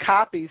 keeping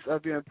copies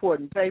of your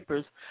important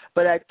papers,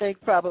 but I think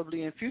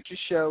probably in future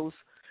shows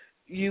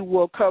you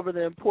will cover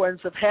the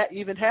importance of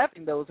even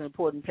having those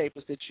important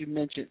papers that you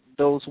mentioned,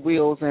 those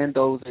wills and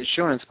those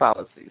insurance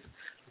policies.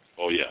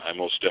 Oh, yeah, I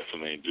most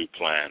definitely do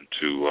plan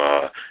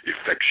to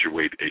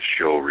effectuate a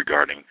show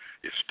regarding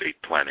estate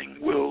planning,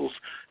 wills,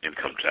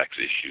 income tax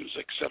issues,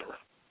 etc.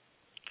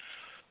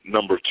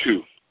 Number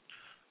 2,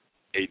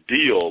 a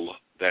deal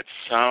that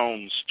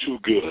sounds too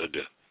good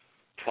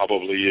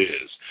probably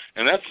is.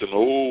 And that's an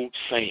old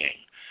saying,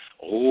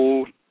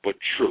 old but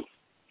true.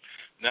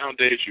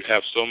 Nowadays you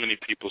have so many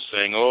people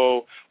saying,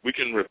 oh, we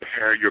can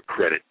repair your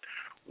credit.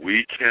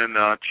 We can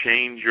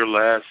change your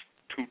last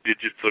 2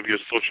 digits of your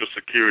Social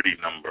Security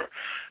number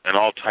and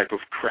all type of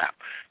crap.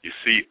 You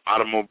see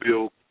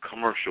automobile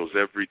commercials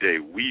every day.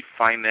 We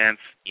finance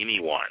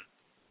anyone.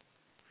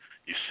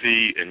 You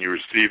see, and you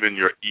receive in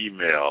your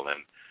email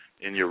and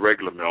in your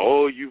regular mail,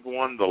 oh, you've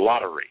won the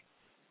lottery.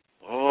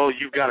 Oh,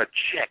 you got a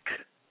check.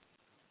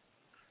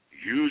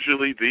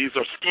 Usually these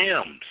are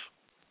scams.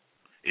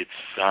 It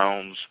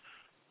sounds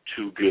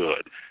too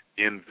good.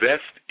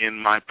 Invest in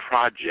my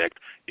project.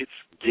 It's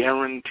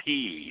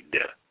guaranteed.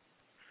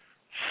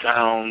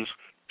 Sounds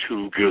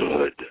too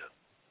good.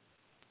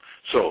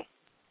 So,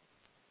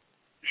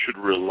 you should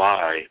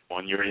rely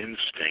on your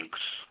instincts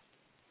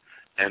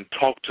and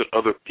talk to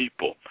other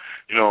people.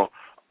 You know,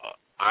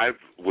 I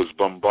was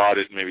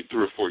bombarded maybe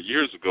 3 or 4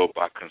 years ago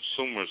by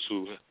consumers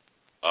who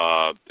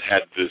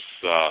had this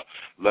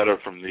letter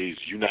from these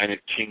United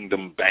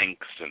Kingdom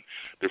banks and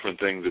different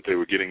things that they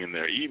were getting in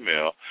their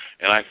email,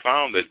 and I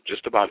found that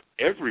just about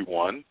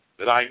everyone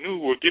that I knew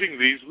were getting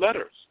these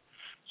letters.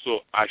 So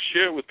I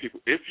share with people,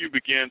 if you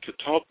begin to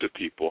talk to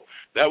people,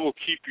 that will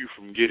keep you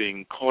from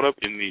getting caught up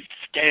in these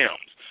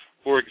scams.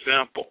 For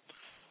example,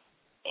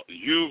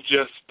 you've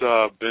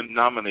just been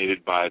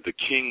nominated by the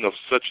king of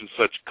such and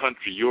such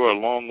country. You're a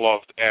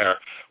long-lost heir.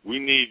 We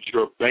need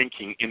your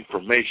banking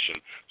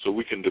information so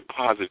we can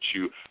deposit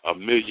you $1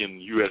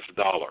 million.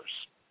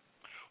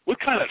 What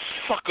kind of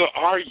sucker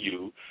are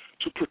you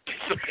to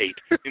participate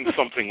in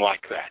something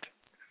like that?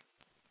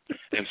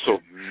 And so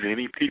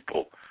many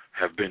people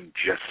have been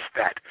just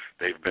that.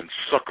 They've been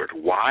suckered.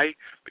 Why?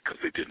 Because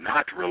they did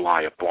not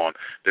rely upon.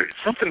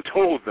 Something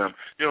told them,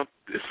 you know,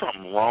 there's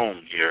something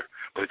wrong here,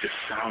 but it just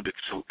sounded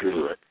so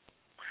good.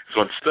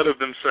 So instead of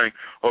them saying,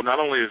 oh, not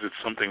only is it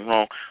something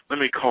wrong, let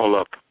me call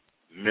up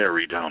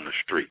Mary down the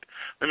street.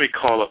 Let me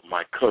call up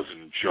my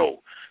cousin Joe,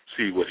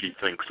 see what he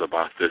thinks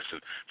about this,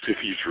 and see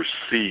if he's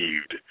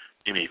received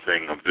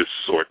anything of this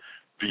sort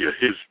via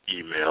his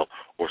email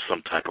or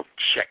some type of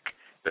check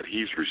that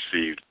he's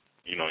received,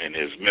 you know, in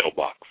his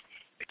mailbox,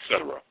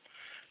 etc.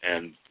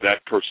 And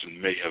that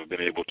person may have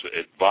been able to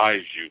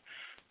advise you.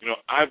 You know,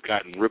 I've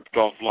gotten ripped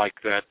off like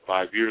that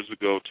 5 years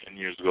ago, 10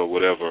 years ago,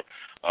 whatever.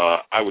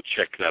 I would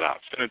check that out.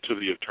 Send it to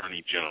the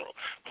Attorney General.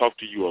 Talk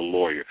to your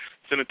lawyer.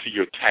 Send it to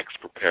your tax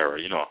preparer.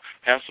 You know,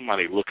 have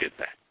somebody look at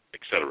that,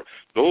 etc.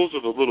 Those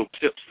are the little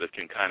tips that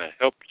can kind of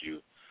help you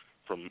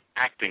from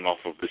acting off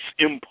of this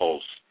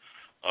impulse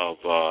of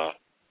a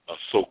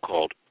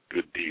so-called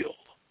good deal.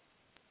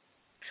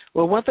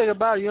 Well, one thing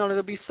about it, you're only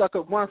going to be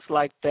suckered once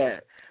like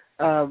that.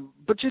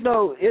 But, you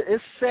know,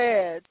 it's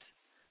sad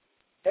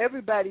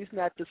everybody's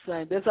not the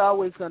same. There's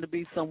always going to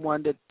be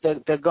someone that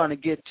they're going to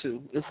get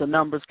to. It's a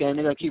numbers game.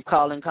 They're going to keep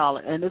calling,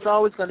 and there's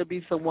always going to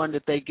be someone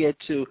that they get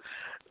to.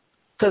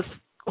 Because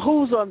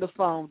who's on the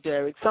phone,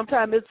 Derek?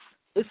 Sometimes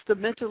it's the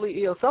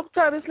mentally ill.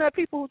 Sometimes it's not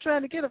people who are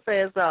trying to get a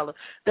fast dollar.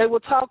 They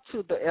will talk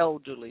to the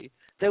elderly.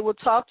 They will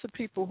talk to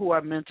people who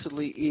are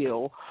mentally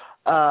ill,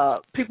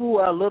 people who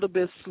are a little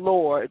bit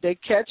slower. They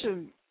catch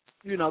them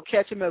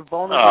at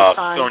vulnerable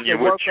times. Sonja,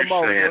 what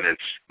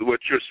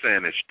you're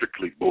saying is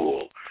strictly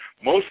bull.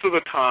 Most of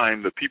the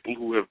time, the people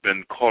who have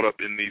been caught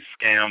up in these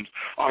scams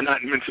are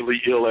not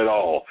mentally ill at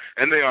all,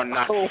 and they are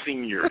not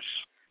seniors.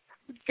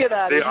 Get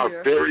out of here. They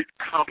are very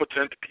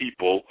competent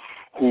people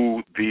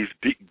who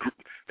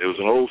there was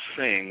an old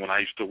saying when I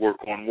used to work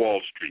on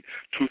Wall Street,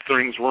 2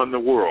 things run the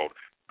world,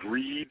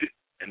 greed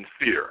and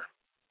fear.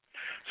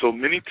 So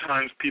many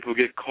times people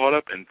get caught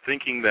up in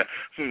thinking that,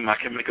 I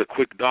can make a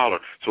quick dollar.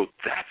 So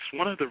that's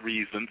one of the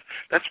reasons,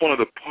 that's one of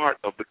the part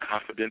of the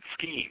confidence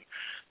scheme.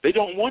 They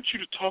don't want you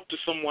to talk to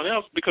someone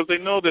else because they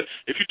know that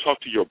if you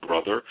talk to your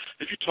brother,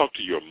 if you talk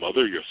to your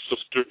mother, your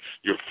sister,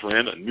 your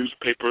friend, a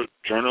newspaper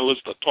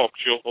journalist, a talk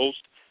show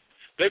host,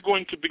 they're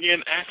going to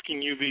begin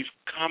asking you these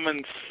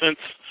common sense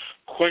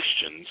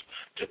questions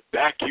to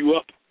back you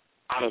up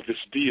out of this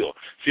deal.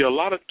 See, a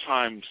lot of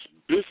times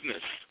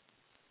business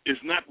is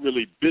not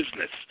really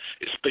business.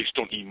 It's based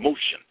on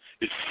emotion.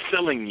 It's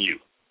selling you.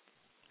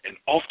 And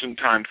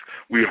oftentimes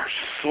we are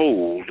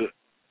sold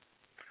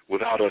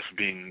without us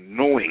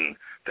knowing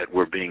that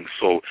we're being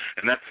sold.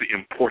 And that's the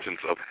importance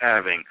of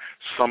having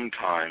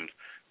sometimes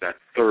that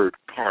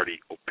third-party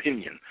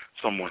opinion,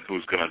 someone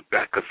who's going to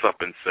back us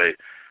up and say,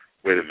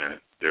 wait a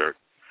minute, Derek,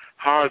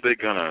 how are they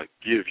going to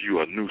give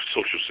you a new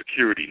Social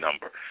Security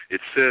number?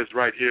 It says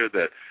right here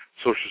that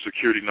Social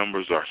Security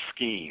numbers are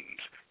schemes,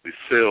 the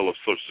sale of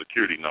Social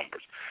Security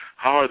numbers.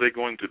 How are they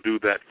going to do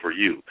that for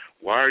you?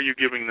 Why are you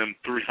giving them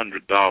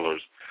 $300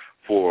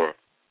 for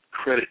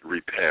credit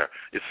repair?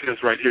 It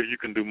says right here you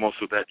can do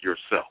most of that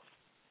yourself,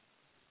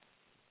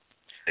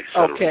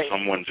 etc. Okay.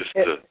 Someone just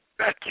to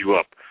back you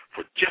up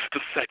for just a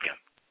second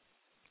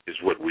is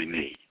what we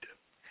need.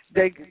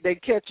 They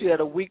catch you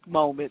at a weak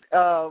moment.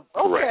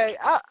 Okay,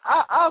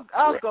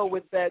 I'll go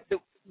with that.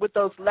 With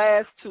those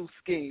last 2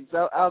 schemes,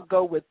 I'll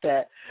go with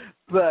that.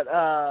 But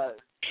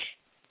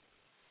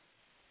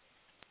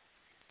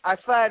I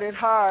find it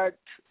hard.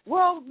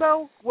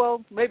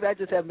 Maybe I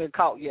just haven't been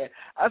caught yet.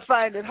 I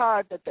find it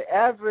hard that the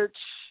average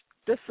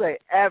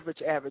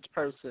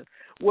person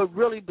would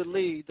really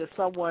believe that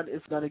someone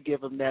is going to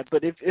give them that.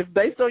 But if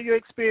based on your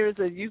experience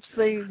and you've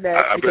seen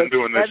that, I've been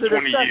doing this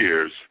 20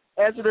 years.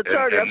 As an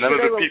attorney, and none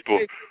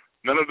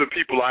of the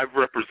people I've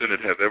represented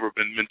have ever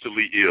been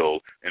mentally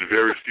ill, and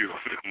very few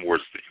of them were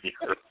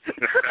seniors.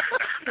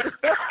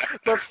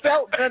 But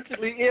felt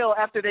mentally ill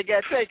after they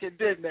got taken,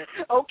 didn't they?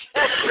 Okay.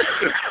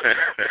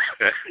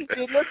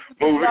 You listen to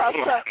Blog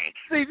Talk,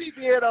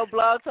 CBBN on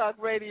Blog Talk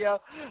Radio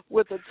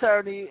with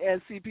attorney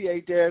and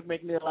CPA Derek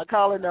McNeil. Our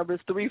calling number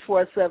is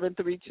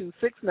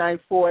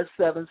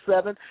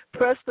 347-326-9477.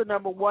 Press the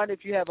number 1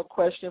 if you have a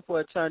question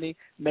for attorney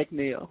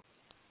McNeil.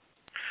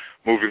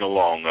 Moving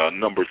along,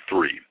 number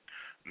 3,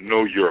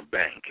 know your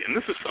bank. And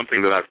this is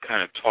something that I've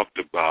kind of talked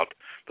about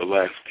the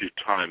last few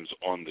times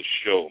on the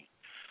show.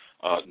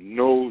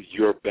 Know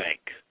your bank.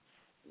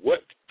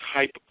 What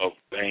type of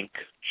bank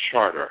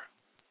charter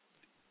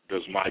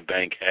does my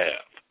bank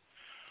have?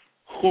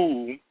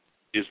 Who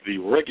is the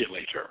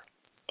regulator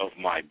of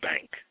my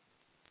bank?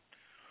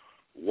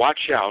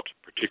 Watch out,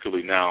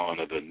 particularly now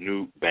under the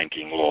new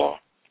banking law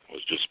that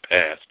was just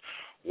passed,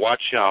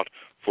 watch out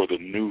for the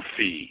new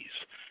fees.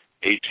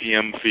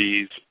 ATM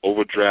fees,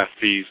 overdraft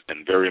fees,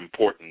 and very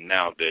important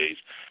nowadays,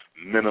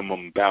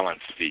 minimum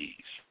balance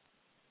fees.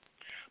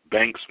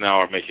 Banks now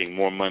are making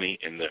more money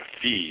in their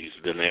fees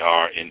than they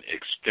are in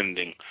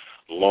extending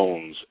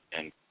loans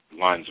and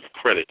lines of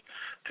credit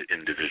to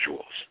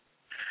individuals.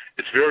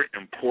 It's very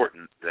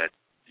important that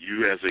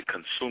you as a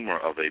consumer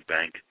of a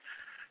bank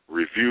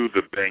review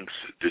the bank's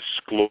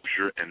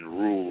disclosure and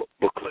rule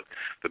booklet.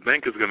 The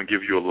bank is going to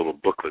give you a little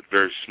booklet,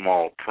 very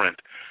small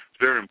print. It's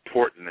very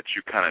important that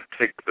you kind of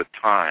take the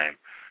time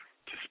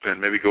to spend,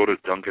 maybe go to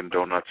Dunkin'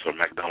 Donuts or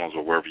McDonald's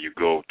or wherever you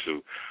go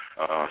to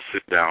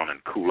sit down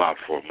and cool out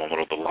for a moment,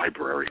 or the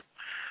library.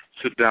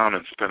 Sit down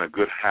and spend a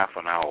good half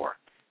an hour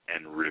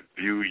and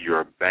review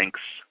your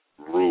bank's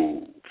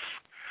rules.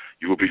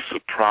 You will be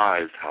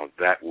surprised how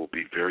that will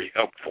be very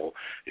helpful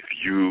if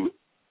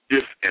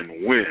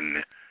and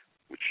when,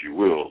 which you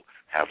will,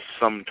 have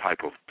some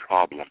type of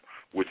problem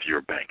with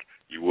your bank.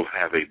 You will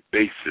have a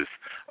basis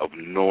of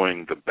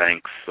knowing the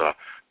bank's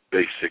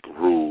basic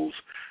rules,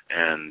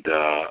 and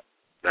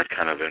that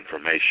kind of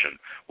information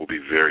will be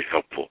very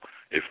helpful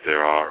if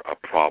there are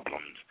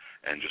problems,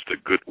 and just a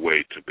good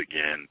way to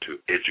begin to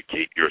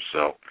educate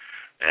yourself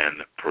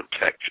and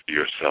protect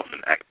yourself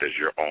and act as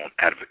your own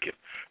advocate,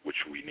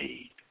 which we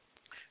need.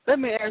 Let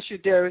me ask you,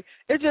 Derek,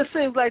 it just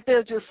seems like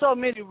there's just so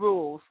many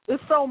rules.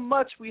 There's so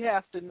much we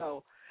have to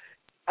know.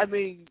 I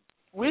mean,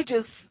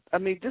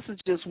 this is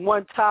just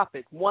one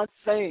topic, one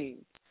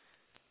thing.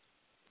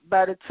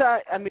 by the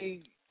time, I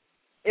mean,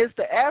 is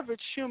the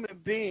average human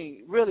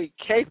being really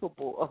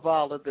capable of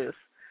all of this?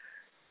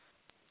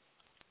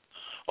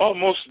 Oh,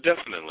 most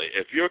definitely.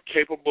 If you're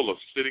capable of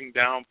sitting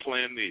down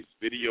playing these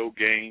video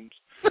games,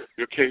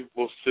 you're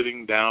capable of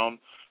sitting down,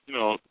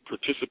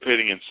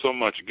 participating in so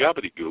much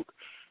gobbledygook,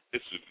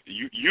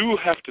 you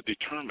have to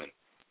determine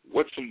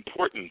what's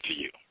important to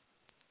you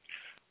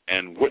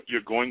and what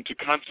you're going to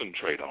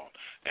concentrate on.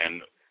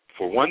 And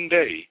for one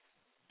day,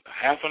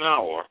 half an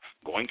hour,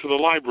 going to the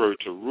library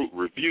to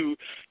review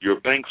your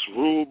bank's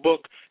rule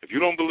book. If you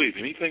don't believe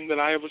anything that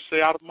I ever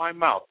say out of my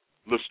mouth,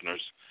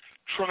 listeners,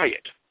 try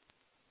it,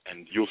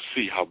 and you'll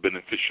see how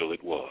beneficial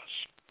it was.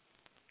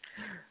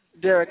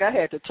 Derek, I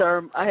had to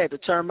turn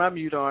my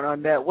mute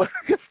on that one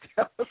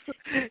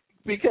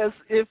because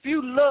if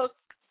you look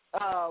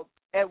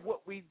at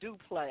what we do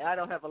play, I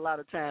don't have a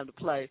lot of time to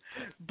play,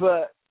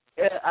 but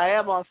I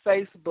am on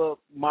Facebook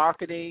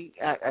marketing.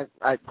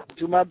 I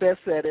do my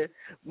best at it.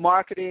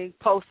 Marketing,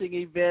 posting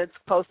events,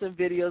 posting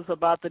videos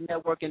about the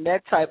network and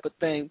that type of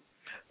thing.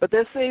 But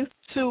there seems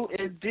to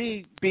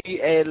indeed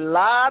be a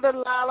lot of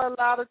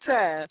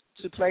time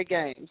to play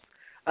games.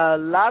 A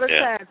lot of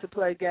time to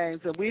play games,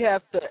 and we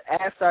have to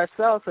ask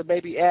ourselves and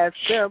maybe ask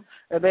them,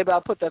 and maybe I'll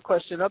put that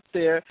question up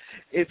there.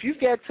 If you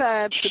get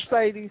time to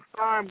play these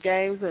farm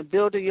games and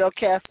building your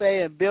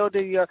cafe and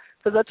building your,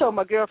 because I told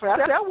my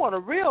girlfriend, I said, I want a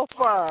real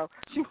farm.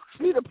 She wants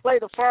me to play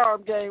the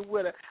farm game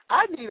with her.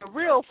 I need a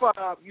real farm.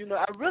 I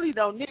really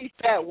don't need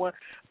that one.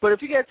 But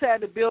if you get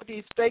time to build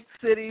these fake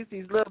cities,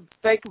 these little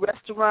fake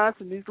restaurants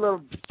and these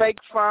little fake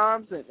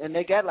farms, and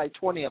they got like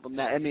 20 of them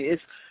now. I mean,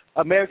 it's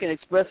American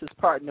Express is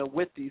partnered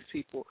with these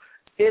people.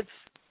 It's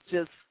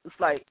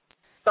like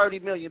 30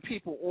 million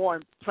people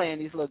on playing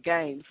these little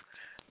games.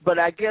 But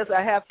I guess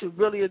I have to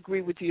really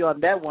agree with you on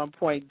that one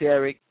point,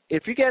 Derek.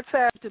 If you get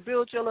time to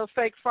build your little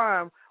fake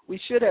farm, we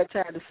should have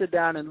time to sit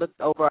down and look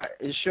over our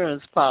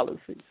insurance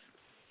policies.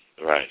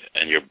 Right,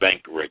 and your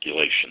bank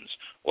regulations.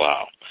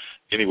 Wow.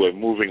 Anyway,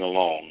 moving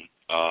along.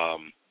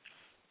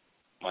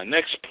 My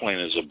next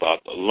point is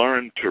about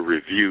learn to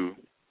review,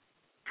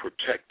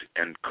 protect,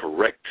 and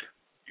correct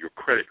your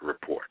credit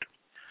report.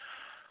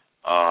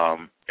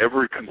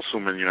 Every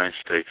consumer in the United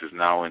States is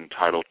now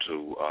entitled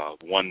to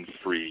one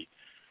free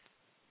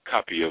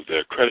copy of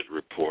their credit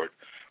report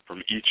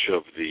from each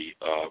of the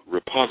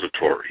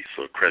repositories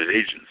or credit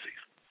agencies.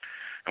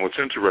 And what's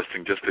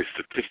interesting, just a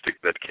statistic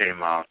that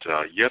came out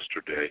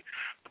yesterday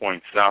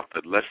points out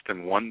that less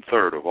than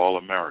 1/3 of all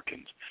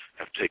Americans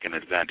have taken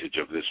advantage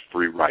of this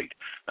free right.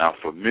 Now,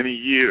 for many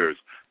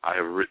years, I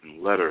have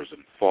written letters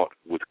and fought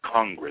with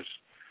Congress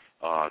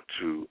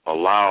to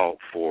allow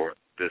for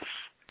this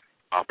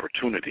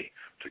opportunity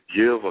to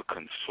give a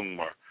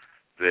consumer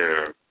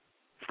their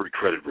free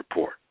credit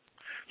report.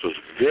 So it's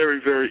very,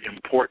 very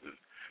important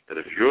that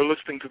if you're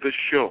listening to this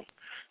show,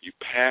 you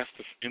pass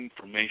this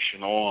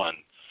information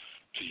on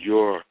to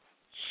your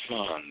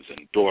sons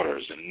and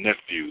daughters and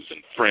nephews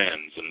and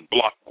friends and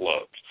block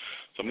clubs.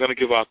 So I'm going to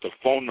give out the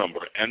phone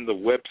number and the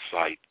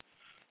website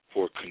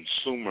for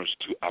consumers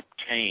to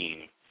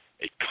obtain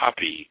a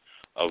copy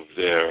of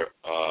their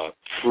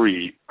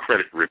free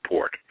credit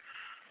report.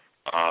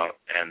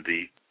 And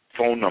the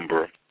phone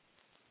number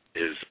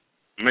is,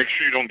 make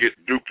sure you don't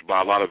get duped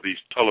by a lot of these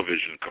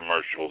television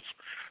commercials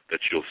that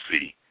you'll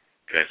see.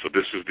 Okay, so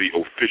this is the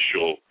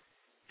official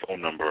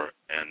phone number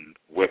and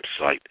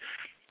website,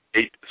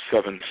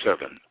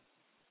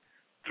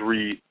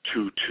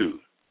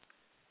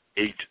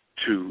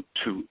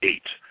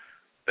 877-322-8228.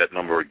 That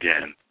number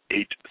again,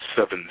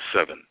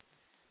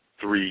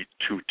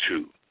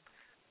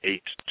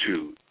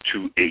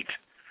 877-322-8228.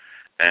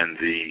 And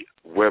the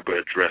web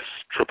address,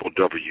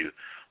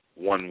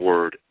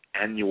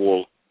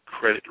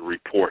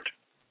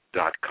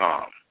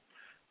 annualcreditreport.com.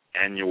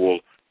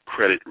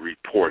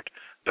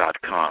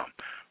 Annualcreditreport.com.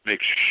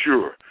 Make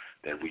sure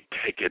that we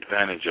take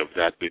advantage of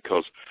that,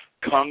 because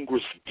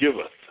Congress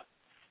giveth,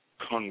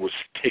 Congress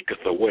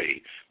taketh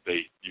away.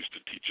 They used to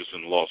teach us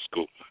in law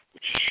school,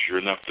 which is sure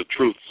enough the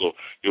truth. So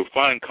you'll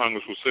find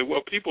Congress will say,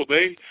 well, people,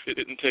 they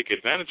didn't take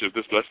advantage of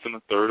this. Less than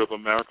 1/3 of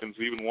Americans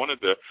even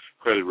wanted the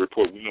credit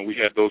report. We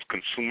had those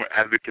consumer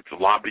advocates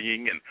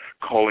lobbying and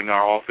calling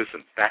our office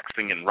and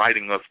faxing and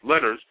writing us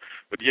letters.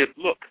 But yet,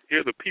 look,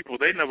 here are the people,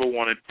 they never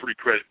wanted free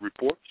credit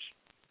reports.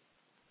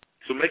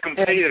 So make them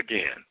pay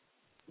again.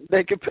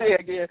 They can pay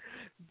again.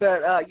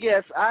 But,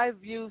 yes,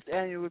 I've used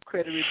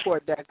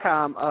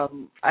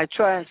annualcreditreport.com. I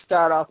try and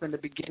start off in the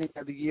beginning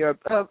of the year,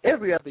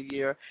 every other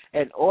year,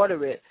 and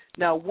order it.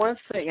 Now, one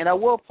thing, and I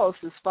will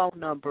post this phone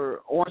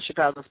number on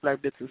Chicago's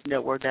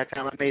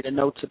BlackBusinessNetwork.com. I made a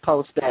note to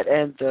post that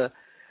and the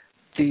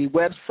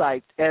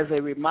website as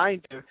a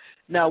reminder.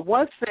 Now,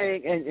 one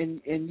thing,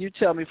 and you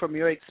tell me from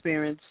your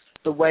experience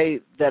the way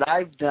that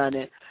I've done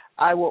it,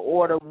 I will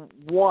order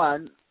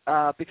one,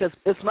 because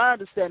it's my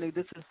understanding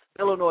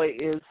Illinois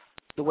is,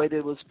 the way that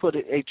it was put,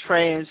 a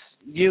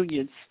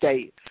trans-union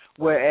state,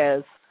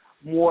 whereas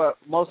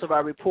most of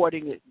our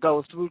reporting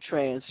goes through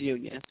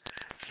TransUnion.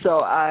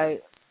 So I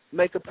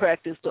make a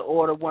practice to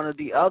order one of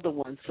the other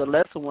ones, the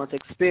lesser ones,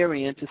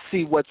 Experian, to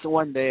see what's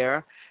on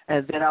there,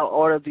 and then I'll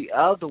order the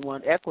other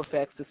one,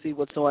 Equifax, to see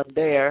what's on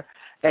there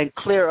and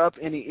clear up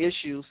any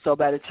issues. So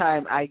by the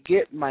time I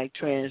get my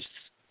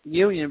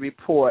TransUnion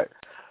report,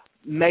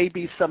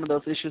 maybe some of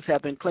those issues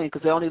have been cleaned,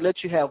 because they only let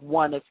you have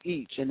one of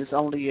each, and it's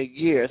only a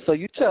year. So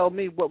you tell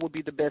me what would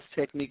be the best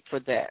technique for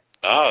that.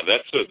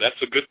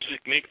 That's a good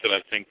technique that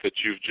I think that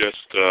you've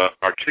just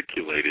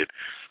articulated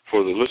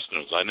for the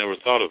listeners. I never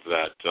thought of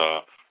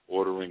that,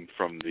 ordering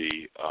from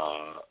the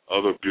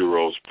other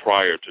bureaus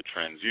prior to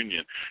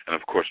TransUnion. And,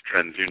 of course,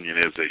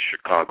 TransUnion is a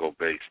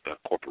Chicago-based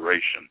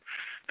corporation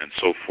and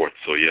so forth.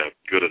 So, yeah,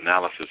 good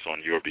analysis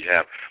on your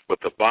behalf. But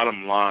the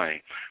bottom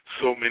line,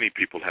 so many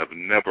people have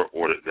never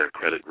ordered their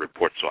credit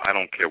report, so I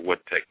don't care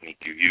what technique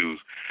you use.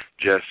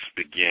 Just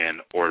begin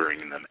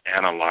ordering them,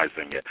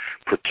 analyzing it,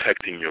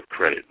 protecting your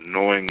credit,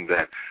 knowing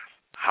that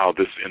how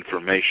this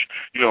information,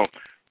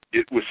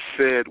 it was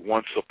said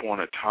once upon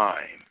a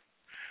time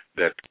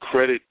that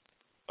credit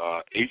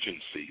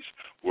agencies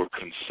were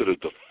considered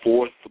the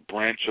fourth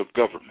branch of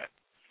government.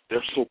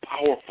 They're so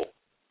powerful.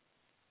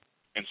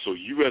 And so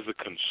you as a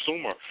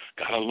consumer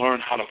got to learn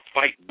how to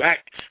fight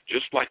back,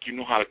 just like you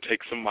know how to take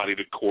somebody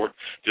to court,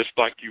 just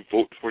like you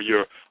vote for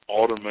your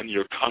alderman,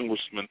 your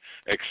congressman,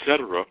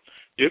 etc.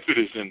 If it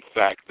is in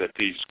fact that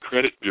these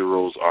credit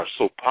bureaus are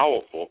so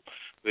powerful,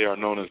 they are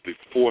known as the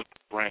fourth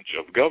branch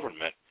of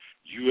government,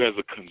 you as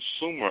a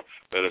consumer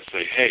better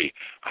say, hey,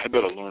 I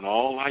better learn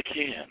all I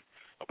can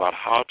about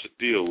how to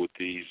deal with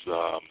these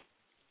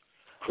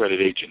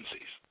credit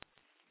agencies.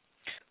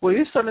 Well,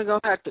 you're certainly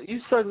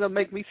gonna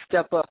make me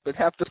step up and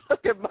have to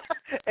look at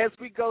as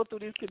we go through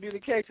these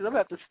communications. I'm gonna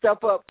have to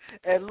step up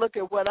and look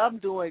at what I'm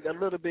doing a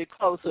little bit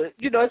closer.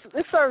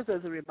 It serves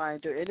as a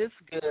reminder, and it's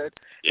good.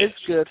 Yes. It's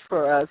good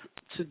for us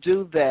to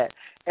do that.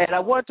 And I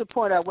want to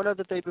point out one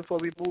other thing before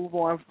we move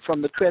on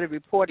from the credit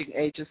reporting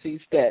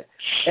agencies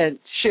and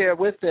share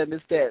with them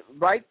is that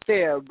right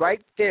there,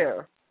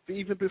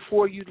 even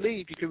before you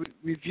leave, you can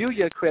review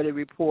your credit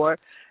report,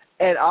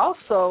 and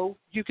also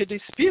you can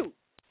dispute.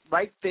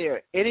 Right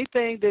there,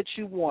 anything that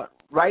you want,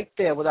 right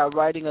there, without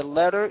writing a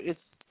letter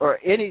or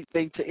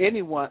anything to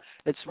anyone,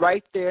 it's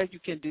right there. You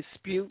can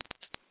dispute.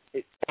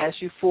 It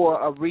asks you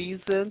for a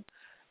reason,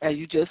 and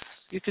you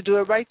can do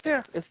it right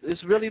there.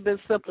 It's really been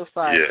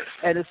simplified. Yes.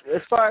 And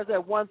as far as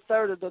that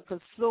 1/3 of the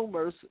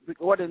consumers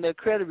ordering their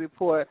credit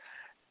report,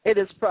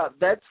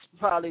 that's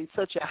probably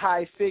such a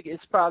high figure.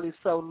 It's probably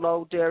so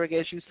low, Derek,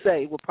 as you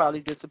say, it will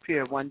probably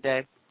disappear one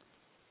day.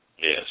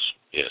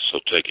 Yes, so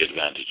take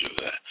advantage of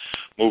that.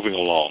 Moving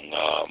along,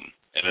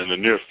 and in the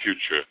near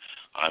future,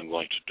 I'm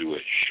going to do a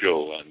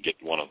show and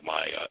get one of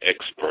my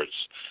experts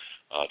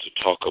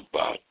to talk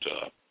about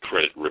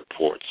credit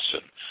reports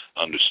and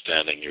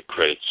understanding your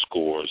credit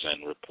scores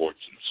and reports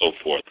and so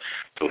forth.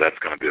 So that's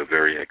going to be a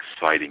very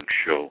exciting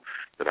show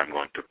that I'm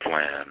going to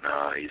plan.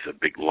 He's a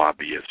big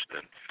lobbyist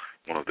and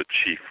one of the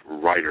chief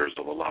writers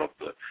of a lot of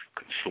the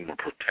consumer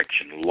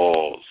protection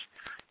laws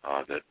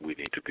that we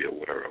need to be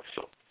aware of.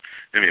 So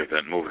in any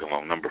event, moving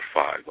along, number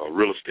 5,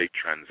 real estate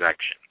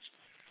transactions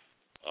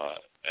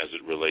as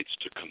it relates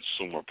to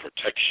consumer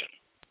protection.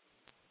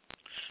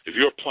 If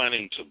you're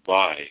planning to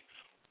buy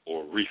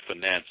or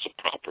refinance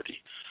a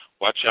property,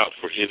 watch out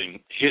for hidden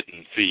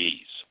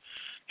fees.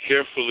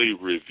 Carefully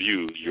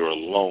review your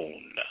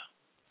loan.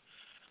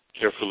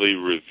 Carefully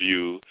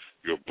review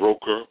your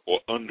broker or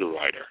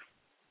underwriter,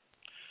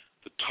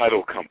 the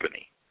title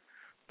company,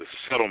 the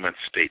settlement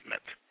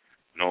statement,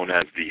 known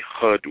as the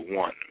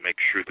HUD-1. Make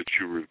sure that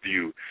you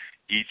review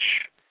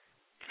each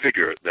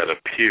figure that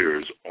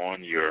appears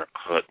on your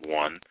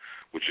HUD-1,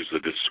 which is a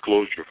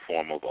disclosure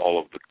form of all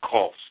of the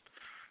costs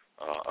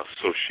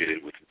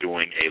associated with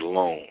doing a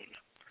loan.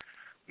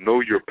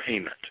 Know your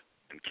payment,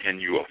 and can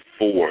you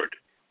afford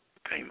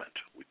the payment?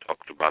 We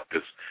talked about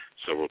this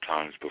several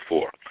times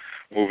before.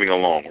 Moving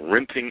along,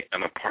 renting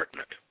an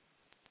apartment.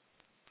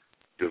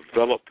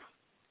 Develop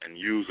and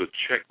use a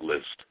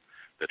checklist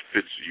that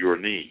fits your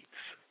needs,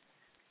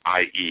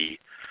 i.e.,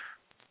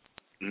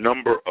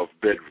 number of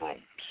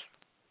bedrooms.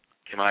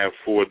 Can I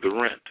afford the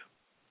rent?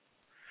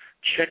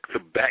 Check the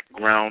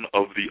background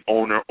of the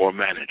owner or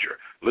manager.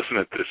 Listen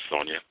to this,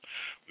 Sonja.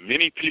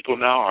 Many people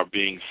now are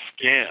being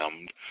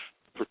scammed,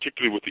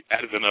 particularly with the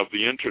advent of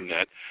the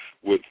Internet,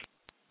 with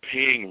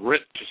paying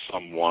rent to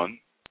someone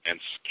and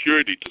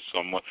security to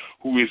someone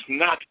who is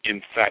not,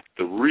 in fact,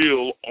 the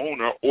real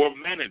owner or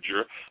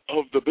manager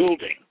of the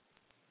building.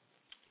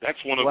 That's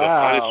one of the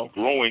hottest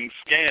growing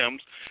scams.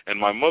 And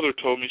my mother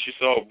told me, she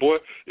said, oh, boy,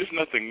 there's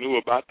nothing new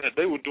about that.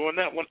 They were doing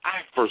that when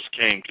I first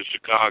came to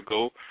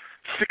Chicago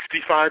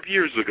 65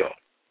 years ago.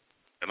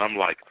 And I'm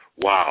like,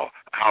 wow,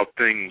 how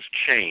things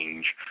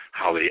change,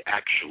 how they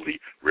actually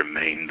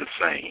remain the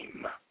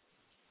same.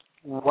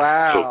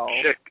 Wow.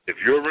 So check, if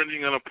you're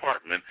renting an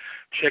apartment,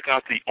 check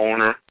out the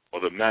owner or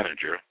the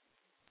manager.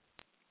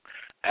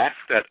 Ask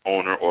that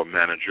owner or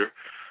manager,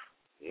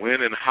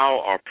 when and how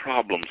are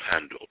problems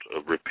handled,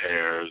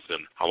 repairs,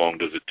 and how long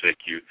does it take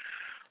you?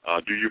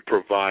 Do you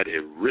provide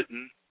a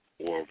written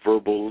or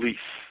verbal lease?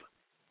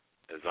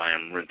 as I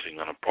am renting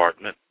an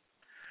apartment.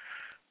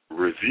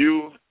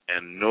 Review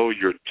and know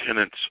your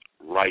tenants'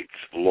 rights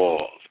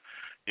laws.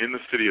 In the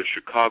city of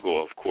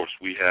Chicago, of course,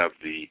 we have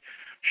the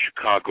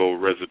Chicago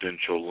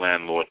Residential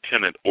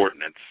Landlord-Tenant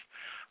Ordinance,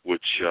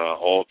 which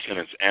all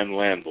tenants and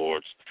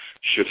landlords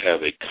should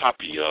have a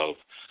copy of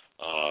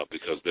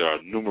because there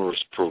are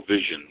numerous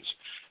provisions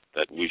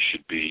that we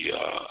should be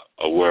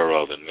aware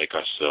of and make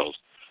ourselves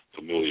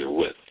familiar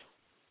with.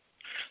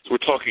 So we're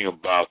talking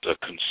about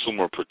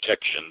consumer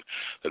protection.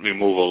 Let me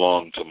move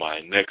along to my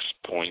next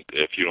point,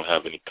 if you don't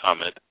have any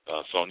comment,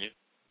 Sonja.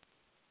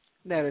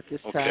 Not at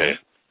this time.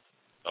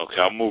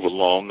 Okay, I'll move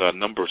along.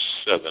 Number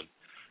 7,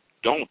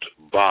 don't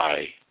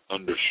buy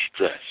under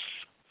stress.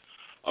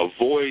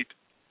 Avoid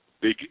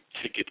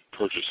big-ticket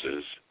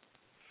purchases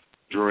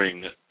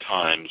during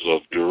times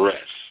of duress,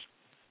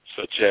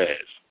 such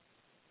as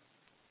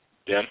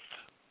death,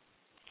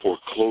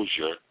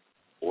 foreclosure,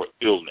 or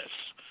illness.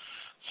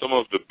 Some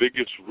of the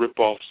biggest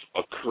rip-offs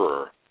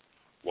occur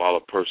while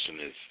a person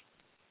is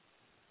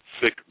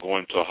sick,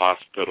 going to a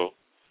hospital.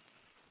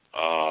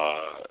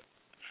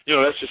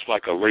 That's just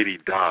like a lady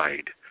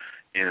died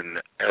in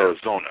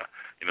Arizona.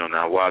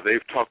 Now while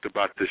they've talked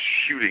about this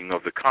shooting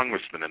of the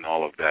congressman and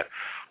all of that,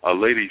 a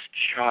lady's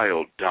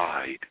child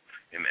died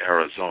in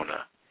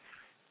Arizona.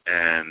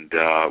 And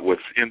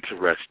what's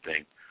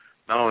interesting,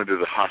 not only did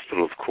the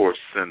hospital, of course,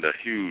 send a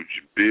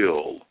huge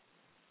bill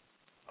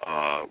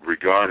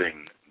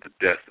regarding the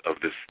death of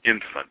this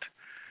infant,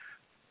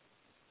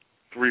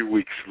 3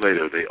 weeks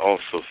later they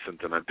also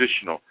sent an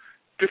additional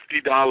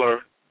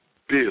 $50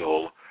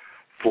 bill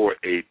for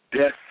a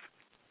death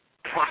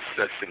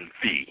processing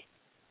fee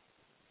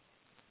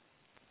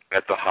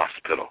at the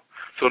hospital.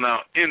 So now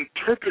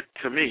interpret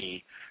to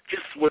me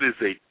just what is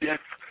a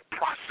death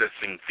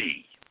processing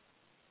fee.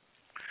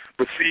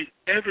 But see,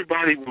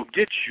 everybody will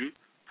get you.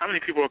 How many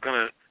people are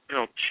going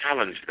to,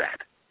 challenge that?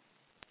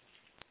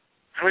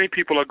 How many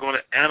people are going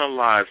to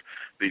analyze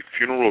the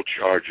funeral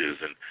charges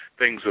and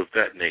things of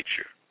that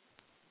nature?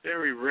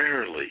 Very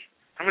rarely.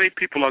 How many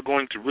people are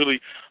going to really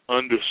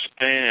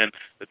understand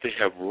that they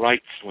have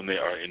rights when they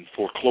are in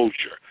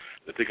foreclosure,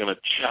 that they're going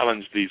to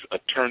challenge these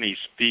attorneys'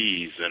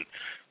 fees and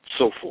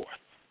so forth?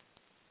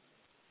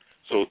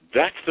 So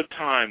that's the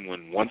time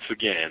when, once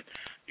again,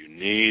 you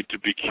need to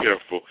be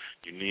careful.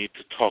 You need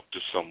to talk to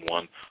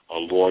someone, a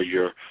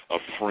lawyer, a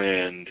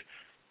friend.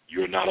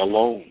 You're not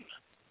alone.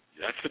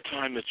 That's the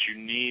time that you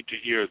need to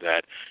hear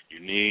that. You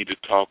need to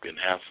talk and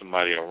have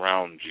somebody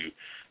around you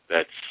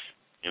that's,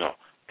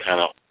 kind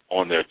of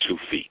on their 2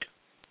 feet.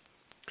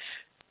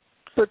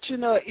 But,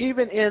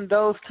 even in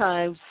those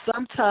times,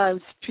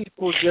 sometimes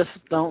people just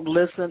don't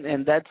listen,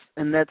 and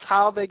that's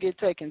how they get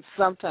taken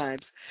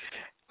sometimes.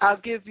 I'll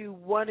give you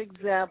one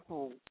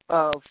example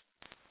of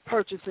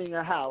purchasing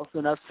a house,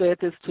 and I've said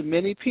this to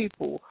many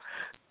people,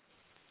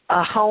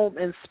 a home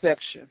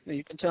inspection. And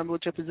you can tell me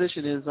what your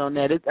position is on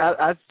that.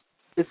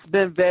 It's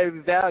been very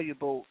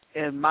valuable,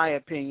 in my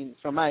opinion,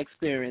 from my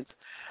experience.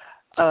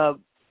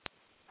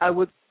 I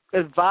would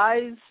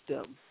advise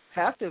them,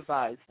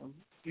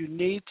 you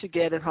need to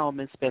get a home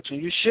inspection.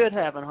 You should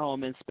have a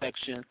home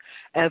inspection.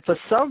 And for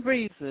some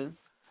reason,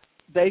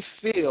 they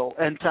feel,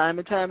 and time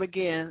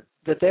again,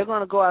 that they're going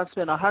to go out and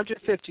spend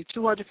 $150,000,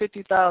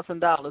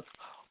 $250,000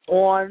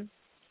 on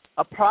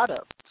a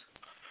product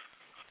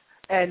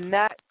and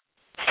not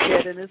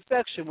get an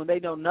inspection when they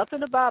know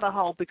nothing about a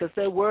home because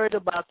they're worried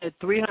about that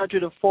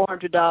 $300 or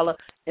 $400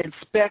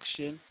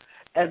 inspection,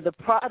 and the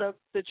product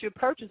that you're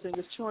purchasing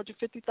is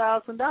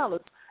 $250,000.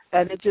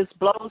 And it just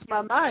blows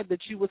my mind that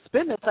you would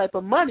spend that type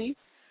of money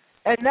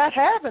and not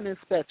have an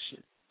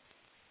inspection.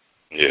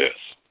 Yes.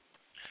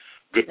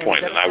 Good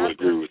point, and I would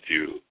agree with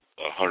you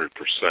 100%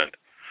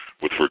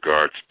 with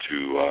regards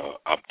to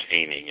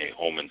obtaining a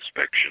home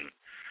inspection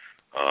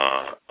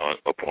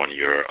upon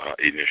your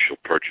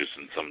initial purchase,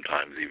 and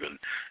sometimes even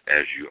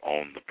as you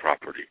own the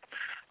property.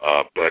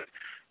 But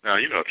now,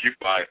 if you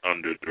buy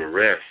under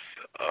duress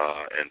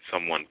and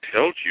someone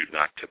tells you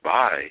not to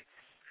buy,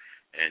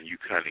 and you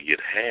kind of get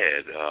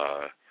had,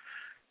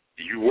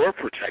 you were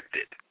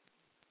protected,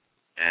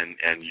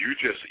 and you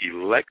just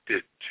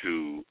elected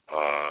to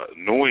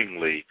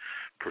knowingly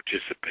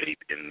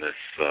participate in this,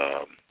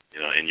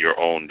 in your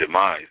own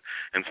demise.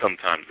 And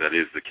sometimes that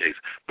is the case,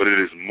 but it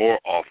is more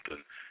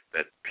often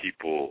that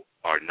people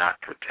are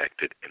not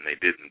protected and they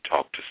didn't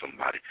talk to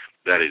somebody.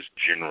 That is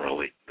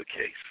generally the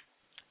case.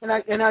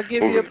 And I'll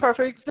give you a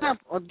perfect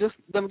example.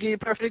 Let me give you a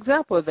perfect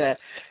example of that.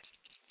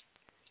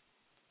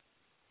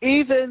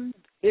 Even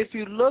if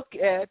you look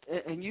at,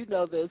 and you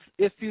know this,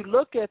 if you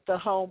look at the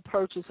home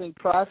purchasing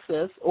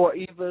process, or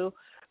even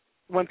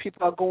when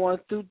people are going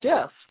through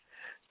death,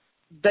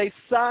 they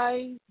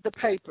sign the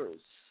papers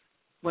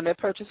when they're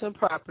purchasing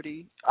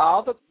property.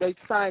 They're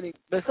signing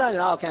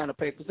all kind of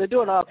papers. They're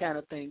doing all kind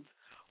of things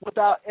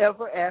without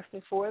ever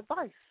asking for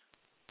advice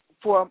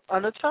from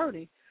an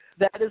attorney.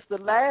 That is the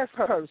last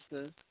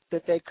person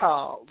that they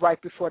call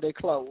right before they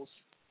close.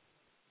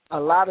 A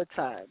lot of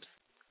times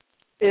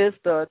is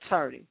the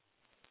attorney.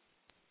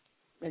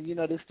 and you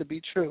know this to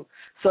be true.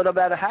 So no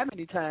matter how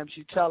many times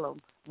you tell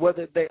them,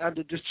 whether they're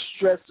under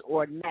distress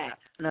or not,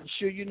 and I'm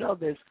sure you know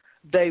this,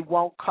 they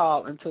won't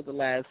call until the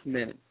last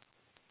minute.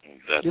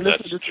 That's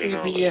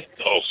generally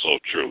also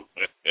true.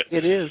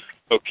 It is.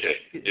 Okay,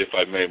 if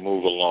I may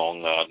move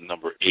along,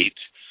 number 8,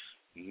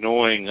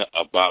 knowing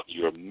about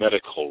your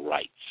medical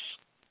rights,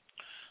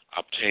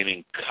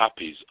 obtaining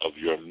copies of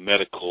your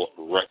medical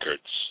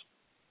records,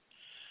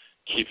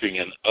 keeping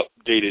an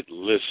updated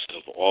list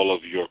of all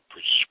of your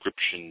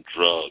prescription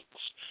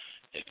drugs.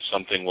 If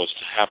something was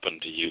to happen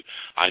to you,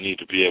 I need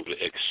to be able to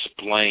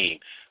explain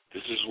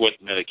this is what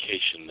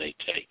medication they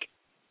take.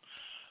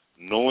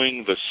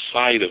 Knowing the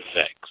side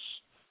effects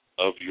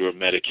of your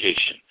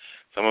medication.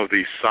 Some of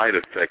these side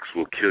effects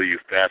will kill you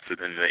faster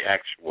than the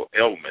actual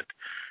ailment,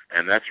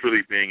 and that's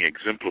really being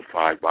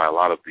exemplified by a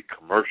lot of the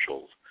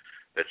commercials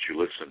that you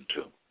listen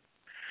to.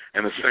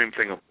 And the same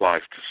thing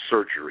applies to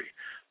surgery,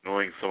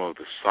 knowing some of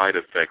the side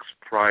effects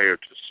prior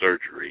to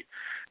surgery.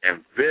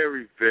 And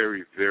very,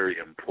 very, very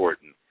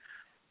important,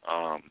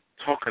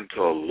 talking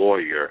to a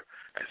lawyer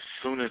as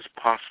soon as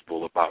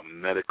possible about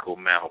medical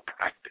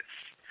malpractice.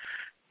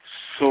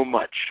 So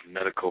much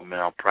medical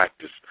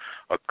malpractice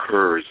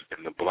occurs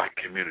in the black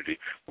community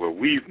where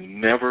we've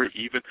never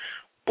even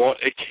bought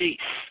a case.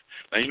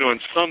 Now, you know, in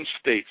some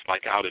states,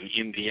 like out in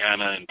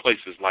Indiana and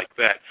places like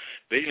that,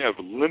 they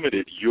have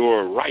limited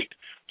your right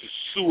to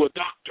sue a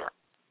doctor.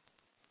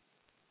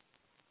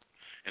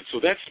 And so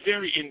that's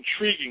very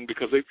intriguing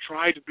because they've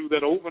tried to do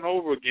that over and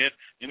over again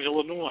in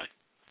Illinois.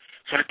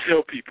 So I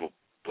tell people,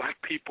 black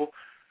people,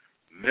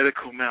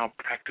 medical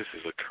malpractice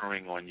is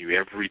occurring on you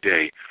every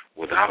day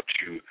without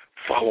you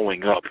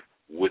following up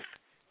with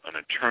an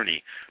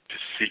attorney to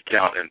seek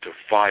out and to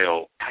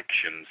file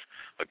actions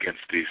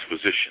against these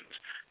physicians.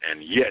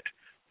 And yet,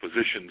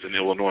 physicians in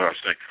Illinois are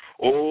saying,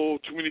 oh,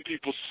 too many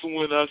people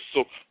suing us,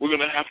 so we're going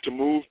to have to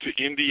move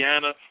to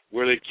Indiana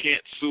where they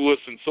can't sue us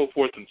and so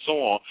forth and so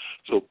on.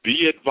 So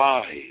be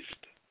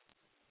advised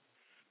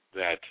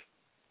that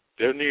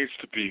there needs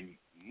to be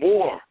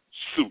more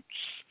suits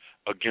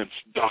against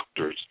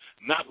doctors,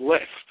 not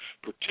less,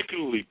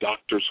 particularly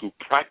doctors who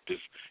practice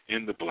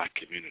in the black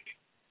community.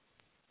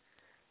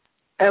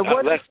 And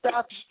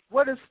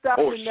what is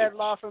stopping that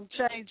law from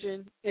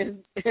changing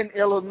in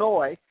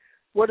Illinois?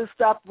 What's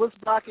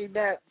blocking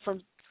that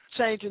from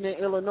changing in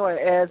Illinois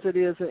as it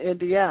is in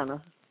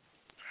Indiana?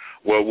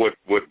 Well,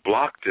 what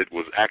blocked it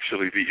was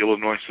actually the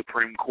Illinois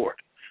Supreme Court.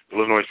 The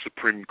Illinois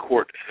Supreme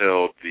Court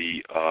held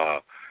the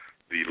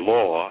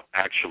law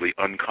actually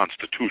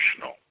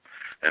unconstitutional,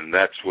 and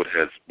that's what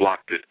has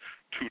blocked it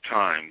 2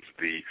 times.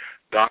 The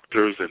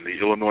doctors and the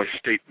Illinois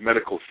State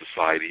Medical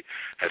Society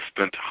has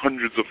spent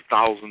hundreds of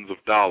thousands of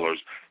dollars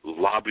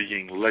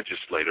lobbying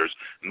legislators.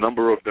 A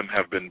number of them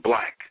have been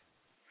black,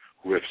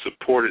 who have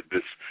supported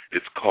this.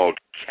 It's called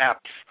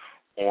caps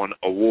on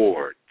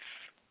awards.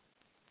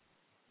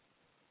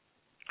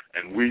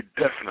 And we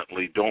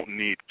definitely don't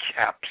need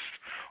caps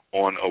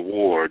on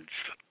awards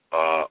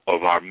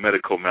of our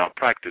medical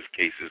malpractice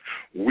cases.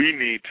 We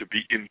need to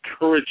be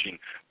encouraging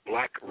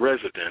black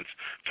residents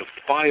to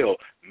file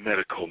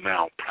medical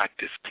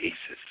malpractice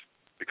cases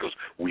because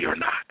we are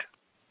not.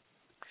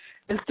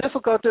 It's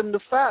difficult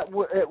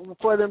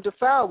for them to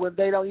file when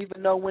they don't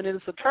even know when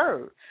it's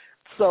occurred.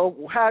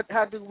 So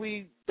how do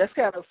we? That's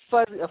kind of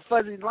a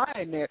fuzzy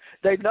line there.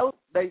 They know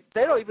they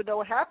don't even know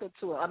what happened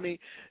to them. I mean,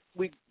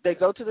 they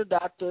go to the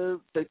doctor,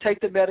 they take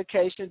the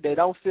medication, they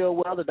don't feel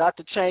well, the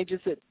doctor changes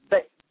it.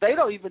 They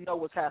don't even know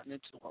what's happening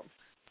to them.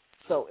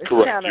 So it's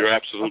correct. You're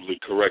absolutely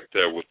correct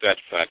there with that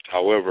fact.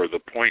 However, the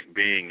point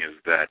being is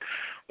that,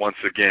 once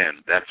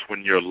again, that's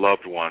when your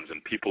loved ones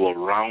and people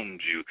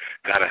around you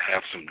got to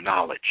have some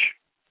knowledge.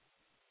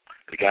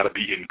 They got to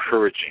be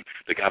encouraging.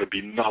 They got to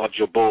be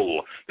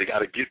knowledgeable. They got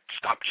to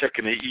stop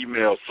checking their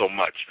email so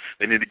much.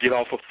 They need to get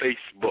off of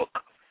Facebook.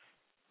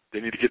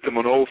 They need to get them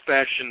an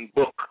old-fashioned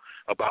book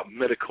about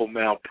medical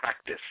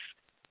malpractice.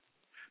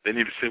 They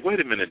need to say, wait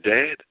a minute,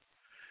 Dad,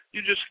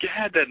 you just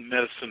had that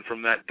medicine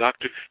from that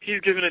doctor.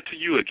 He's giving it to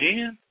you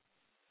again?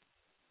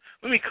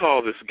 Let me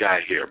call this guy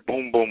here.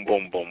 Boom, boom,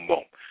 boom, boom,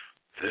 boom.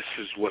 This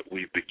is what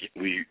we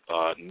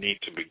need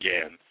to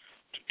begin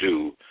to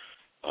do,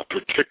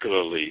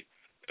 particularly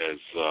as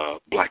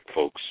black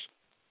folks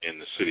in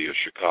the city of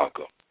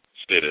Chicago,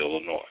 state of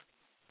Illinois.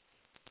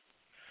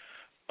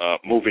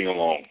 Moving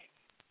along,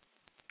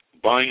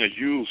 buying a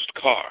used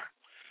car,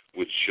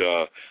 which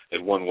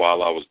at one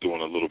while I was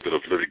doing a little bit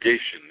of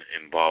litigation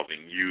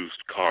involving used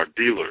car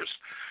dealers.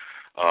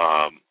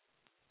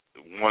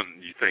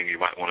 One thing you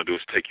might want to do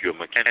is take you a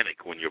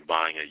mechanic when you're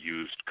buying a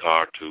used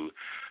car to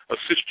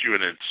assist you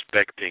in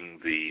inspecting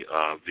the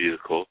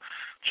vehicle,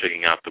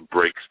 checking out the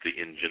brakes, the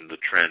engine,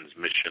 the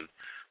transmission,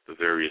 the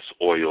various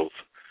oils,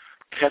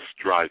 test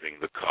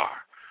driving the car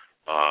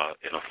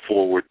in a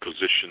forward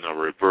position, a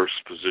reverse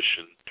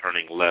position,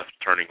 turning left,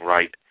 turning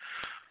right,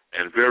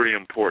 and very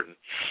important,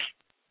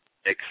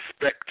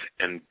 expect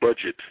and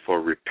budget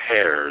for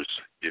repairs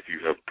if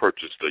you have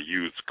purchased a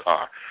used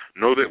car.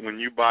 Know that when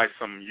you buy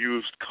some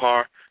used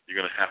car, you're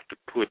going to have to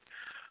put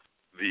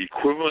the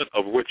equivalent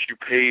of what you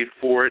paid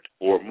for it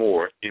or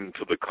more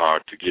into the car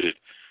to get it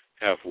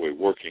halfway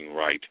working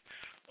right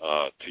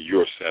to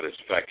your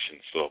satisfaction.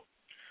 So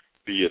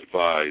be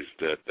advised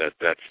that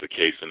that's the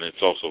case, and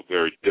it's also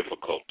very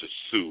difficult to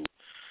sue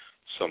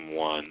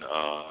someone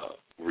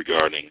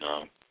regarding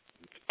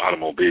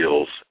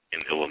automobiles in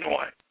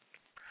Illinois.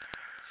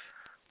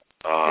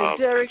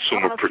 Derek,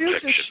 consumer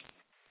protection.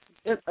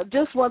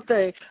 Just one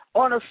thing.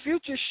 On a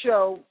future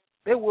show,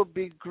 it would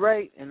be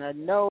great, and I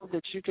know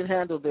that you can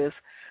handle this,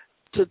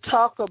 to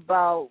talk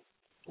about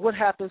what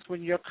happens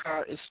when your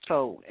car is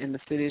towed in the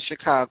city of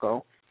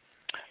Chicago.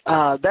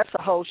 That's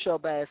a whole show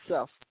by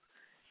itself.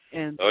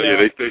 And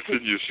they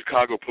send you,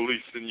 Chicago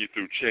police send you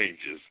through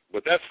changes.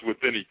 But that's with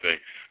anything.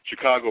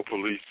 Chicago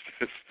police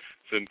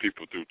send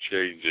people through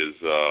changes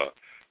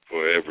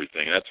for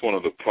everything. That's one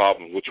of the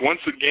problems, which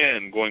once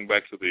again, going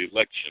back to the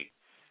election,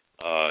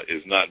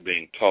 is not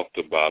being talked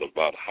about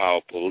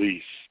how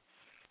police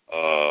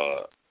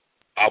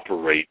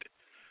operate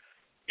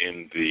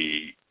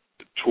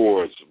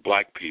towards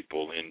black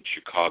people in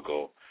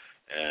Chicago,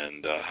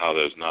 and how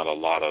there's not a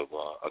lot of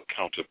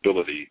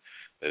accountability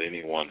that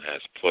anyone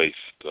has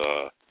placed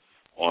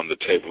on the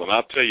table. And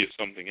I'll tell you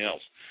something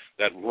else.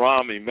 That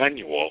Rahm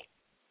Emanuel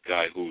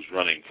guy who's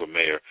running for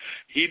mayor,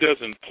 he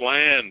doesn't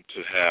plan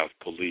to have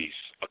police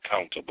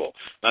accountable.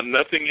 Now,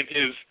 nothing in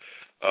his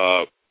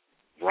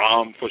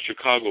Rahm for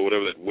Chicago,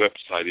 whatever that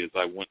website is,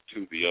 I went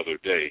to the other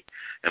day,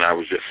 and I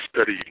was just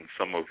studying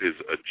some of his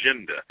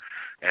agenda.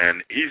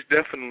 And he's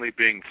definitely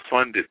being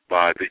funded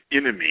by the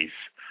enemies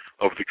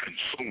of the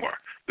consumer,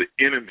 the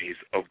enemies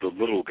of the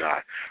little guy.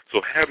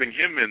 So having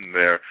him in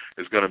there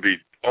is going to be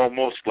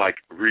almost like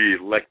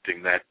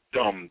re-electing that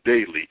dumb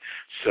Daley,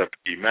 except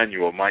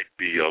Emanuel might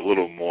be a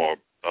little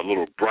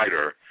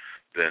brighter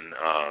than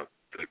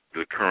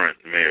the current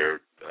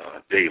mayor,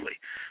 Daley.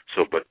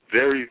 So, but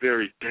very,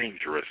 very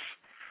dangerous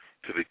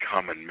to the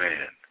common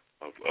man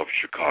of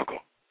Chicago.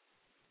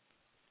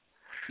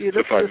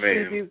 If I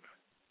may.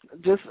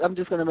 I'm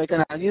just going to make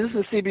an announcement.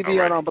 This is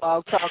CBBN on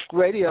Blog Talk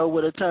Radio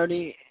with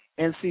attorney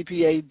and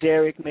CPA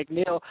Derek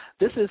McNeil.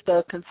 This is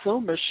the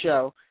Consumer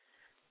Show.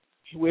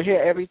 We're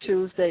here every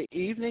Tuesday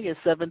evening at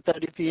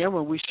 7:30 p.m.,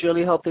 and we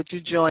surely hope that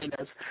you join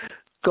us.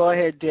 Go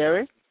ahead,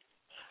 Derek.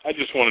 I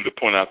just wanted to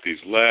point out these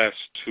last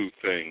two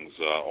things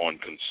on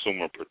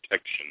consumer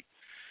protection,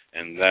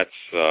 and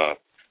that's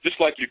just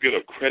like you get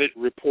a credit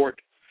report,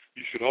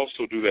 you should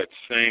also do that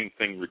same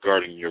thing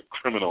regarding your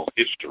criminal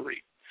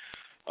history.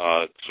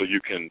 So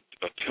you can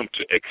attempt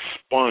to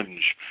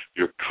expunge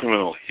your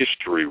criminal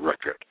history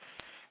record.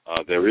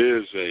 There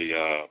is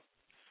a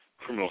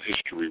criminal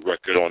history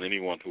record on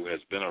anyone who has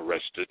been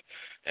arrested,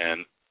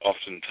 and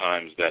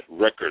oftentimes that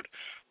record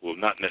will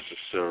not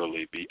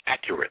necessarily be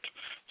accurate.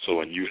 So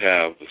when you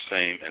have the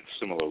same and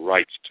similar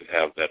rights to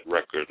have that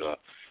record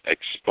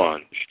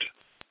expunged.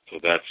 So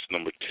that's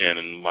number 10.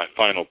 And my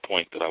final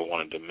point that I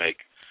wanted to make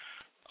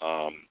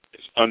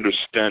is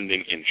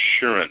understanding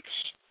insurance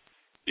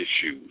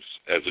issues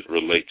as it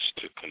relates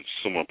to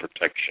consumer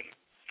protection.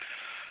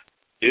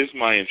 Is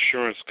my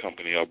insurance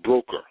company a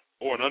broker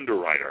or an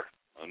underwriter?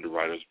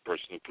 Underwriter is a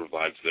person who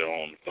provides their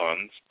own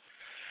funds.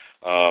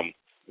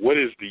 What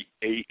is the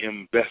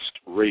AM Best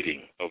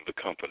rating of the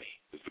company?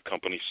 Is the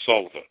company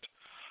solvent?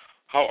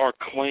 How are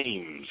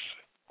claims?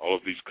 All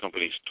of these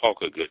companies talk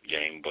a good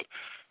game, but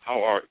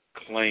how are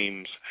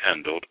claims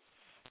handled?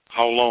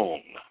 How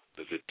long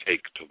does it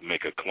take to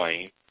make a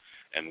claim?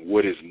 And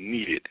what is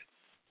needed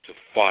to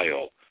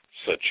file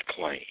such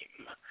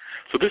claim?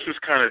 So this is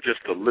kind of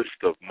just a list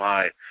of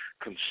my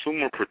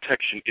consumer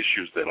protection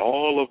issues that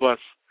all of us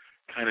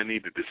kind of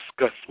need to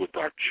discuss with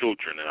our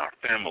children and our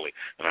family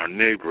and our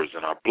neighbors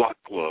and our block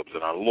clubs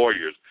and our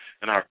lawyers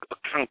and our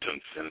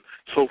accountants and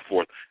so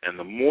forth. And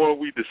the more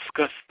we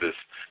discuss this,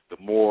 the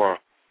more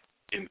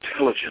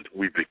intelligent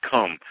we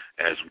become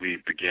as we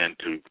begin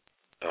to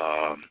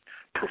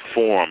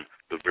perform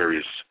the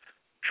various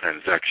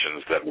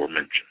transactions that were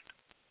mentioned.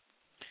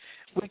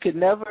 We could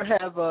never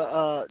have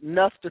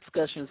enough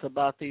discussions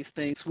about these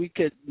things. We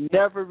could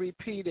never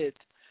repeat it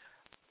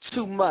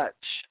too much.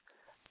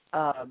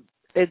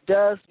 It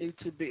does need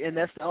to be, and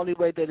that's the only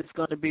way that it's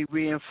going to be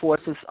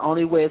reinforced. It's the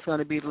only way it's going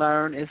to be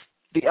learned. It's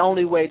the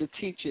only way to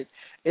teach it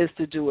is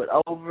to do it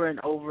over and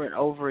over and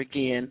over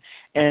again.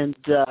 And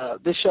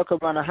this show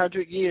could run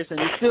 100 years, and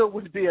it still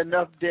wouldn't be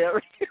enough,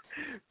 Derek,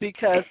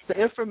 because the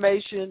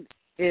information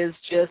is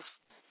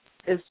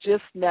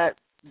just not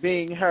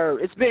being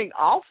heard. It's being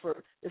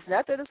offered. It's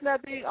not that it's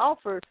not being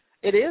offered.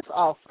 It is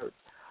offered,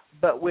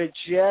 but we're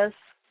just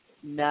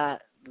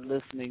not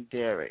listening,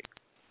 Derek.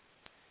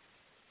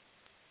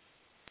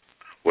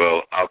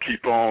 Well, I'll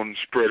keep on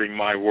spreading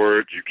my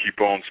word. You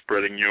keep on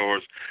spreading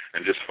yours.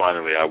 And just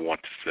finally, I want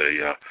to say,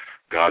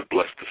 God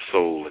bless the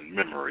soul and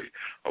memory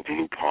of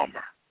Lou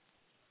Palmer.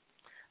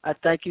 I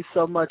thank you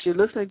so much. You're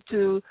listening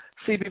to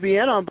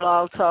CBBN on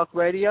Blog Talk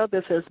Radio.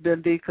 This has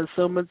been the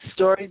Consumer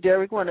Story.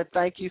 Derek, I want to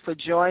thank you for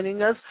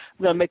joining us.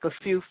 We're going to make a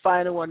few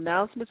final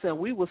announcements, and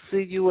we will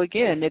see you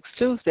again next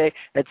Tuesday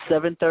at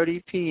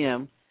 7:30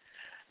 p.m.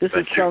 This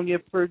Thank is you. Sonja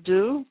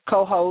Perdue,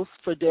 co-host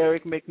for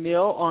Derek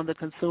McNeil on The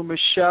Consumer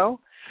Show.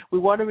 We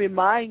want to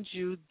remind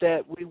you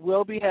that we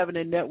will be having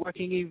a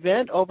networking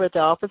event over at the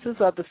offices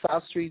of the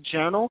South Street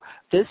Journal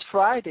this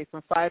Friday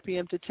from 5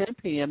 p.m. to 10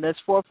 p.m. That's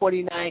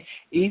 449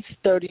 East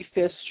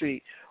 35th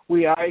Street.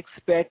 We are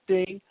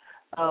expecting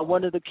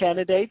one of the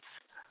candidates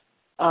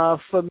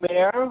for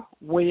Mayor,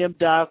 William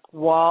Doc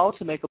Wall,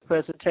 to make a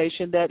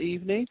presentation that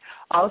evening.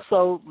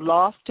 Also,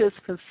 Loftus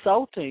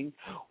Consulting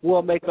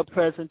will make a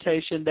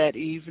presentation that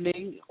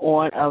evening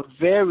on a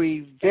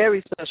very,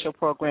 very special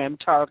program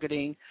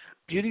targeting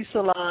beauty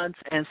salons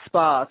and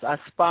spas. Our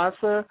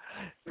sponsor,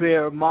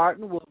 Bear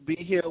Martin, will be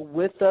here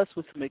with us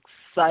with some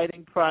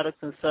exciting products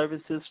and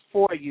services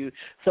for you.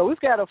 So we've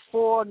got a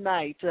full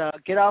night.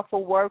 Get off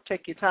of work,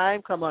 take your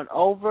time, come on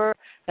over,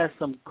 have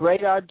some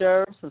great hors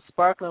d'oeuvres, some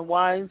sparkling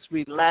wines,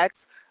 relax,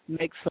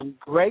 make some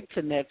great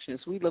connections.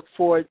 We look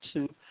forward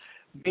to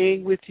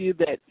being with you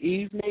that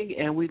evening,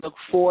 and we look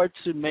forward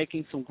to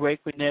making some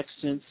great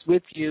connections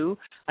with you.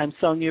 I'm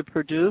Sonja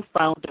Perdue,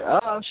 founder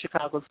of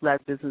Chicago's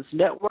Black Business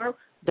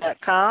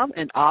Network.com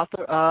and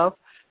author of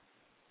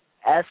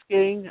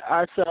Asking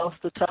Ourselves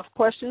the Tough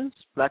Questions,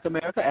 Black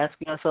America,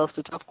 Asking Ourselves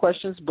the Tough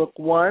Questions, Book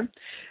 1.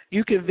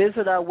 You can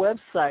visit our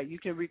website. You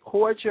can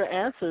record your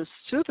answers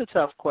to the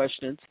tough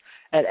questions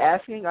at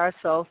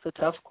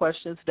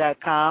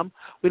AskingOurselvesTheToughQuestions.com.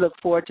 We look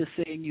forward to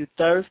seeing you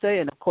Thursday.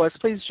 And, of course,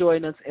 please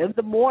join us in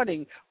the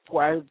morning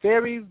for our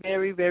very,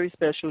 very, very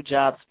special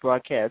jobs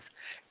broadcast.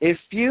 If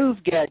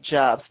you've got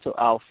jobs to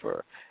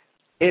offer,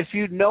 if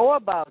you know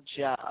about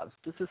jobs,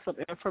 this is some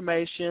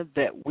information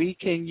that we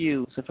can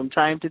use. And from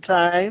time to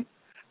time,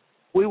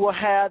 we will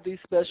have these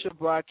special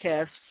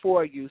broadcasts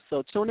for you.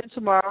 So tune in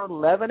tomorrow,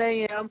 11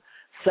 a.m.,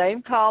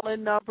 same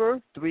call-in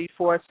number,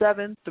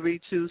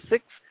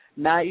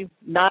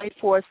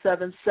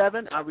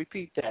 347-326-9477. I'll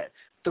repeat that,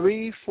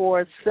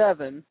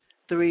 347-326-9477.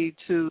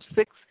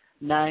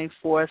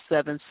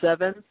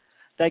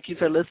 Thank you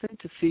for listening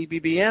to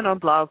CBBN on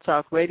Blog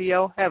Talk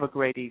Radio. Have a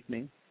great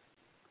evening.